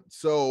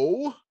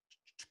 So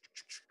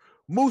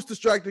Moose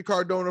distracted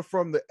Cardona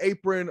from the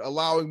apron,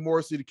 allowing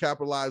Morrissey to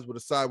capitalize with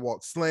a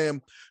sidewalk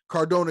slam.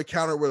 Cardona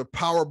countered with a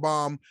power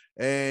bomb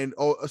a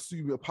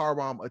power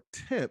bomb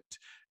attempt,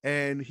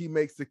 and he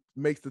makes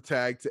the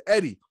tag to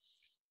Eddie.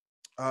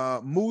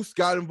 Moose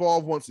got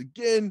involved once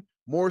again.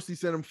 Morrissey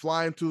sent him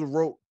flying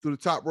through the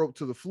top rope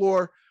to the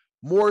floor.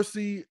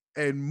 Morrissey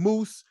and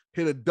Moose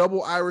hit a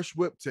double Irish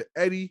whip to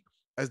Eddie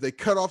as they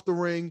cut off the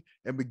ring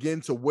and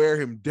begin to wear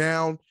him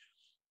down.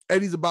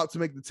 Eddie's about to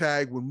make the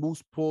tag when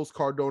Moose pulls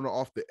Cardona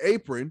off the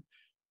apron.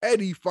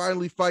 Eddie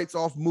finally fights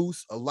off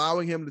Moose,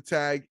 allowing him to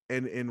tag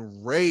an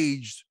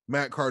enraged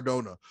Matt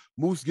Cardona.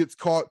 Moose gets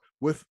caught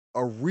with a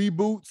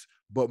reboot,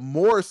 but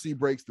Morrissey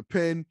breaks the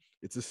pin.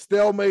 It's a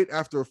stalemate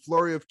after a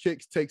flurry of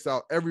kicks takes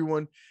out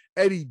everyone.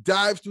 Eddie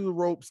dives through the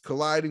ropes,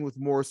 colliding with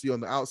Morrissey on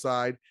the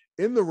outside.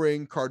 In the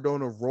ring,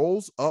 Cardona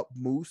rolls up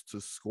Moose to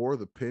score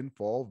the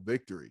pinfall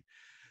victory.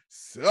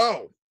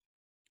 So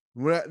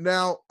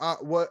now, I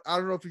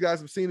don't know if you guys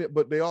have seen it,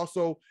 but they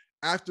also,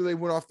 after they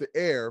went off the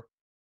air,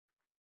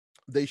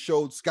 they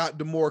showed Scott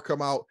D'Amore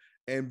come out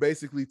and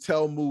basically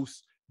tell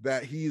Moose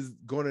that he's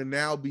going to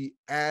now be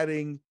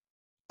adding,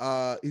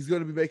 he's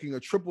going to be making a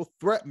triple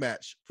threat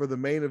match for the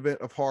main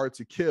event of Hard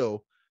to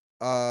Kill.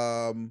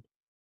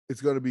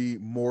 It's going to be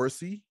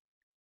Morrissey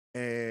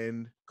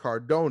and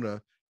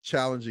Cardona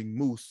challenging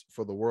Moose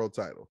for the world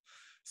title.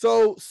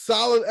 So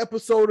solid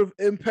episode of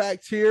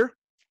Impact here.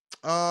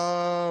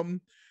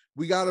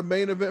 We got a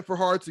main event for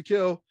Hard to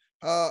Kill.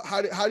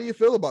 How do you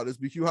feel about this,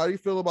 BQ? How do you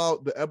feel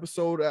about the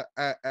episode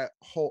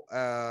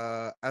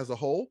as a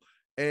whole?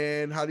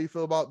 And how do you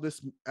feel about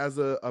this as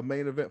a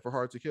main event for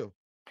Hard to Kill?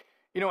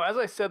 As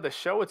I said, the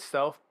show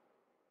itself,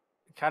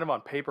 kind of on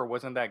paper,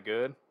 wasn't that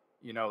good.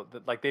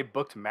 Like they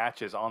booked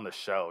matches on the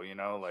show.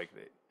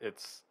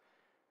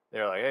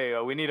 They're like, hey,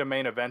 we need a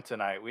main event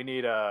tonight. We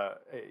need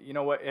you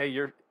know what? Hey,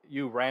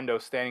 you rando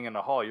standing in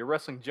the hall. You're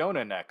wrestling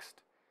Jonah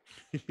next.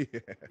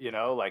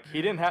 Yeah. Like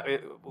he didn't have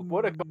it.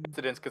 What a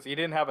coincidence, because he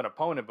didn't have an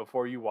opponent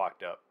before you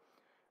walked up.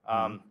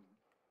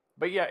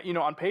 But yeah,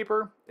 on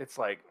paper it's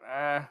like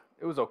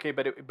it was okay,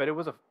 but it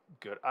was a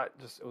good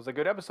it was a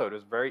good episode. It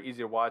was very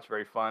easy to watch,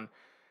 very fun.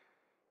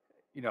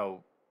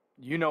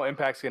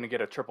 Impact's going to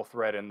get a triple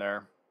threat in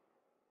there.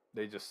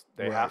 They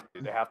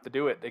have to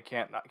do it. They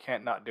can't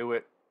not do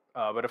it.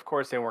 But of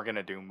course they weren't going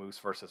to do Moose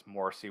versus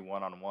Morrissey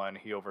 1-on-1,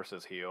 heel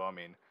versus heel. I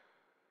mean,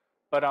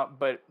 but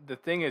the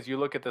thing is, you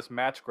look at this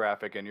match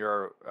graphic and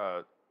you're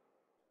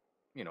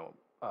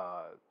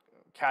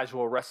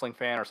casual wrestling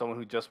fan or someone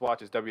who just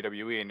watches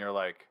WWE, and you're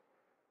like,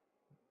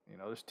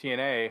 there's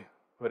TNA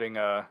putting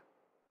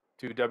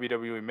two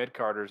WWE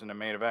mid-carders in the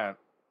main event.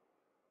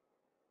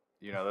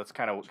 That's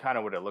kind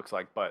of what it looks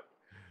like. But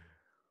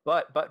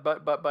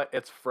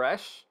it's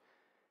fresh.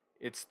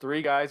 It's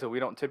three guys that we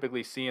don't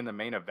typically see in the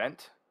main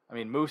event. I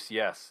mean, Moose,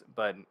 yes,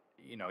 but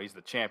he's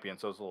the champion,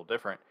 so it's a little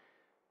different.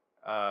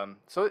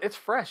 So it's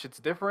fresh, it's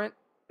different.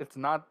 It's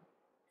not,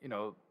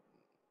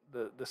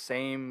 the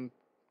same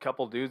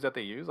couple dudes that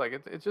they use.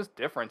 Like it's just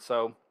different.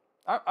 So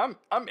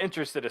I'm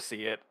interested to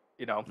see it.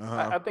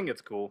 I think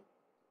it's cool.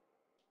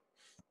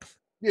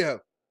 Yeah.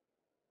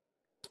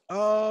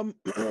 I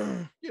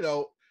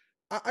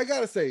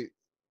gotta say,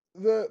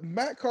 the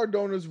Matt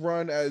Cardona's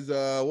run as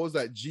what was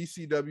that,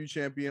 GCW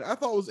champion, I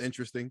thought was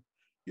interesting.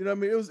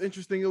 It was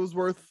interesting. It was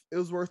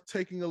worth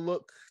taking a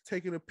look,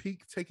 taking a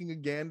peek, taking a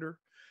gander.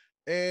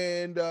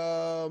 And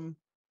I'm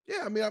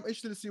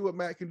interested to see what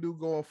Matt can do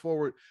going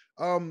forward.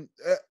 I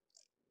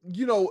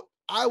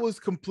was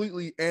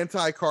completely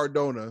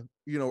anti-Cardona,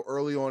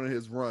 early on in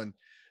his run.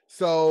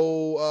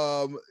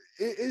 So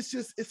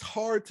it's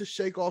hard to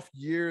shake off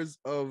years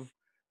of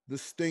the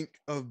stink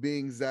of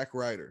being Zack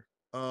Ryder.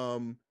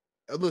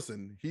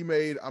 Listen, he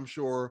made, I'm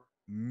sure,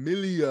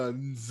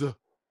 millions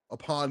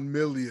upon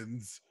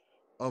millions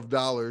of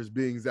dollars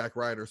being Zack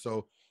Ryder.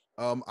 So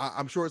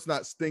I'm sure it's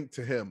not stink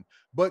to him,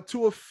 but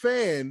to a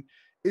fan,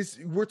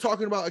 we're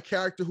talking about a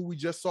character who we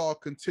just saw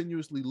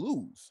continuously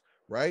lose,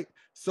 right?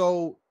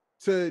 So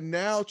to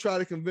now try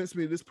to convince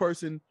me this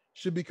person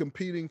should be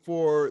competing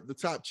for the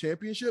top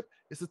championship,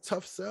 it's a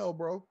tough sell,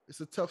 bro. It's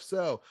a tough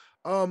sell.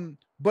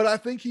 But I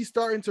think he's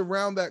starting to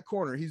round that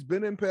corner. He's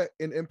been in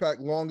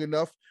Impact long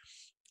enough,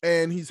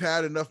 and he's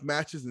had enough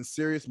matches and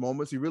serious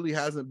moments. He really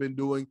hasn't been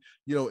doing,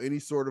 any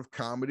sort of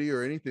comedy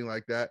or anything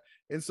like that.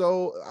 And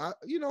so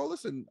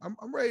listen,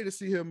 I'm ready to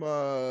see him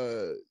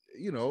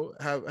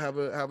have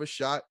a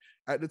shot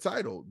at the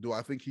title. Do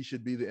I think he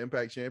should be the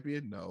Impact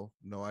champion? No,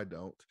 I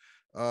don't.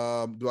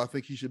 Do I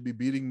think he should be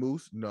beating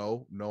Moose?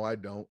 No, I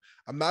don't.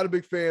 I'm not a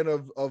big fan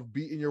of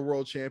beating your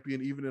world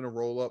champion even in a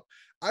roll up.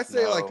 I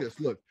say like this,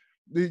 look,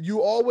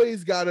 you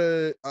always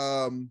gotta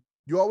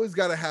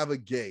have a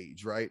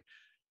gauge, right?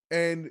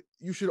 And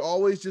you should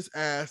always just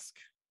ask,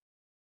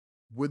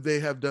 would they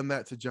have done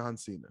that to John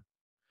Cena?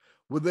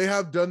 Would they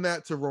have done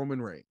that to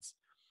Roman Reigns?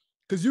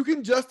 Because you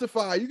can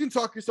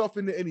talk yourself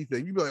into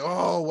anything. You'd be like,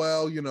 oh,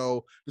 well,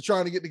 they're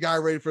trying to get the guy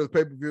ready for the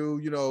pay-per-view.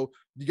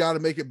 You got to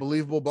make it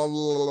believable, blah,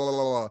 blah, blah, blah,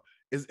 blah.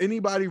 Is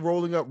anybody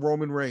rolling up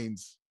Roman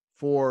Reigns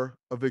for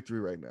a victory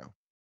right now?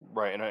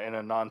 Right, in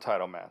a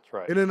non-title match,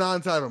 right. In a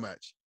non-title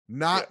match.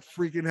 Not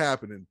freaking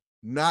happening.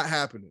 Not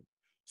happening.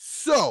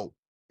 So,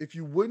 if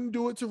you wouldn't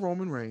do it to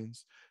Roman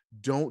Reigns,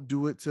 don't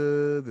do it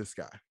to this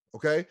guy.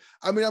 Okay.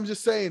 I mean, I'm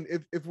just saying,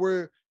 if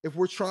we're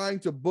trying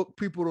to book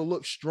people to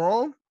look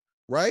strong,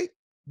 right?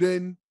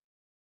 Then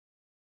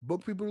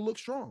book people to look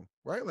strong,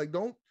 right? Like,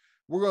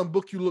 we're gonna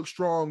book you to look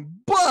strong,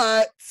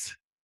 but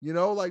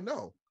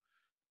no.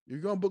 You're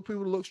gonna book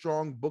people to look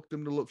strong, book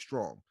them to look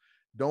strong.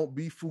 Don't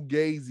be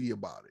fugazi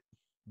about it.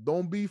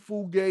 Don't be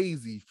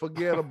fugazi.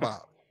 Forget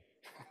about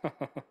it.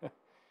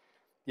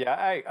 Yeah,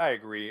 I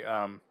agree.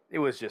 It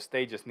was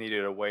they just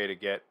needed a way to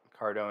get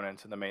Cardona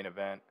into the main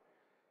event.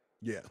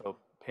 Yeah. So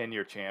pin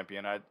your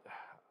champion.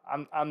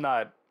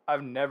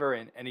 I've never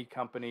in any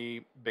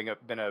company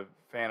been a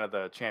fan of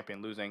the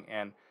champion losing,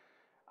 and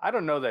I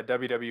don't know that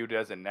WWE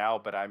does it now,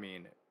 but I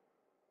mean,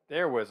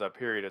 there was a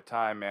period of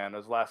time, man,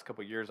 those last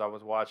couple of years I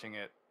was watching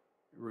it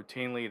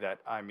routinely that,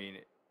 I mean,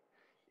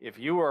 if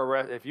you were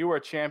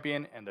a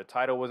champion and the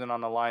title wasn't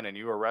on the line and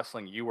you were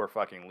wrestling, you were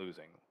fucking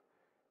losing.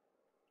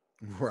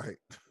 Right.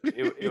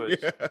 It was,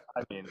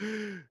 I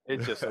mean,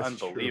 it's just That's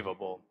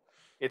unbelievable. True.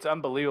 It's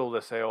unbelievable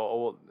to say,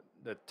 oh,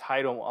 the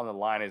title on the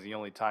line is the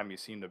only time you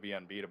seem to be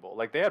unbeatable.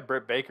 Like, they had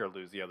Britt Baker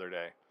lose the other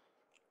day.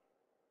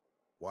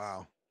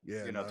 Wow.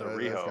 Yeah. To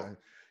Riho.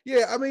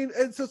 Yeah. I mean,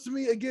 and so to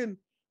me, again,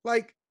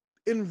 like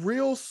in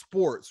real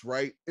sports,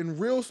 right? In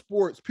real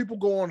sports, people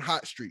go on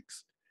hot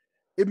streaks.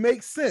 It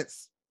makes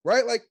sense,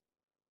 right? Like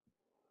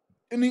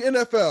in the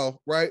NFL,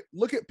 right?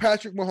 Look at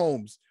Patrick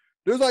Mahomes.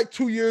 There's like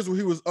 2 years where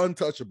he was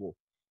untouchable.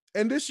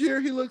 And this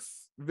year he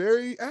looks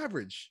very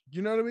average.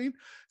 You know what I mean?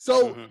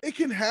 So it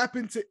can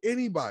happen to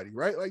anybody,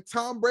 right? Like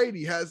Tom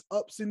Brady has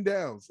ups and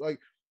downs. Like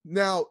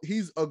now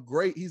he's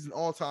an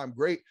all-time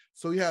great.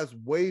 So he has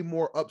way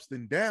more ups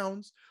than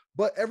downs,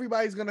 but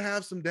everybody's going to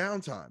have some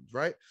downtimes,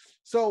 right?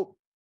 So,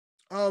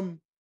 but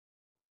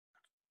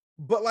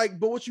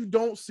what you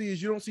don't see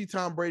is you don't see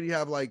Tom Brady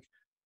have like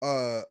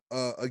a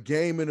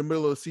game in the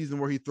middle of the season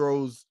where he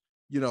throws,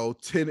 10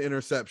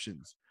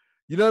 interceptions.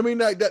 You know what I mean?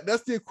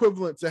 That's the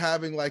equivalent to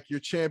having like your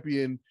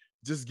champion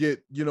just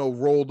get,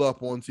 rolled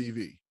up on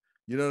TV.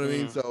 You know what I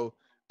mean? So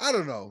I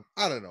don't know.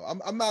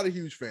 I'm not a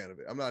huge fan of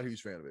it.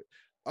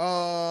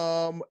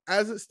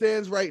 As it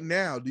stands right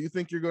now, do you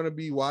think you're going to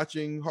be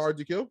watching Hard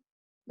to Kill?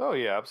 Oh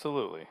yeah,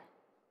 absolutely.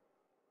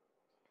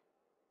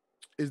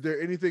 Is there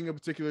anything in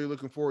particular you're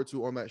looking forward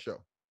to on that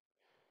show?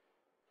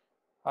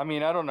 I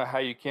mean, I don't know how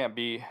you can't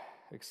be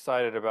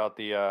excited about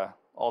the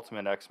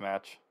Ultimate X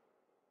match.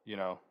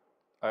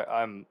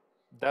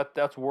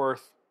 That's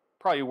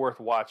probably worth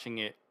watching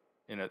it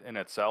in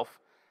itself.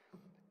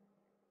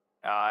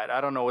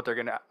 I don't know what they're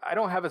gonna. I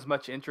don't have as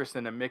much interest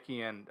in the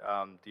Mickey and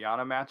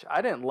Deonna match.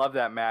 I didn't love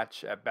that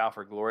match at Bound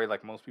for Glory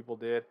like most people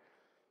did.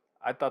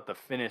 I thought the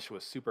finish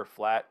was super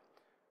flat.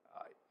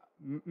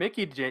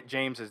 Mickey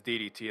James's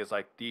DDT is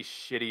like the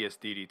shittiest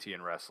DDT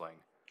in wrestling.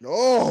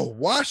 Oh,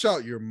 wash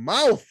out your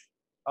mouth.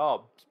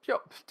 Oh,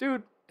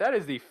 dude, that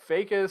is the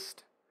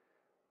fakest.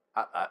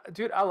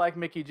 Dude, I like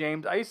Mickey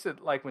James. I used to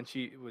like when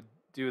she would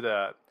do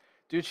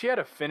Dude, she had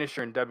a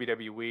finisher in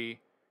WWE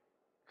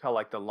called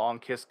like the long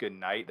kiss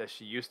goodnight that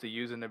she used to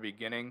use in the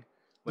beginning.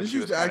 Did she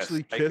used to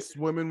actually kiss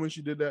women when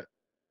she did that?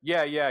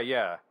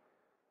 Yeah.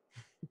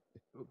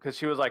 Because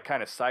she was like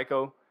kind of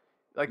psycho.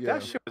 Like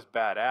that shit was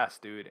badass,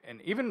 dude.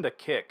 And even the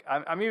kick,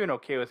 I'm even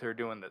okay with her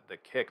doing the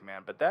kick,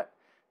 man. But that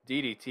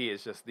DDT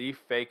is just the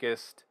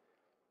fakest.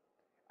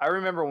 I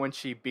remember when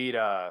she beat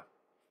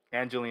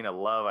Angelina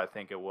Love, I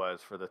think it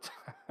was, for the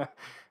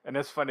and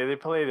it's funny, they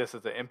played this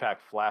as an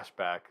Impact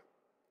flashback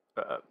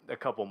a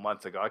couple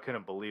months ago. I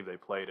couldn't believe they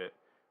played it.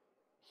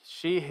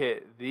 She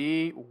hit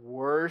the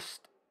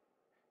worst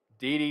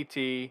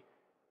DDT.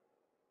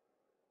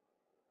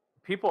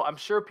 I'm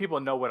sure people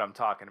know what I'm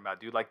talking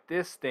about, dude. Like,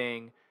 this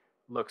thing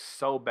looked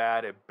so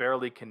bad. It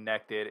barely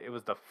connected. It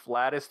was the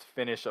flattest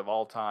finish of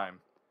all time.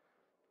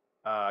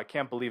 I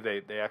can't believe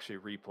they actually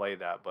replayed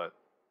that, but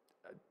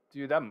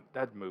dude,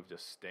 that move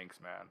just stinks,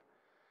 man.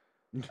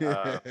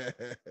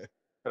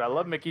 But I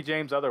love Mickey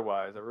James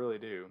otherwise. I really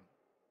do.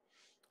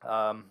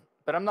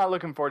 But I'm not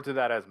looking forward to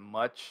that as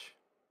much.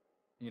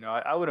 You know,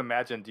 I would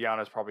imagine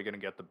Deanna's probably going to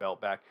get the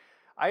belt back.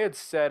 I had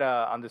said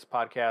on this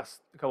podcast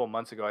a couple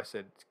months ago, I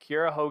said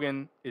Kiera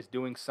Hogan is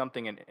doing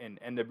something in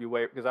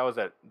NWA because I was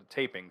at the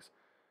tapings.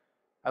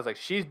 I was like,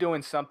 she's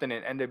doing something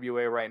in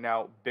NWA right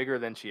now bigger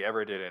than she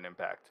ever did in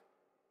Impact.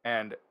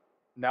 And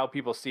now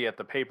people see at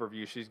the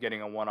pay-per-view she's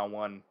getting a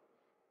one-on-one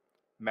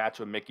match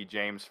with Mickey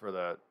James for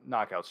the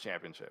Knockouts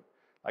Championship.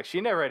 Like,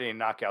 she never had any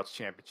Knockouts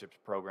Championships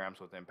programs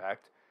with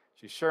Impact.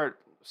 She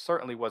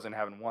certainly wasn't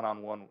having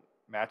one-on-one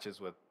matches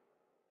with,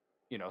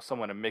 you know,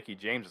 someone of Mickey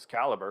James's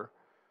caliber.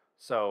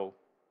 So,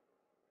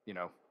 you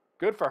know,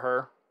 good for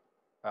her.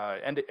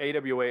 And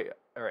AWA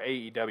or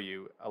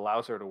AEW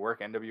allows her to work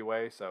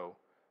NWA, so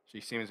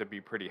she seems to be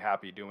pretty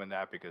happy doing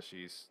that because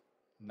she's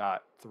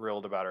not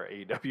thrilled about her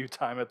AEW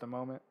time at the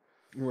moment.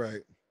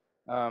 Right.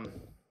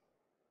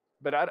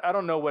 But I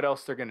don't know what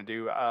else they're gonna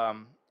do.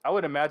 I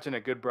would imagine a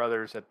Good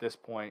Brothers at this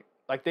point,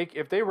 like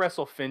if they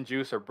wrestle Finn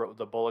Juice or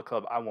the Bullet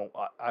Club, I won't.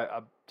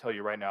 I'll tell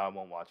you right now, I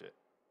won't watch it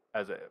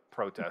as a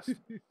protest.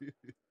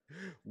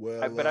 Well,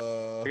 they're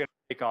gonna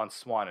take on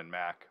Swan and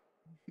Mac.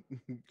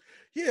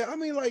 Yeah, I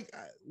mean, like,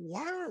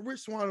 why aren't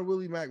Rich Swann and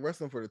Willie Mack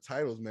wrestling for the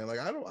titles, man? Like,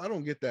 I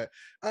don't get that.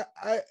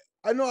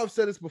 I know I've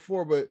said this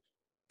before, but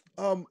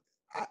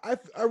I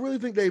really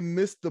think they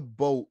missed the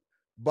boat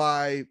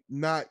by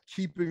not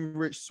keeping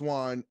Rich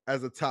Swann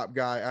as a top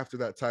guy after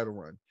that title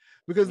run,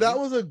 because that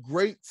was a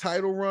great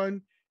title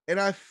run, and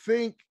I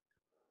think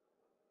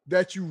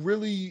that you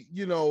really,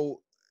 you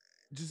know,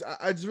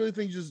 I just really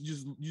think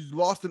you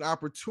lost an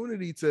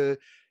opportunity to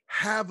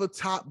have a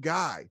top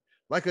guy,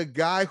 like a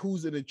guy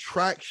who's an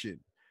attraction.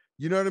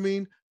 You know what I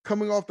mean?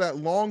 Coming off that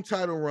long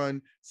title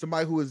run,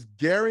 somebody who is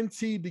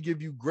guaranteed to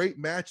give you great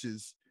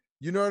matches.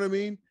 You know what I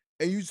mean?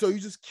 And you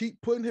just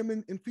keep putting him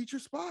in feature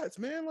spots,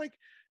 man. Like,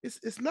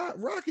 it's not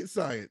rocket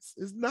science.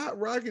 It's not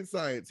rocket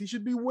science. He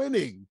should be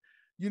winning.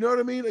 You know what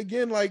I mean?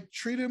 Again, like,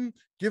 treat him,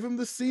 give him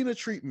the Cena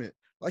treatment.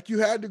 Like, you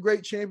had the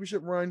great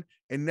championship run,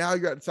 and now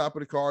you're at the top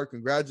of the card.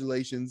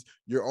 Congratulations.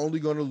 You're only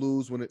going to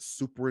lose when it's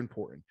super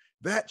important.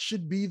 That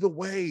should be the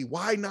way.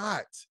 Why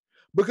not?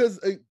 Because,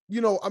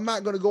 you know, I'm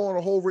not going to go on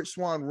a whole Rich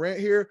Swann rant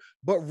here,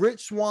 but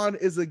Rich Swann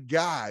is a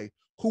guy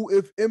who,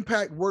 if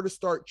Impact were to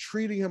start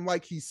treating him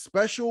like he's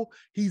special,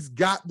 he's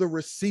got the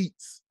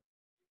receipts.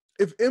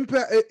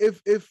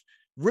 If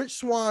Rich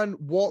Swann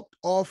walked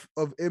off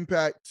of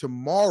Impact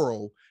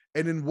tomorrow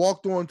and then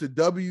walked on to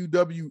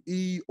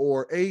WWE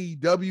or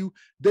AEW,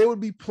 they would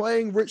be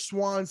playing Rich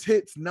Swann's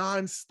hits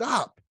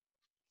nonstop.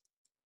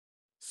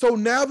 So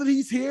now that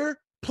he's here,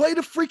 play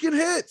the freaking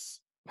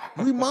hits.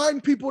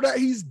 Remind people that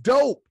he's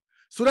dope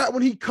so that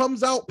when he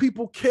comes out,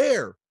 people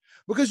care.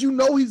 Because you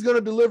know he's going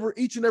to deliver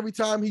each and every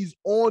time he's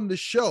on the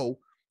show.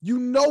 You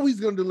know he's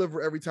going to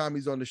deliver every time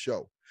he's on the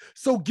show.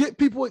 So get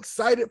people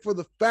excited for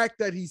the fact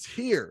that he's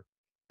here.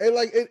 And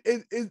like,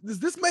 does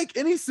this make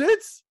any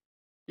sense?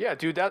 Yeah,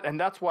 dude,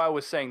 that's why I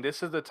was saying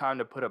this is the time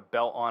to put a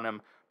belt on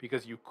him,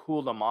 because you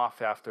cooled him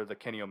off after the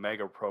Kenny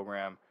Omega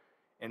program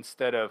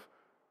instead of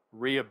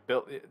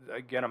rehabilitate.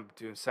 Again, I'm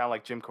doing sound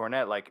like Jim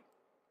Cornette. Like,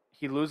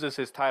 he loses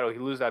his title, he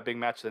loses that big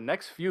match. The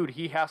next feud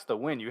he has to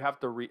win. You have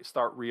to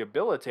start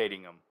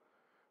rehabilitating him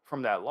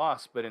from that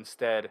loss, but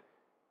instead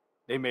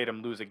they made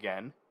him lose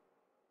again,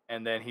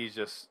 and then he's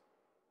just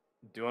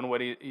doing what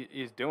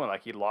he's doing.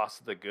 Like, he lost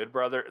to the Good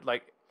Brother.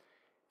 Like,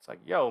 it's like,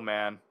 yo,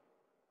 man,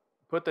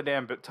 put the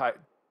damn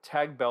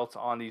tag belts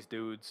on these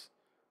dudes.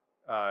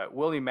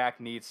 Willie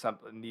Mack needs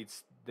something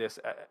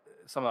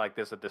like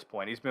this at this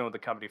point. He's been with the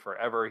company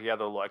forever. He had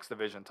the little X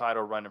Division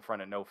title run in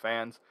front of no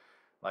fans.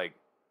 Like,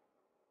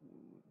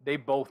 they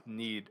both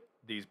need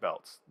these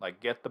belts. Like,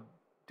 get the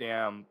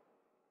damn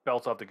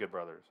belts off the Good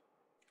Brothers.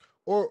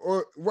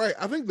 Or right,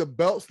 I think the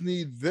belts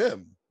need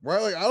them,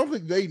 right? Like, I don't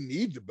think they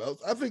need the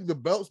belts. I think the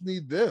belts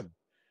need them.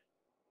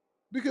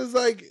 Because,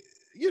 like,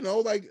 you know,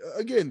 like,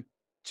 again,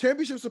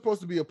 championship's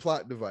supposed to be a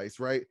plot device,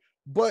 right?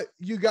 But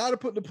you got to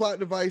put the plot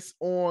device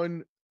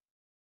on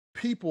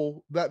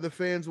people that the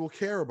fans will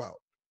care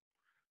about.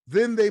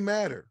 Then they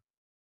matter.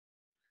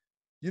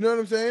 You know what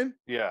I'm saying?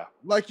 Yeah.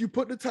 Like, you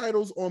put the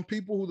titles on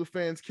people who the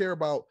fans care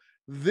about,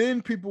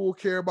 then people will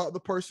care about the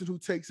person who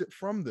takes it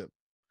from them.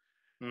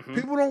 Mm-hmm.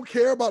 People don't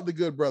care about the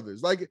Good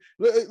Brothers. Like,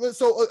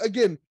 so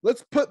again,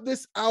 let's put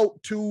this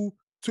out to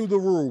the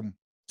room,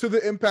 to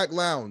the Impact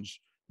Lounge,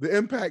 the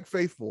Impact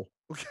faithful.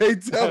 Okay,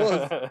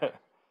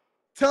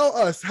 tell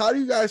us, how do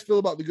you guys feel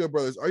about the Good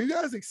Brothers? Are you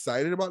guys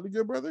excited about the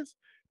Good Brothers?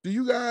 Do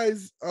you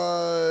guys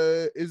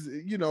do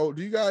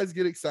you guys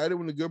get excited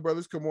when the Good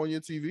Brothers come on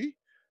your TV?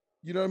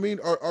 You know what I mean?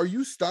 Are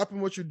you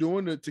stopping what you're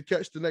doing to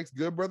catch the next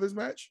Good Brothers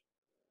match?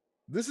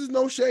 This is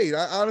no shade.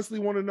 I honestly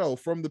want to know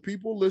from the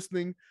people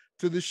listening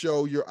to the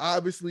show. You're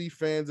obviously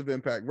fans of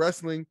Impact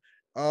Wrestling.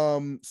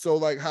 So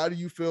like, how do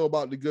you feel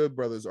about the Good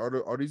Brothers?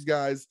 Are these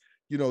guys,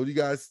 you know, do you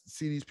guys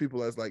see these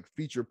people as like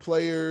featured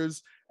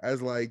players,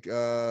 as like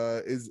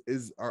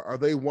are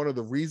they one of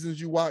the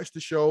reasons you watch the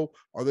show?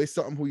 Are they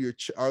something who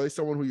are they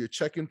someone who you're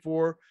checking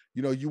for?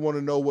 You know, you want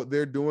to know what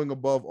they're doing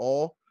above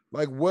all.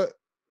 Like,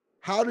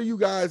 how do you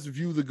guys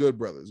view the Good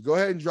Brothers? Go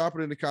ahead and drop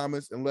it in the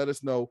comments and let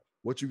us know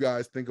what you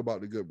guys think about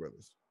the Good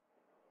Brothers.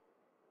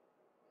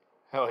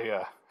 Hell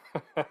yeah.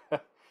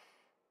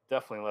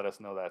 Definitely let us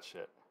know that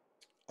shit.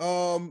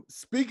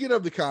 Speaking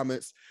of the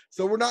comments,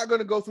 so we're not going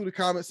to go through the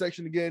comment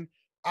section again.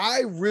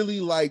 I really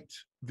liked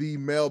the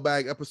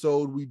mailbag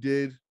episode we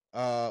did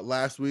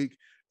last week.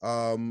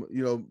 You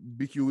know,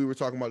 BQ, we were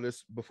talking about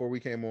this before we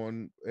came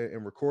on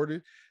and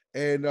recorded,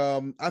 and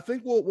I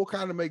think we'll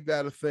kind of make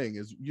that a thing.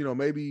 Is, you know,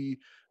 maybe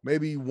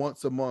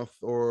once a month,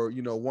 or,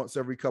 you know, once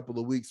every couple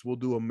of weeks, we'll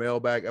do a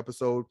mailbag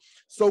episode.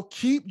 So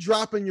keep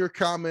dropping your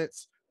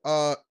comments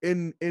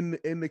in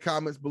the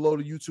comments below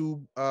the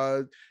YouTube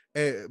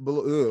and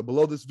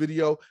below this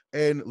video,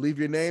 and leave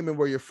your name and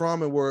where you're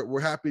from, and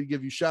we're happy to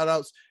give you shout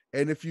outs.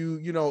 And if you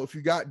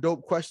got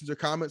dope questions or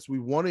comments, we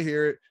want to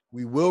hear it.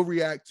 We will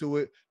react to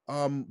it.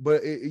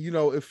 But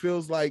it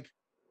feels like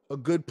a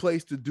good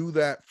place to do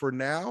that for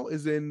now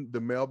is in the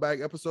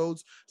mailbag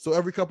episodes. So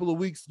every couple of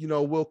weeks, you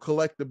know, we'll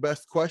collect the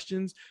best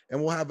questions, and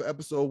we'll have an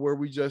episode where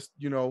we just,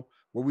 you know,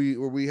 where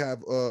we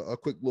have a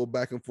quick little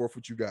back and forth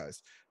with you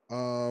guys.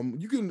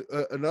 You can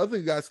another thing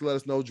you guys can let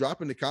us know,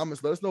 drop in the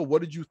comments, let us know,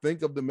 what did you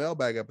think of the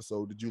mailbag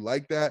episode? Did you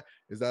like that?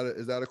 Is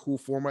that a cool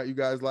format you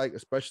guys like,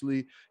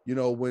 especially, you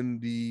know, when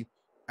the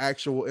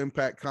actual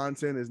Impact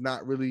content is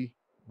not really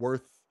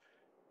worth,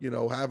 you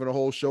know, having a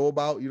whole show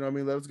about? You know what I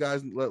mean? Let us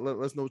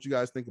know what you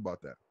guys think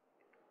about that.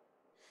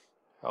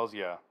 Hells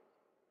yeah.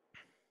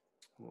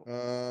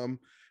 All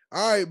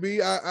right,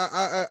 B.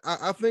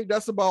 I think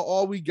that's about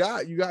all we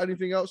got. You got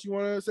anything else you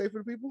want to say for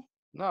the people?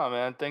 No,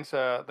 man. Thanks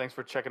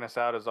for checking us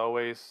out as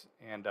always,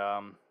 and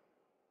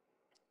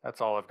that's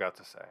all I've got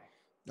to say.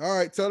 All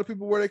right, tell the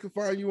people where they can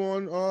find you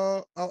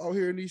on out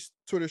here in these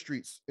Twitter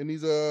streets, in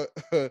these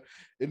in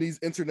these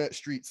internet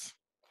streets.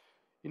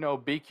 You know,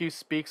 BQ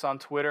Speaks on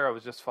Twitter. I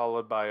was just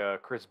followed by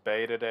Chris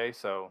Bay today,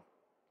 so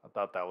I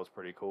thought that was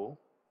pretty cool.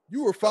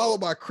 You were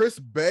followed by Chris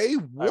Bay?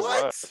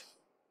 What?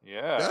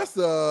 Yeah. That's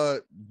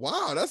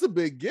wow, that's a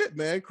big get,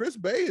 man. Chris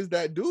Bay is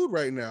that dude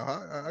right now.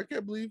 I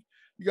can't believe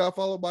you got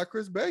followed by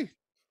Chris Bay.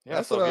 Yeah,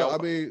 that's so I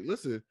mean,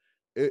 listen,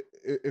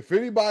 if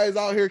anybody's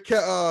out here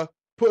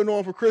putting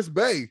on for Chris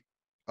Bay,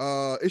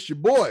 it's your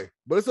boy.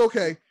 But it's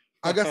okay.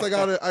 I guess I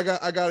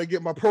gotta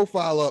get my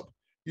profile up,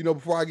 you know,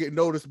 before I get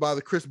noticed by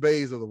the Chris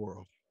Bays of the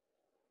world.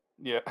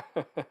 Yeah.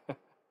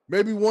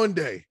 Maybe one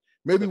day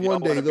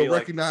they'll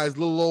recognize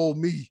little old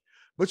me.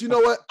 But you know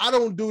what? I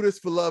don't do this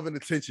for love and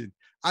attention.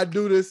 I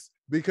do this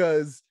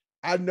because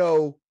I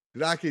know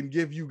that I can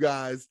give you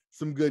guys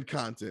some good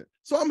content.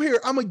 So I'm here.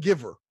 I'm a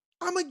giver.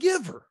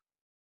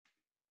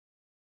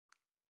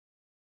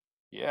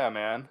 Yeah,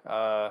 man.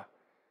 If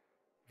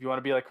you want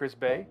to be like Chris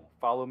Bay,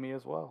 follow me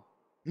as well.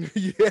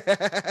 Yeah,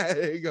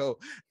 there you go.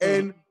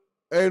 And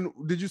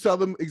did you tell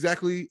them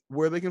exactly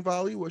where they can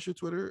follow you? What's your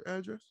Twitter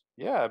address?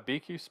 Yeah,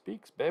 BQ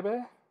Speaks, baby.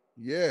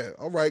 Yeah.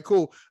 All right,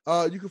 cool.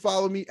 You can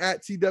follow me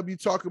at TW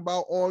Talking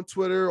About on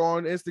Twitter,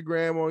 on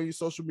Instagram, on your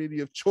social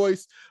media of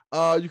choice.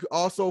 You can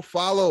also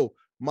follow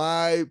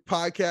my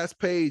podcast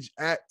page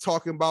at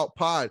Talking About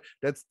Pod.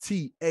 That's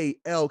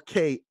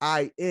TALKINBOUTPOD.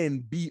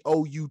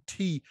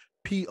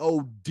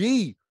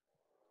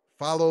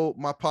 Follow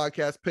my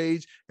podcast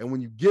page, and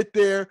when you get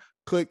there,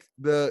 click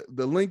the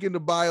link in the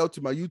bio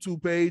to my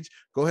YouTube page.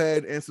 Go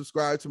ahead and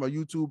subscribe to my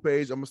YouTube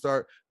page. I'm gonna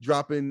start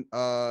dropping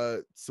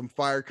some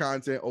fire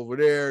content over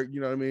there.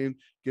 You know what I mean?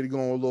 Get it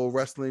going, a little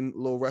wrestling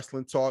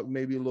talk,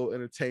 maybe a little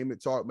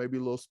entertainment talk, maybe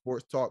a little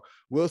sports talk.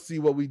 We'll see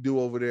what we do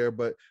over there,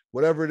 but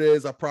whatever it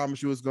is, I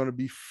promise you it's gonna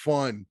be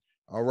fun.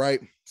 All right.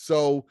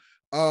 So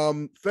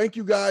thank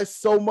you guys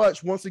so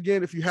much. Once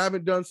again, if you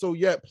haven't done so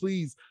yet,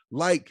 please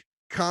like,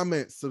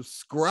 comment,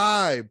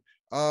 subscribe.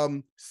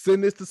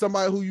 Send this to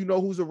somebody who you know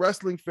who's a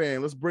wrestling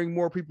fan. Let's bring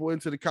more people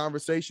into the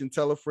conversation.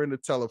 Tell a friend to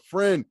tell a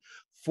friend.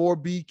 For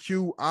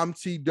BQ, I'm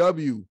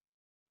TW.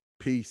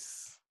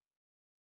 Peace.